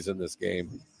long ways in this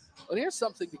game. Well, here's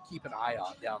something to keep an eye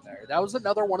on down there. That was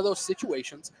another one of those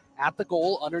situations at the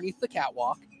goal underneath the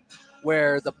catwalk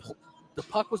where the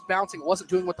puck was bouncing. It wasn't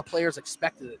doing what the players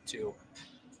expected it to.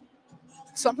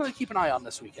 Something to keep an eye on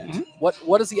this weekend. Mm-hmm.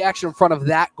 What does the action in front of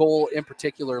that goal in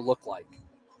particular look like?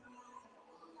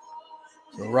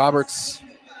 So Roberts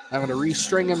having to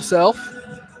restring himself,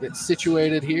 get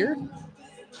situated here.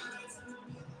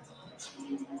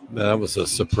 That was a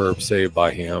superb save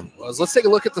by him. Well, let's take a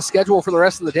look at the schedule for the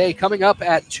rest of the day. Coming up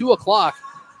at 2 o'clock,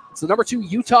 it's the number 2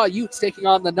 Utah Utes taking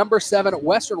on the number 7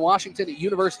 Western Washington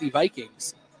University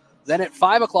Vikings. Then at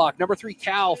 5 o'clock, number 3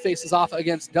 Cal faces off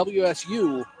against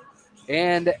WSU.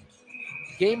 And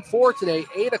game 4 today,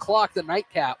 8 o'clock, the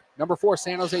nightcap. Number 4,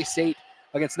 San Jose State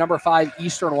against number 5,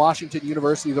 Eastern Washington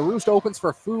University. The Roost opens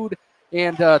for food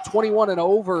and 21 and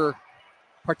over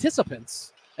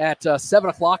participants at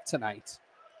 7 o'clock tonight.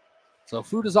 So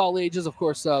food is all ages. Of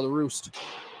course, the Roost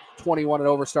 21 and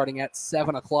over starting at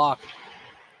 7 o'clock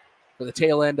for the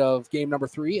tail end of game number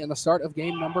 3 and the start of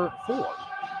game number 4.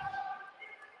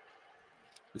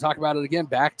 We talk about it again.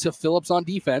 Back to Phillips on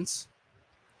defense.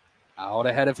 Out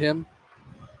ahead of him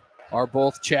are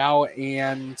both Chow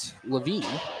and Levine.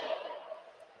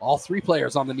 All 3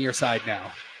 players on the near side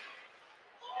now.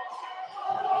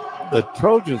 The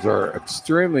Trojans are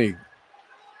extremely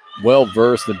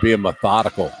well-versed in being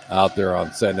methodical out there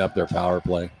on setting up their power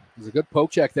play. There's a good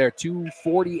poke check there.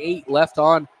 2:48 left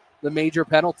on the major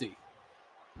penalty.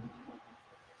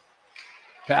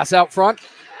 Pass out front.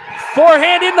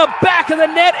 Forehand in the back of the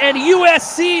net, and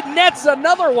USC nets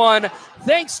another one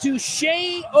thanks to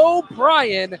Shea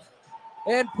O'Brien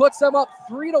and puts them up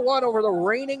 3-1 over the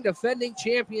reigning defending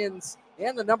champions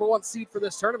and the number 1 seed for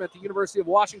this tournament, the University of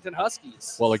Washington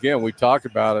Huskies. Well, again, we talked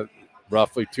about it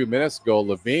roughly 2 minutes ago.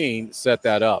 Levine set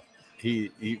that up. He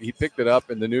picked it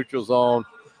up in the neutral zone,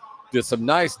 did some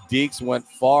nice dekes, went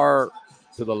far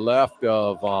to the left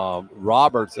of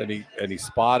Roberts, and he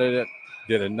spotted it.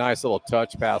 Did a nice little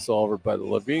touch pass over, but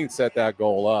Levine set that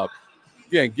goal up.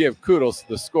 Again, give kudos to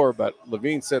the score, but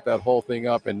Levine set that whole thing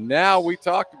up. And now we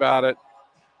talked about it,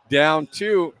 down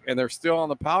 2, and they're still on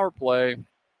the power play.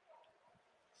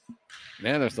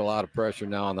 Man, there's a lot of pressure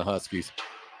now on the Huskies.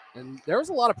 And there was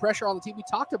a lot of pressure on the team. We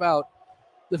talked about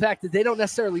the fact that they don't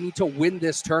necessarily need to win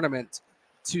this tournament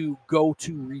to go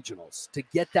to regionals, to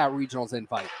get that regionals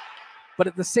invite. But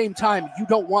at the same time, you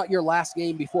don't want your last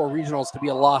game before regionals to be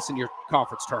a loss in your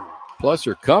conference tournament. Plus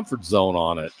your comfort zone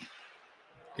on it.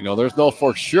 You know, there's no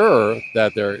for sure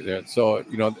that they're there. So,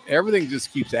 you know, everything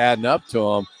just keeps adding up to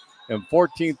them. And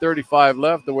 14:35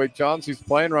 left, the way Chauncey's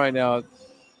playing right now,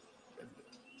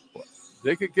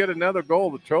 they could get another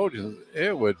goal, the Trojans.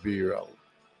 It would be relevant.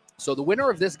 So the winner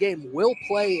of this game will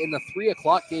play in the 3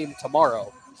 o'clock game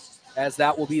tomorrow, as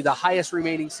that will be the highest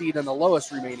remaining seed and the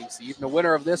lowest remaining seed. And the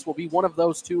winner of this will be one of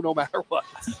those two no matter what.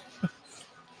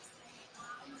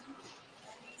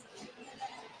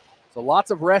 So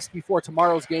lots of rest before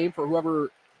tomorrow's game for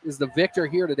whoever is the victor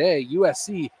here today.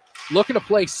 USC looking to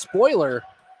play spoiler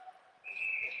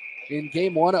in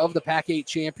game 1 of the PAC8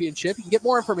 Championship. You can get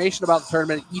more information about the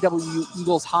tournament at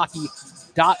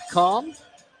eweagleshockey.com.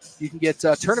 You can get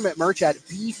tournament merch at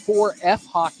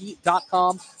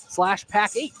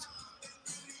b4fhockey.com/PAC8.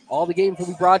 All the games will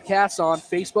be broadcast on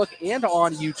Facebook and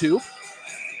on YouTube.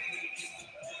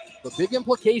 But big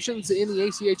implications in the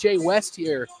ACHA West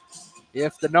here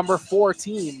if the number 4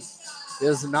 team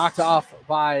is knocked off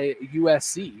by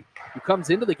USC, who comes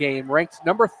into the game ranked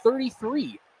number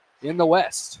 33 in the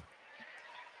West.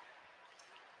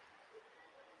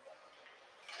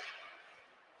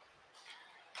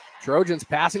 Trojans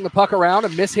passing the puck around, a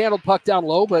mishandled puck down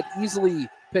low, but easily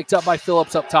picked up by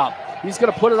Phillips up top. He's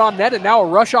going to put it on net, and now a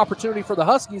rush opportunity for the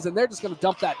Huskies, and they're just going to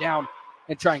dump that down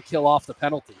and try and kill off the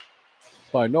penalty.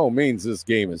 By no means this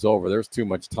game is over. There's too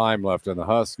much time left, and the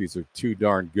Huskies are too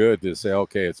darn good to say,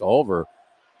 okay, it's over.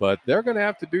 But they're going to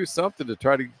have to do something to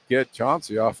try to get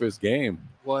Chauncey off his game.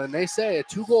 Well, and they say a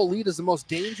 2-goal lead is the most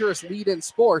dangerous lead in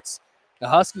sports. The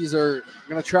Huskies are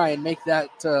going to try and make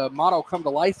that motto come to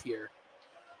life here.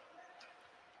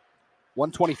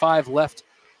 1:25 left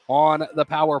on the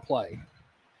power play.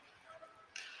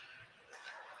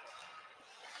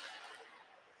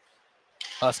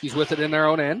 Huskies with it in their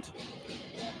own end.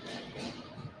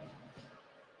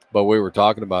 But we were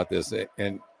talking about this,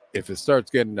 and if it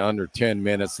starts getting under 10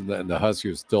 minutes and the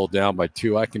Huskies are still down by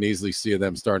 2, I can easily see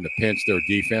them starting to pinch their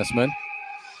defensemen.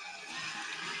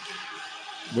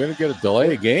 We're going to get a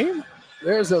delay game?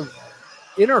 There's a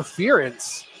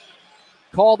interference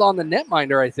called on the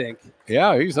netminder, I think.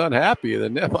 Yeah, he's unhappy. The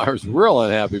netminder's real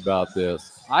unhappy about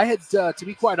this. I had, to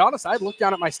be quite honest, I had looked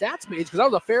down at my stats page because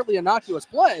that was a fairly innocuous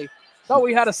play. Thought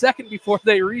we had a second before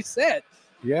they reset.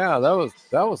 Yeah,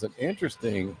 that was an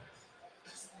interesting.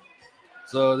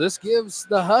 So this gives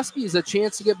the Huskies a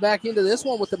chance to get back into this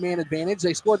one with the man advantage.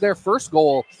 They scored their first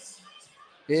goal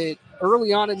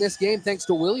early on in this game thanks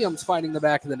to Williams finding the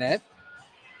back of the net.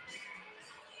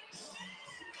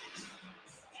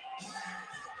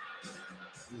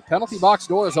 The penalty box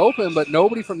door is open, but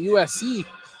nobody from USC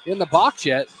in the box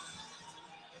yet.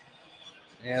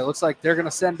 And it looks like they're going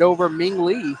to send over Ming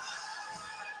Lee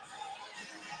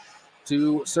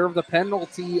to serve the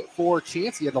penalty for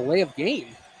Chancey, a delay of game.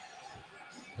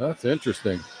 That's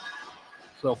interesting.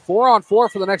 So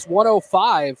 4-on-4 for the next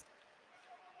 1:05.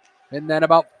 And then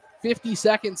about 50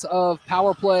 seconds of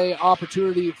power play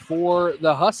opportunity for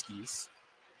the Huskies.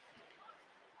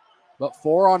 But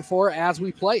 4-on-4 as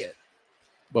we play it.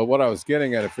 But what I was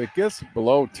getting at, if it gets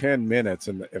below 10 minutes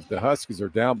and if the Huskies are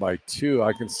down by 2,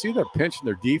 I can see they're pinching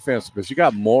their defense because you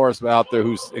got Morris out there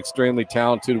who's extremely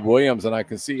talented, Williams, and I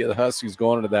can see the Huskies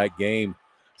going into that game,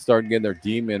 starting getting their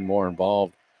D-men more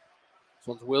involved. This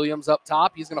one's Williams up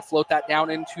top. He's going to float that down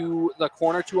into the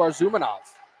corner to Arzumanov.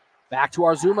 Back to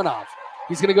Arzumanov.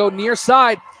 He's going to go near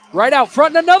side, right out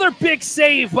front, and another big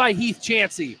save by Heath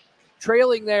Chansey.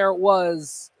 Trailing there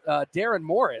was Darren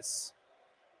Morris,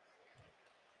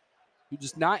 who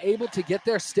just not able to get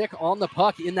their stick on the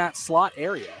puck in that slot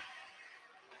area.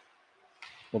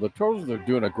 Well, the Trojans are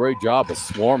doing a great job of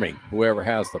swarming whoever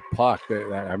has the puck.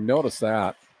 I've noticed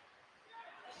that.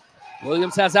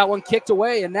 Williams has that one kicked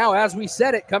away, and now, as we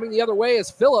said it, coming the other way is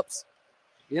Phillips.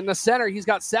 In the center, he's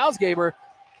got Salzgaber.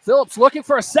 Phillips looking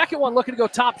for a second one, looking to go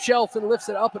top shelf and lifts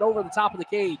it up and over the top of the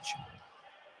cage.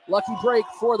 Lucky break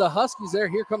for the Huskies there.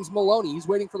 Here comes Maloney. He's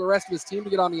waiting for the rest of his team to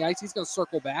get on the ice. He's going to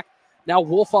circle back. Now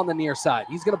Wolf on the near side.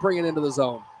 He's going to bring it into the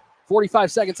zone.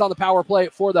 45 seconds on the power play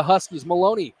for the Huskies.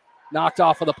 Maloney knocked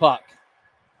off of the puck.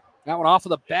 That one off of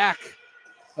the back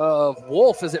of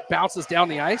Wolf as it bounces down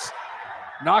the ice.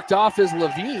 Knocked off is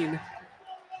Levine.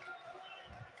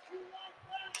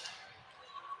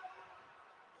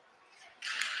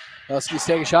 Huskies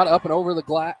take a shot up and over the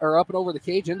glass, or up and over the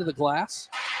cage into the glass.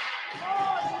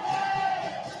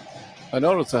 I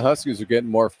noticed the Huskies are getting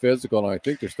more physical, and I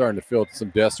think they're starting to feel some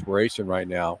desperation right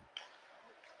now.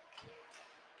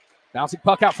 Bouncing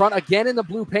puck out front again in the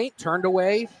blue paint, turned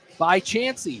away by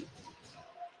Chansey.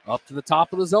 Up to the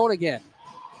top of the zone again.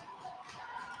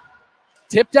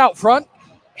 Tipped out front,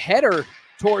 header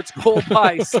towards goal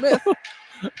by Smith.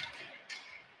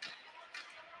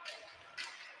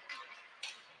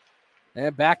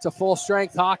 And back to full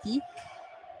strength hockey.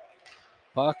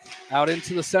 Puck out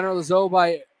into the center of the zone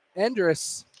by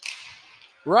Endress.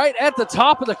 Right at the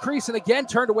top of the crease, and again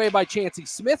turned away by Chansey.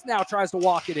 Smith now tries to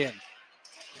walk it in.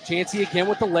 Chansey again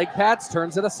with the leg pads,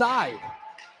 turns it aside.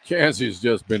 Chansey's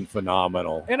just been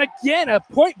phenomenal. And again, a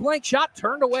point-blank shot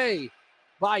turned away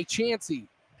by Chansey.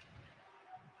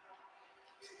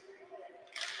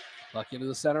 Puck into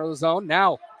the center of the zone.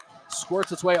 Now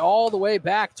squirts its way all the way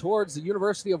back towards the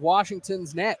University of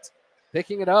Washington's net.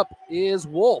 Picking it up is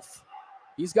Wolf.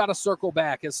 He's got to circle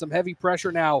back as some heavy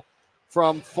pressure now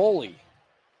from Foley.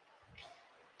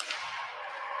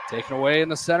 Taken away in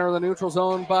the center of the neutral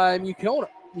zone by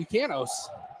Mucanos.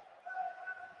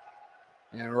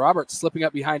 And Roberts slipping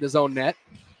up behind his own net.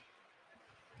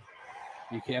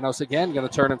 Mucanos again going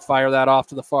to turn and fire that off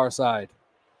to the far side.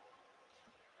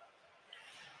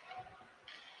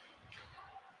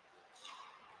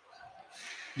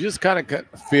 You just kind of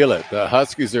feel it. The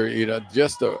Huskies are,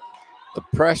 just the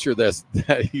pressure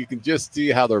that you can just see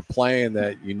how they're playing,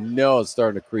 that it's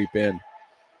starting to creep in.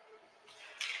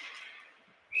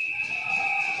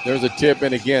 There's a tip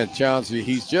in again. Chauncey,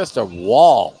 he's just a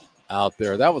wall out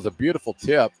there. That was a beautiful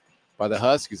tip by the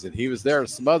Huskies, and he was there to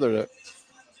smother it.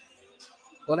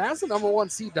 Well, and as the number 1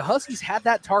 seed, the Huskies had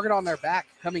that target on their back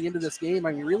coming into this game.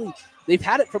 I mean, really, they've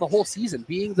had it for the whole season.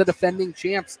 Being the defending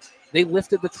champs, they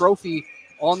lifted the trophy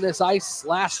on this ice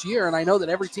last year, and I know that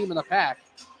every team in the PAC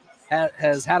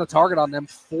has had a target on them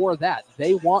for that.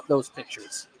 They want those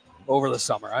pictures over the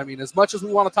summer. I mean, as much as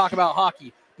we want to talk about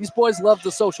hockey, these boys love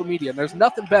the social media, and there's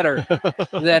nothing better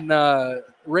than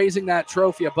raising that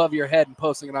trophy above your head and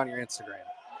posting it on your Instagram.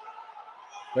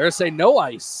 Better say no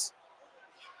ice.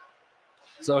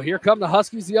 So here come the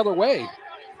Huskies the other way.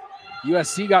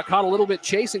 USC got caught a little bit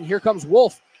chasing. Here comes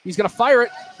Wolf. He's going to fire it,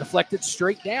 deflected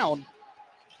straight down,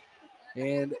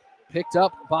 and picked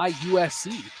up by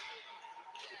USC.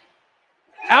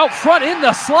 Out front in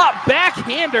the slot,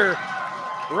 backhander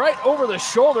right over the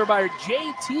shoulder by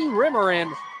J.T.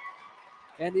 Rimmerin.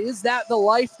 And is that the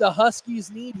life the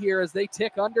Huskies need here as they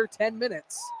tick under 10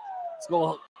 minutes? This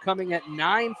goal coming at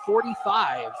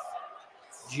 9:45.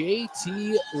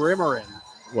 J.T. Rimmerin.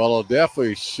 Well, it'll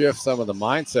definitely shift some of the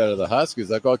mindset of the Huskies.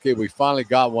 Like, okay, we finally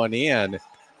got one in.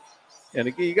 And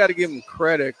again, you got to give them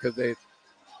credit because the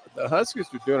Huskies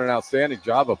were doing an outstanding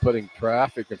job of putting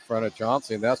traffic in front of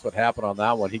Johnson, and that's what happened on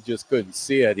that one. He just couldn't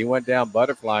see it. He went down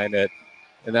butterflying it,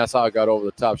 and that's how it got over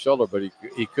the top shoulder, but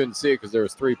he couldn't see it because there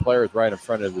was 3 players right in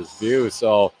front of his view.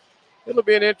 So it'll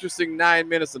be an interesting 9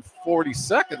 minutes and 40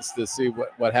 seconds to see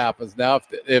what happens now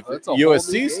if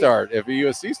USC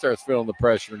starts feeling the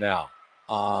pressure now.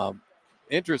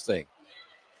 Interesting.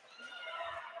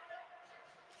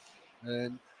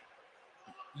 And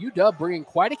UW bringing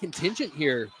quite a contingent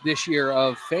here this year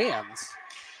of fans.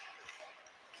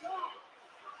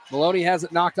 Maloney has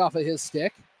it knocked off of his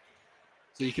stick.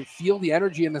 So you can feel the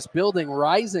energy in this building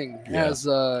rising as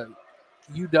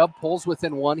UW pulls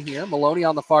within one here. Maloney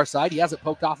on the far side. He has it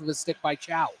poked off of his stick by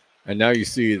Chow. And now you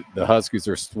see the Huskies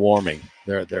are swarming.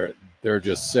 They're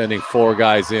just sending 4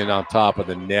 guys in on top of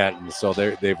the net, and so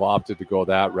they've opted to go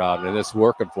that route, and it's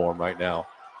working for them right now.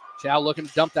 Chow looking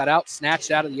to dump that out,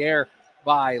 snatched out of the air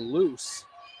by Luce.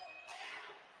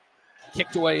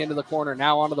 Kicked away into the corner,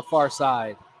 now onto the far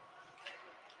side.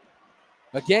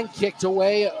 Again, kicked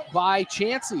away by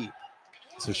Chansey.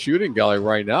 It's a shooting gallery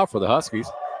right now for the Huskies.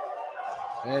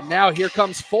 And now here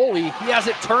comes Foley. He has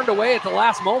it turned away at the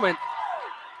last moment.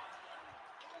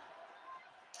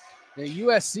 The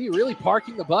USC really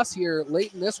parking the bus here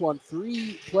late in this one.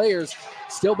 3 players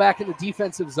still back in the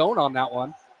defensive zone on that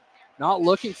one. Not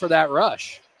looking for that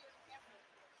rush.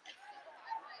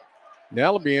 Now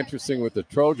it'll be interesting with the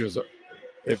Trojans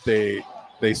if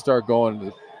they start going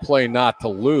to play not to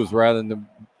lose rather than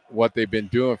what they've been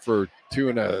doing for 2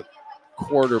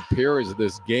 1/4 periods of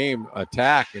this game,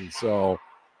 attack. And so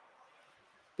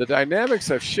the dynamics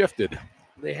have shifted.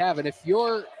 They have. And if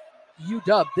you're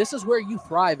UW, this is where you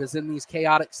thrive, is in these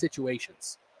chaotic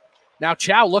situations. Now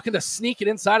Chow looking to sneak it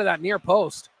inside of that near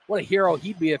post. What a hero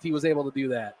he'd be if he was able to do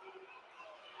that.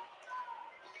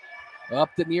 Up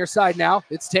the near side now.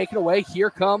 It's taken away. Here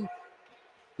come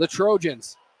the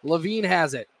Trojans. Levine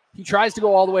has it. He tries to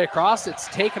go all the way across. It's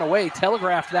taken away.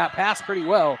 Telegraphed that pass pretty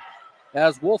well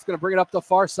as Wolf going to bring it up the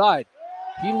far side.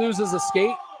 He loses a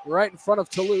skate right in front of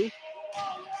Toulouse.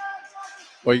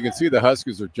 Well, you can see the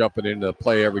Huskies are jumping into the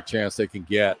play every chance they can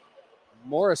get.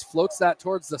 Morris floats that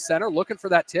towards the center, looking for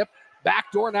that tip.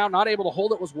 Back door now, not able to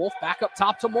hold it was Wolf. Back up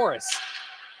top to Morris.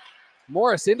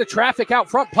 Morris into traffic out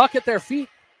front, puck at their feet.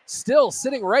 Still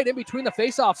sitting right in between the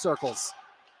face-off circles.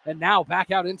 And now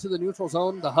back out into the neutral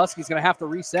zone. The Huskies going to have to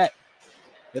reset.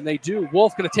 And they do.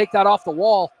 Wolf going to take that off the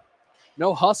wall.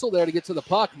 No hustle there to get to the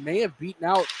puck. May have beaten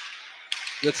out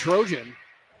the Trojan.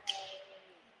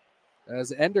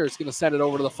 As Ender's going to send it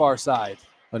over to the far side.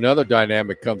 Another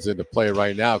dynamic comes into play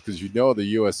right now because you know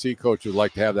the USC coach would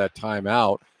like to have that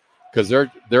timeout because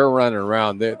they're running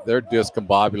around. They're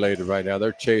discombobulated right now.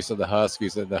 They're chasing the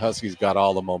Huskies, and the Huskies got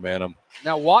all the momentum.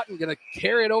 Now Watton going to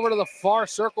carry it over to the far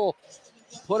circle,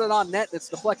 put it on net. It's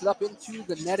deflected up into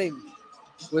the netting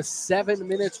with 7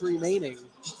 minutes remaining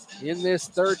in this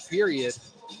third period.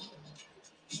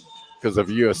 Because if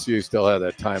USC still had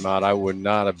that timeout, I would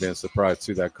not have been surprised to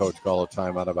see that coach call a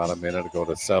timeout about a minute ago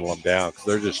to settle them down because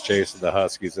they're just chasing the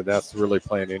Huskies, and that's really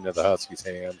playing into the Huskies'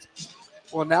 hands.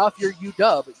 Well, now if you're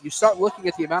UW, you start looking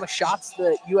at the amount of shots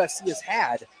that USC has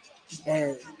had,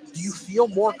 and do you feel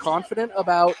more confident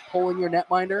about pulling your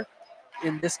netminder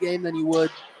in this game than you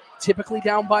would typically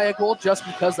down by a goal just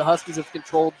because the Huskies have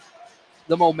controlled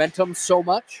the momentum so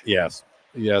much? Yes,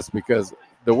 because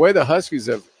the way the Huskies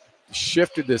have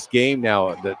shifted this game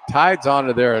now, the tide's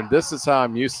onto there, and this is how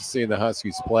I'm used to seeing the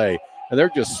Huskies play, and they're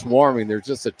just swarming. They're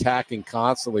just attacking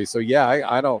constantly. So yeah,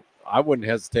 I wouldn't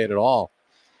hesitate at all.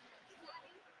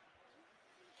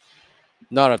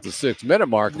 Not at the 6 minute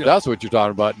mark. No. That's what you're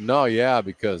talking about. No, yeah,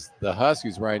 because the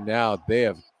Huskies right now, they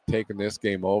have taken this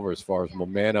game over as far as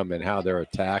momentum and how they're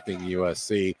attacking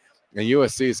USC. And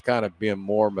USC is kind of being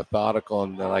more methodical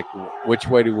and like, which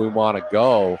way do we want to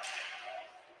go?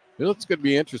 It's going to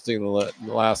be interesting in the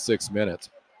last 6 minutes.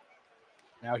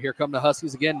 Now here come the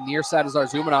Huskies again. Near side is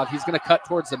Arzumanov. He's going to cut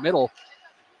towards the middle.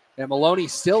 And Maloney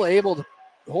still able to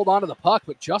hold on to the puck,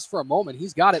 but just for a moment.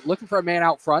 He's got it, looking for a man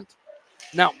out front.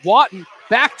 Now Watton,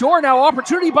 back door now,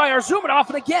 opportunity by Arzumanov.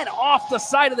 And again, off the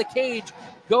side of the cage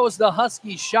goes the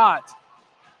Huskies shot.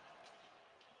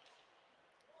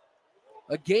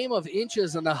 A game of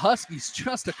inches, and the Huskies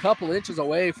just a couple inches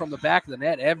away from the back of the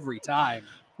net every time.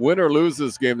 Win or lose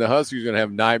this game, the Huskies are going to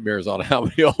have nightmares on how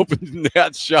many open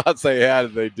net shots they had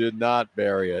if they did not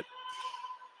bury it.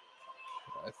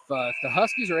 If the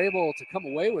Huskies are able to come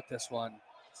away with this one,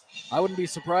 I wouldn't be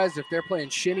surprised if they're playing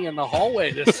shinny in the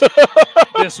hallway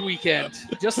this weekend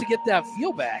just to get that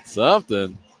feel back.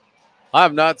 Something. I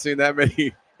have not seen that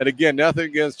many. And again, nothing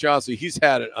against Chauncey. He's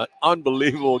had an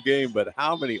unbelievable game, but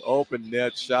how many open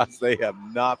net shots they have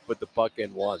not put the puck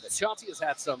in once. Chauncey has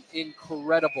had some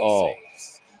incredible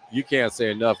saves. You can't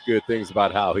say enough good things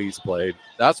about how he's played.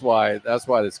 That's why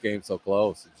this game's so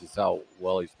close. It's just how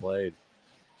well he's played.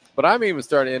 But I'm even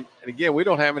starting, and again, we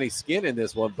don't have any skin in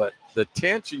this one, but the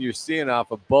tension you're seeing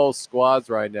off of both squads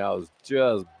right now is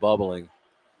just bubbling.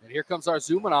 And here comes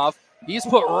Arzumanov. He's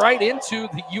put right into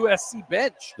the USC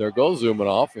bench. There goes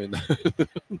Zumanoff. And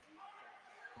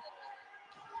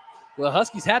the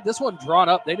Huskies had this one drawn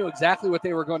up. They knew exactly what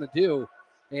they were going to do.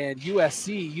 And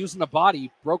USC using the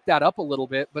body broke that up a little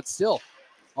bit, but still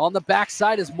on the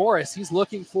backside is Morris. He's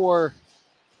looking for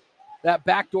that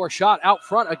backdoor shot out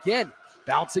front again.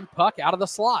 Bouncing puck out of the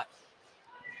slot.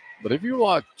 But if you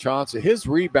watch Chauncey, his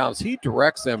rebounds, he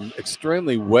directs them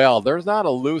extremely well. There's not a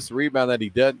loose rebound that he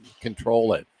doesn't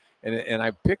control it. And I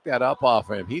picked that up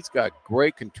off of him. He's got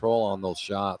great control on those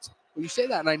shots. Well, you say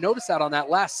that, and I noticed that on that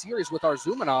last series with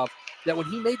Arzumanov, that when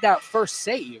he made that first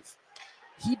save,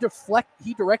 he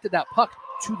directed that puck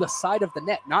to the side of the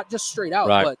net, not just straight out,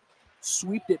 right, but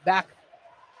sweeped it back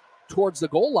towards the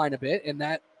goal line a bit, and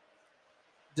that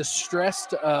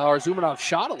distressed Arzumanov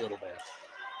shot a little bit.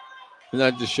 And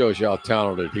that just shows you how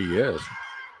talented he is.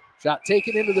 Shot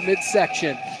taken into the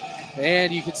midsection,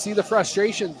 and you can see the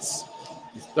frustrations.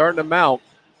 He's starting to mount.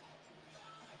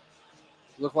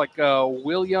 Look like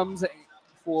Williams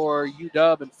for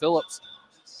UW and Phillips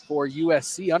for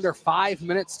USC. Under 5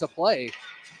 minutes to play.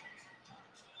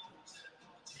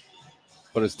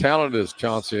 But as talented as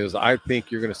Chauncey is, I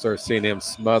think you're going to start seeing him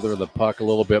smother the puck a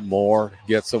little bit more,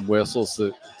 get some whistles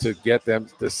to get them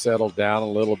to settle down a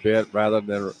little bit rather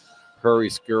than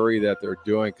hurry-scurry that they're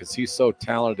doing, because he's so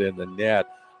talented in the net.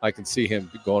 I can see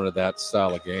him going to that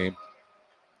style of game.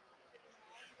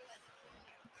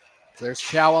 There's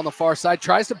Chow on the far side.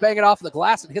 Tries to bang it off the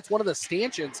glass and hits one of the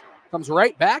stanchions. Comes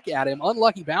right back at him.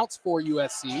 Unlucky bounce for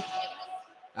USC.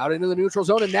 Out into the neutral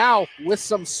zone. And now with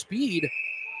some speed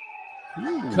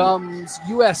comes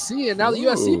USC. And now the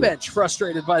USC bench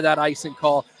frustrated by that icing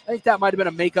call. I think that might have been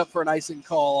a makeup for an icing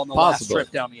call on the last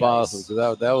trip down the ice.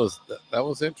 That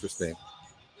was interesting.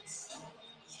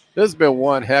 This has been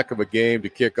one heck of a game to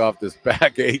kick off this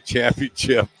PAC8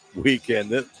 Championship weekend.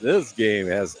 This game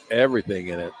has everything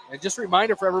in it. And just a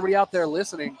reminder for everybody out there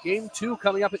listening, game 2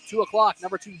 coming up at 2 o'clock.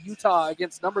 Number 2 Utah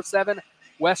against number 7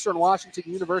 Western Washington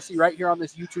University, right here on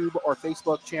this YouTube or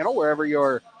Facebook channel, wherever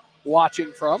you're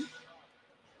watching from.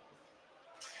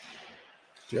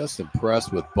 Just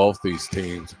impressed with both these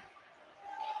teams.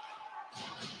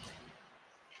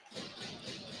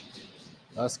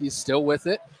 Huskies still with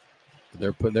it.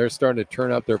 They're starting to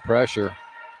turn up their pressure.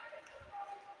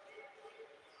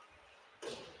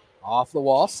 Off the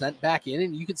wall, sent back in,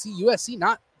 and you can see USC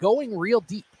not going real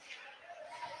deep.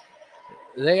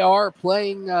 They are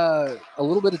playing a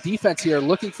little bit of defense here,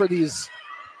 looking for these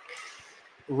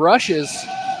rushes.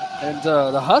 And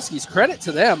the Huskies, credit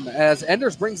to them as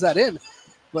Enders brings that in,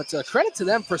 but credit to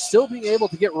them for still being able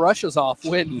to get rushes off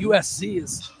when USC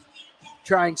is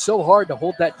trying so hard to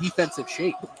hold that defensive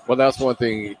shape. Well, that's one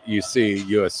thing you see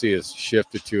USC has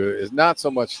shifted to, is not so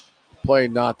much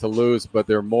playing not to lose, but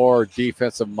they're more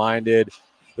defensive minded.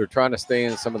 They're trying to stay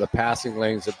in some of the passing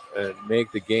lanes and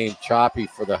make the game choppy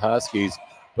for the Huskies.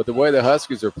 But the way the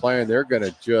Huskies are playing, they're going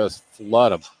to just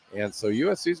flood them. And so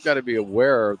USC's got to be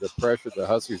aware of the pressure the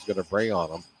Huskies are going to bring on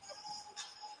them.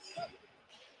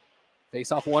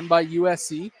 Face off won by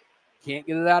USC. Can't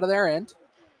get it out of their end.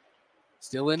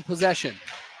 Still in possession.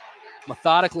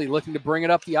 Methodically looking to bring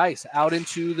it up the ice. Out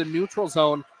into the neutral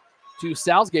zone to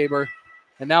Salzgaber.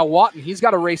 And now Watton, he's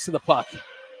got a race to the puck.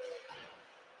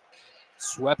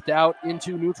 Swept out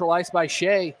into neutral ice by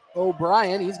Shea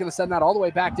O'Brien. He's going to send that all the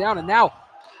way back down. And now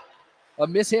a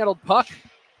mishandled puck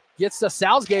gets to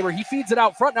Salzgaber. He feeds it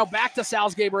out front. Now back to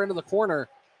Salzgaber into the corner.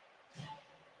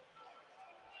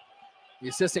 The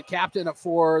assistant captain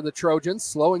for the Trojans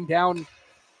slowing down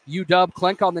UW.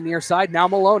 Klenk on the near side. Now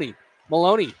Maloney.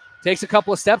 Maloney takes a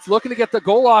couple of steps looking to get the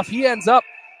goal off. He ends up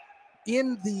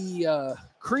in the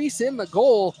crease in the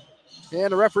goal.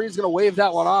 And the referee is going to wave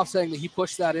that one off, saying that he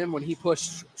pushed that in when he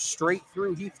pushed straight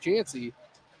through Heath Chansey.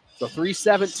 So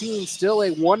 3-17, still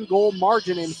a 1-goal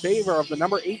margin in favor of the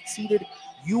number 8 seeded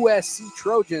USC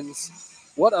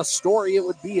Trojans. What a story it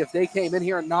would be if they came in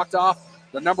here and knocked off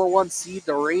the number 1 seed,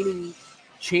 the reigning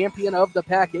champion of the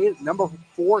PAC8, number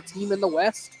 4 team in the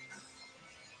West.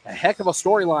 A heck of a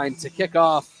storyline to kick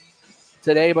off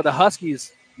today, but the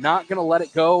Huskies not going to let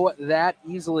it go that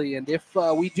easily. And if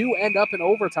we do end up in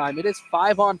overtime, it is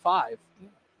 5-on-5,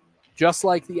 just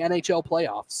like the NHL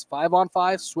playoffs.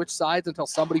 5-on-5, switch sides until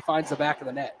somebody finds the back of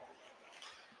the net.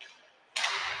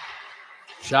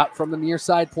 Shot from the near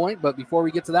side point, but before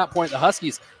we get to that point, the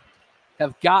Huskies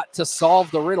have got to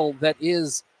solve the riddle that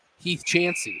is Heath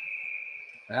Chansey.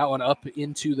 That one up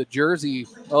into the jersey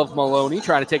of Maloney,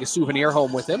 trying to take a souvenir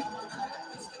home with him.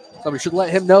 Somebody should let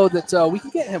him know that we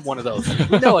can get him one of those.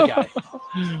 We know a guy.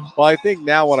 Well, I think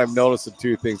now what I'm noticing,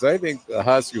 two things. I think the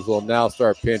Huskies will now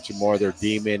start pinching more of their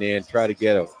D-men in, try to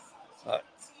get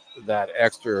that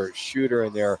extra shooter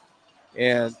in there.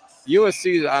 And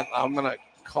USC, I'm going to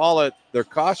call it, they're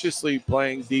cautiously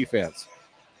playing defense.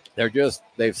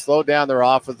 They've slowed down their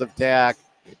offensive attack.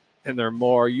 and they're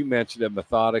more, you mentioned it,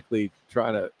 methodically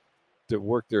trying to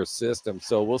work their system.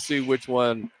 So we'll see which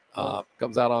one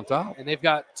comes out on top. And they've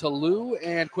got Tolu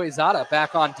and Quezada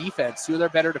back on defense, two of their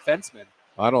better defensemen.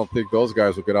 I don't think those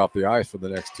guys will get off the ice for the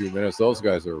next 2 minutes. Those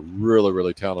guys are really,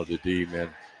 really talented D, man.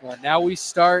 Now we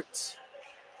start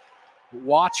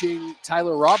watching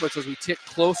Tyler Roberts as we tick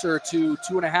closer to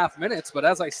 2.5 minutes. But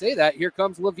as I say that, here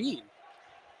comes Levine.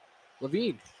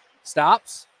 Levine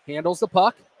stops, handles the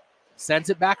puck, sends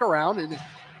it back around, and the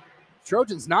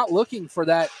Trojans not looking for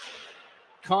that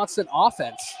constant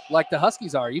offense like the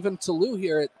Huskies are. Even Tolu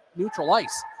here at neutral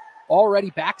ice, already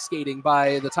back skating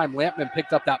by the time Lampman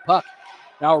picked up that puck.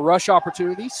 Now a rush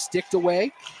opportunity, sticked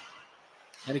away,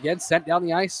 and again sent down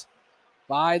the ice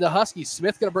by the Huskies.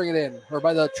 Smith going to bring it in, or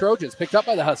by the Trojans, picked up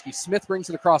by the Huskies. Smith brings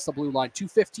it across the blue line.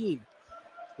 2:15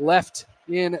 left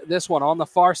in this one. On the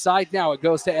far side now, it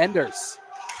goes to Enders.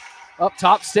 Up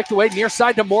top, sticked away, near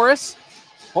side to Morris.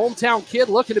 Hometown kid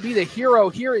looking to be the hero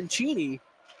here in Cheney,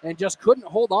 and just couldn't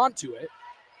hold on to it.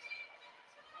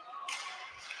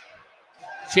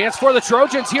 Chance for the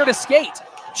Trojans here to skate.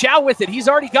 Chow with it. He's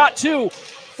already got two.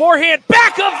 Forehand,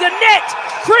 back of the net.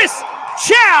 Chris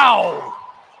Chow.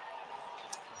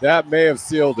 That may have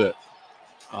sealed it.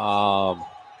 And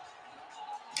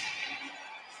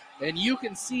you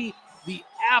can see the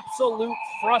absolute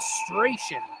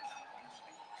frustration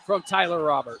from Tyler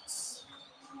Roberts.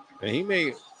 And he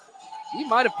might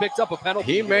have picked up a penalty.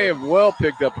 He may have well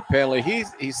picked up a penalty.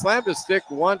 He slammed his stick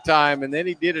one time, and then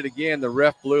he did it again. The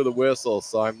ref blew the whistle,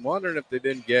 so I'm wondering if they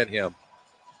didn't get him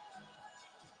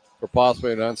for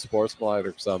possibly an unsportsmanlike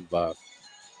or something. But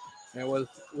and with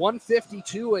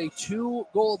 152, a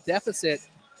 2-goal deficit,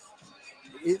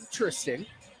 interesting.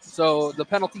 So the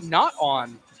penalty not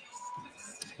on.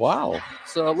 Wow.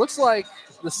 So it looks like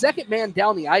the second man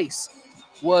down the ice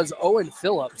was Owen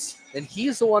Phillips, and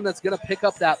he's the one that's going to pick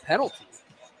up that penalty.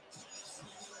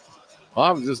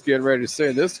 I'm just getting ready to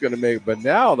say this is going to make, but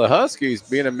now the Huskies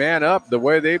being a man up, the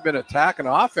way they've been attacking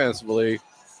offensively,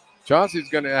 Chauncey's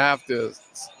going to have to,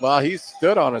 well, he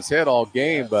stood on his head all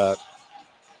game, but.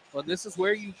 Well, this is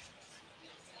where you'd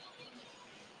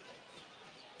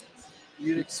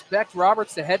expect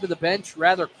Roberts to head to the bench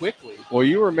rather quickly. Well,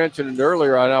 you were mentioning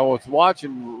earlier, and I was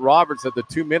watching Roberts at the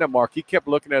 2-minute mark. He kept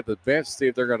looking at the bench to see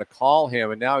if they're going to call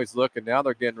him, and now he's looking. Now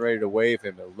they're getting ready to waive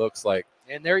him, it looks like.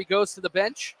 And there he goes to the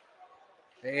bench.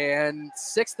 And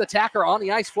sixth attacker on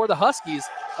the ice for the Huskies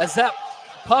as that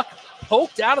puck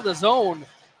poked out of the zone.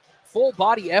 Full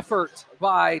body effort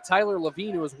by Tyler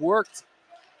Levine, who has worked.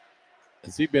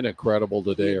 Has he been incredible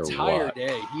today or what? The entire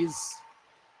day. He's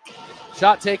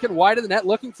shot taken wide of the net,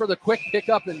 looking for the quick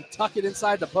pickup and tuck it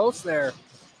inside the post there.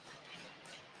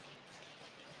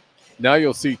 Now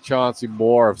you'll see Chauncey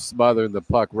more of smothering the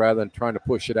puck rather than trying to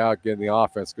push it out, getting the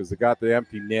offense, because they got the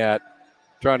empty net,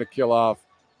 trying to kill off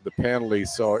the penalty.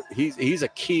 So he's a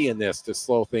key in this to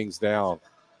slow things down.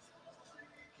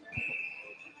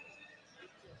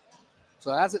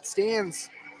 So as it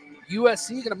stands,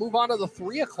 USC going to move on to the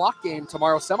 3 o'clock game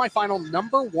tomorrow, semifinal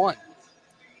number 1.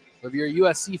 If you're a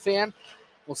USC fan,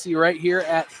 we'll see you right here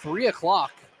at 3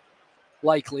 o'clock,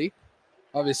 likely.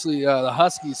 Obviously, the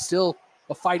Huskies still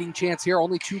a fighting chance here,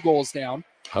 only 2 goals down.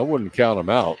 I wouldn't count them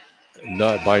out.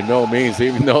 Not by no means,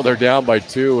 even though they're down by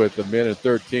 2 at the minute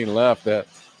 13 left. That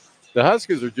the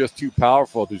Huskies are just too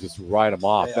powerful to just write them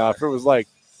off. Now, if it was like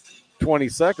 20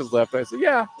 seconds left, I said,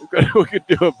 yeah, we could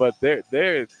do it. But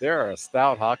they're a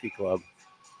stout hockey club.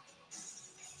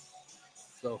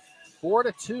 So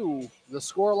 4-2, the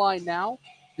scoreline now,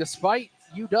 despite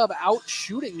UW out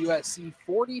shooting USC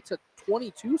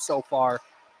 40-22 so far.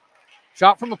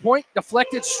 Shot from the point,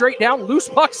 deflected straight down, loose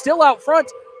puck still out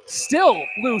front, still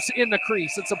loose in the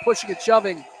crease. It's a pushing and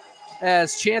shoving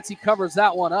as Chancey covers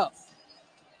that one up.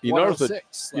 You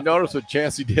notice what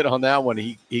Chancey did on that one.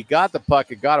 He got the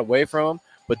puck, it got away from him,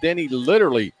 but then he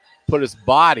literally put his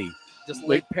body just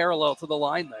laid parallel to the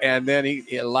line there. And then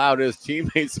he allowed his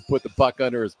teammates to put the puck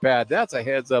under his pad. That's a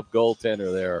heads-up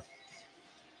goaltender there.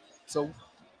 So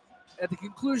at the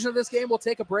conclusion of this game, we'll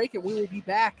take a break, and we will be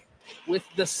back with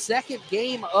the second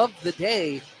game of the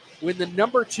day when the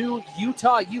number 2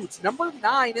 Utah Utes, number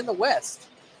 9 in the West,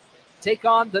 take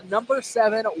on the number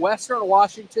 7 Western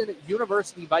Washington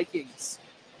University Vikings,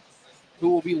 who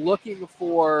will be looking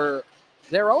for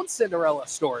their own Cinderella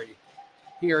story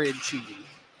here in Cheney.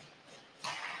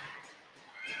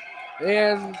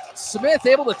 And Smith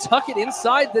able to tuck it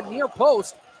inside the near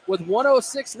post with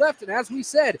 1:06 left. And as we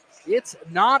said, it's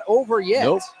not over yet.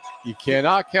 Nope. You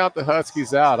cannot count the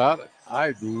Huskies out.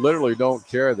 I literally don't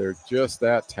care. They're just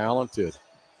that talented.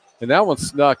 And that one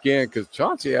snuck in because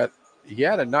Chauncey had he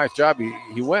had a nice job.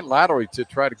 He went laterally to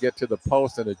try to get to the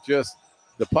post, and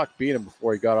the puck beat him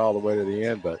before he got all the way to the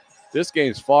end. But this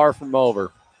game's far from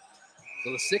over.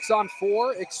 So the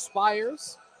 6-on-4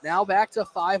 expires. Now back to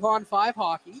 5-on-5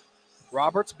 hockey.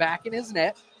 Roberts back in his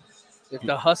net. If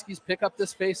the Huskies pick up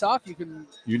this face-off, he's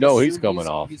coming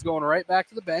off. He's going right back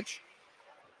to the bench.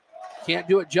 Can't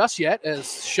do it just yet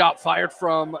as shot fired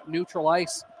from neutral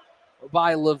ice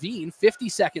by Levine. 50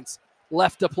 seconds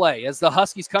left to play. As the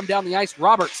Huskies come down the ice,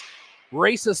 Roberts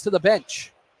races to the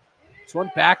bench. This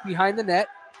one back behind the net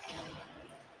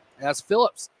as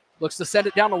Phillips looks to send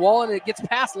it down the wall, and it gets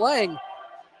past Lang.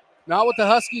 Not what the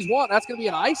Huskies want. That's going to be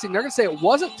an icing. They're going to say it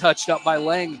wasn't touched up by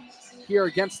Lang here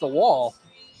against the wall.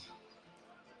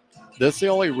 That's the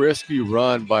only risk you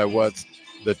run by what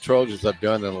the Trojans have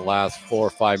done in the last 4 or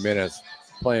 5 minutes,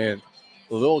 playing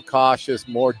a little cautious,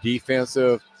 more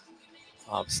defensive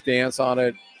stance on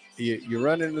it. You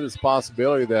run into this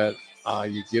possibility that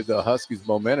you give the Huskies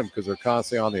momentum because they're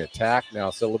constantly on the attack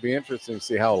now. So it'll be interesting to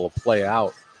see how it'll play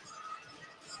out.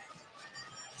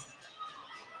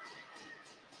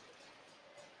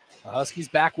 Huskies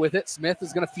back with it. Smith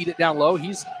is going to feed it down low.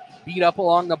 He's beat up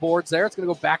along the boards there. It's going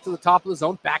to go back to the top of the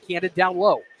zone, backhanded down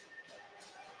low.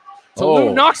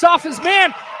 Tolu knocks off his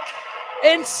man,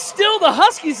 and still the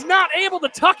Huskies not able to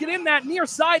tuck it in that near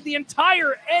side. The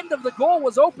entire end of the goal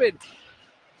was open.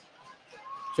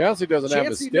 Chancey doesn't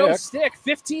have a stick. No stick.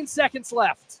 15 seconds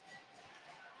left.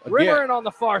 Rimmerin on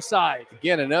the far side.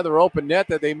 Again, another open net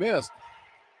that they missed.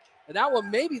 And that was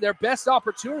maybe their best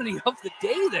opportunity of the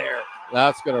day there.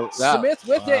 Smith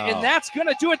with it, and that's going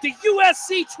to do it. The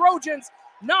USC Trojans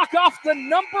knock off the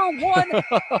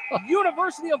 #1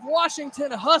 University of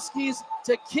Washington Huskies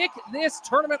to kick this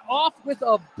tournament off with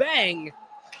a bang.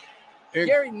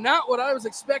 Gary, not what I was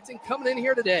expecting coming in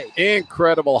here today.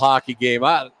 Incredible hockey game.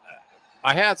 My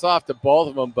hats off to both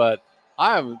of them, but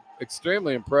I am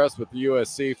extremely impressed with the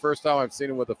USC. First time I've seen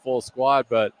them with a full squad,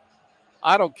 but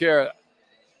I don't care.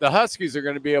 The Huskies are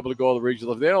going to be able to go to the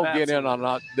regional. If they don't get in on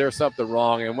that, there's something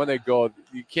wrong. And when they go,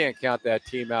 you can't count that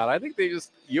team out. I think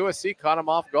USC caught them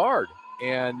off guard.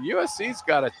 And USC's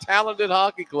got a talented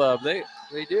hockey club. They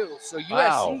do. So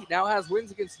USC now has wins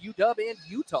against UW and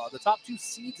Utah, the top 2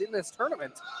 seeds in this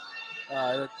tournament.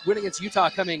 Win against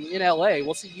Utah coming in LA.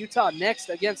 We'll see Utah next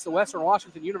against the Western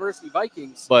Washington University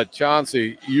Vikings. But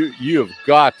Chauncey, you have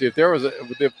got to. If there was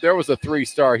a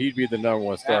 3-star, he'd be the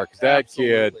 #1 star because that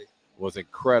kid was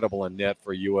incredible in net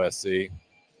for USC.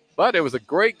 But it was a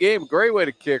great game, great way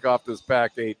to kick off this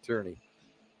PAC8 tourney.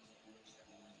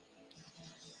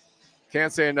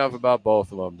 Can't say enough about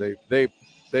both of them.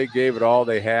 They gave it all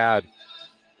they had.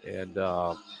 And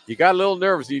you got a little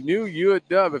nervous. You knew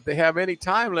UW, if they have any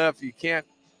time left, you can't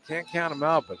count them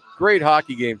out. But great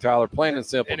hockey game, Tyler. Plain and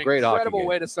simple. Great hockey game. Incredible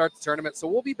way to start the tournament. So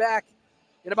we'll be back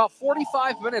in about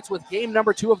 45 minutes with game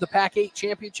 #2 of the PAC8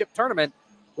 Championship tournament,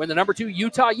 when the #2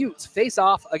 Utah Utes face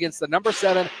off against the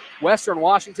 #7 Western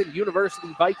Washington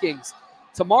University Vikings.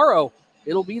 Tomorrow,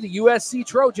 it'll be the USC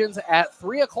Trojans at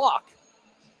 3 o'clock.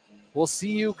 We'll see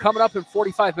you coming up in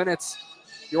 45 minutes.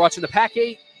 You're watching the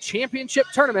PAC8 Championship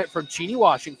tournament from Cheney,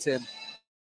 Washington.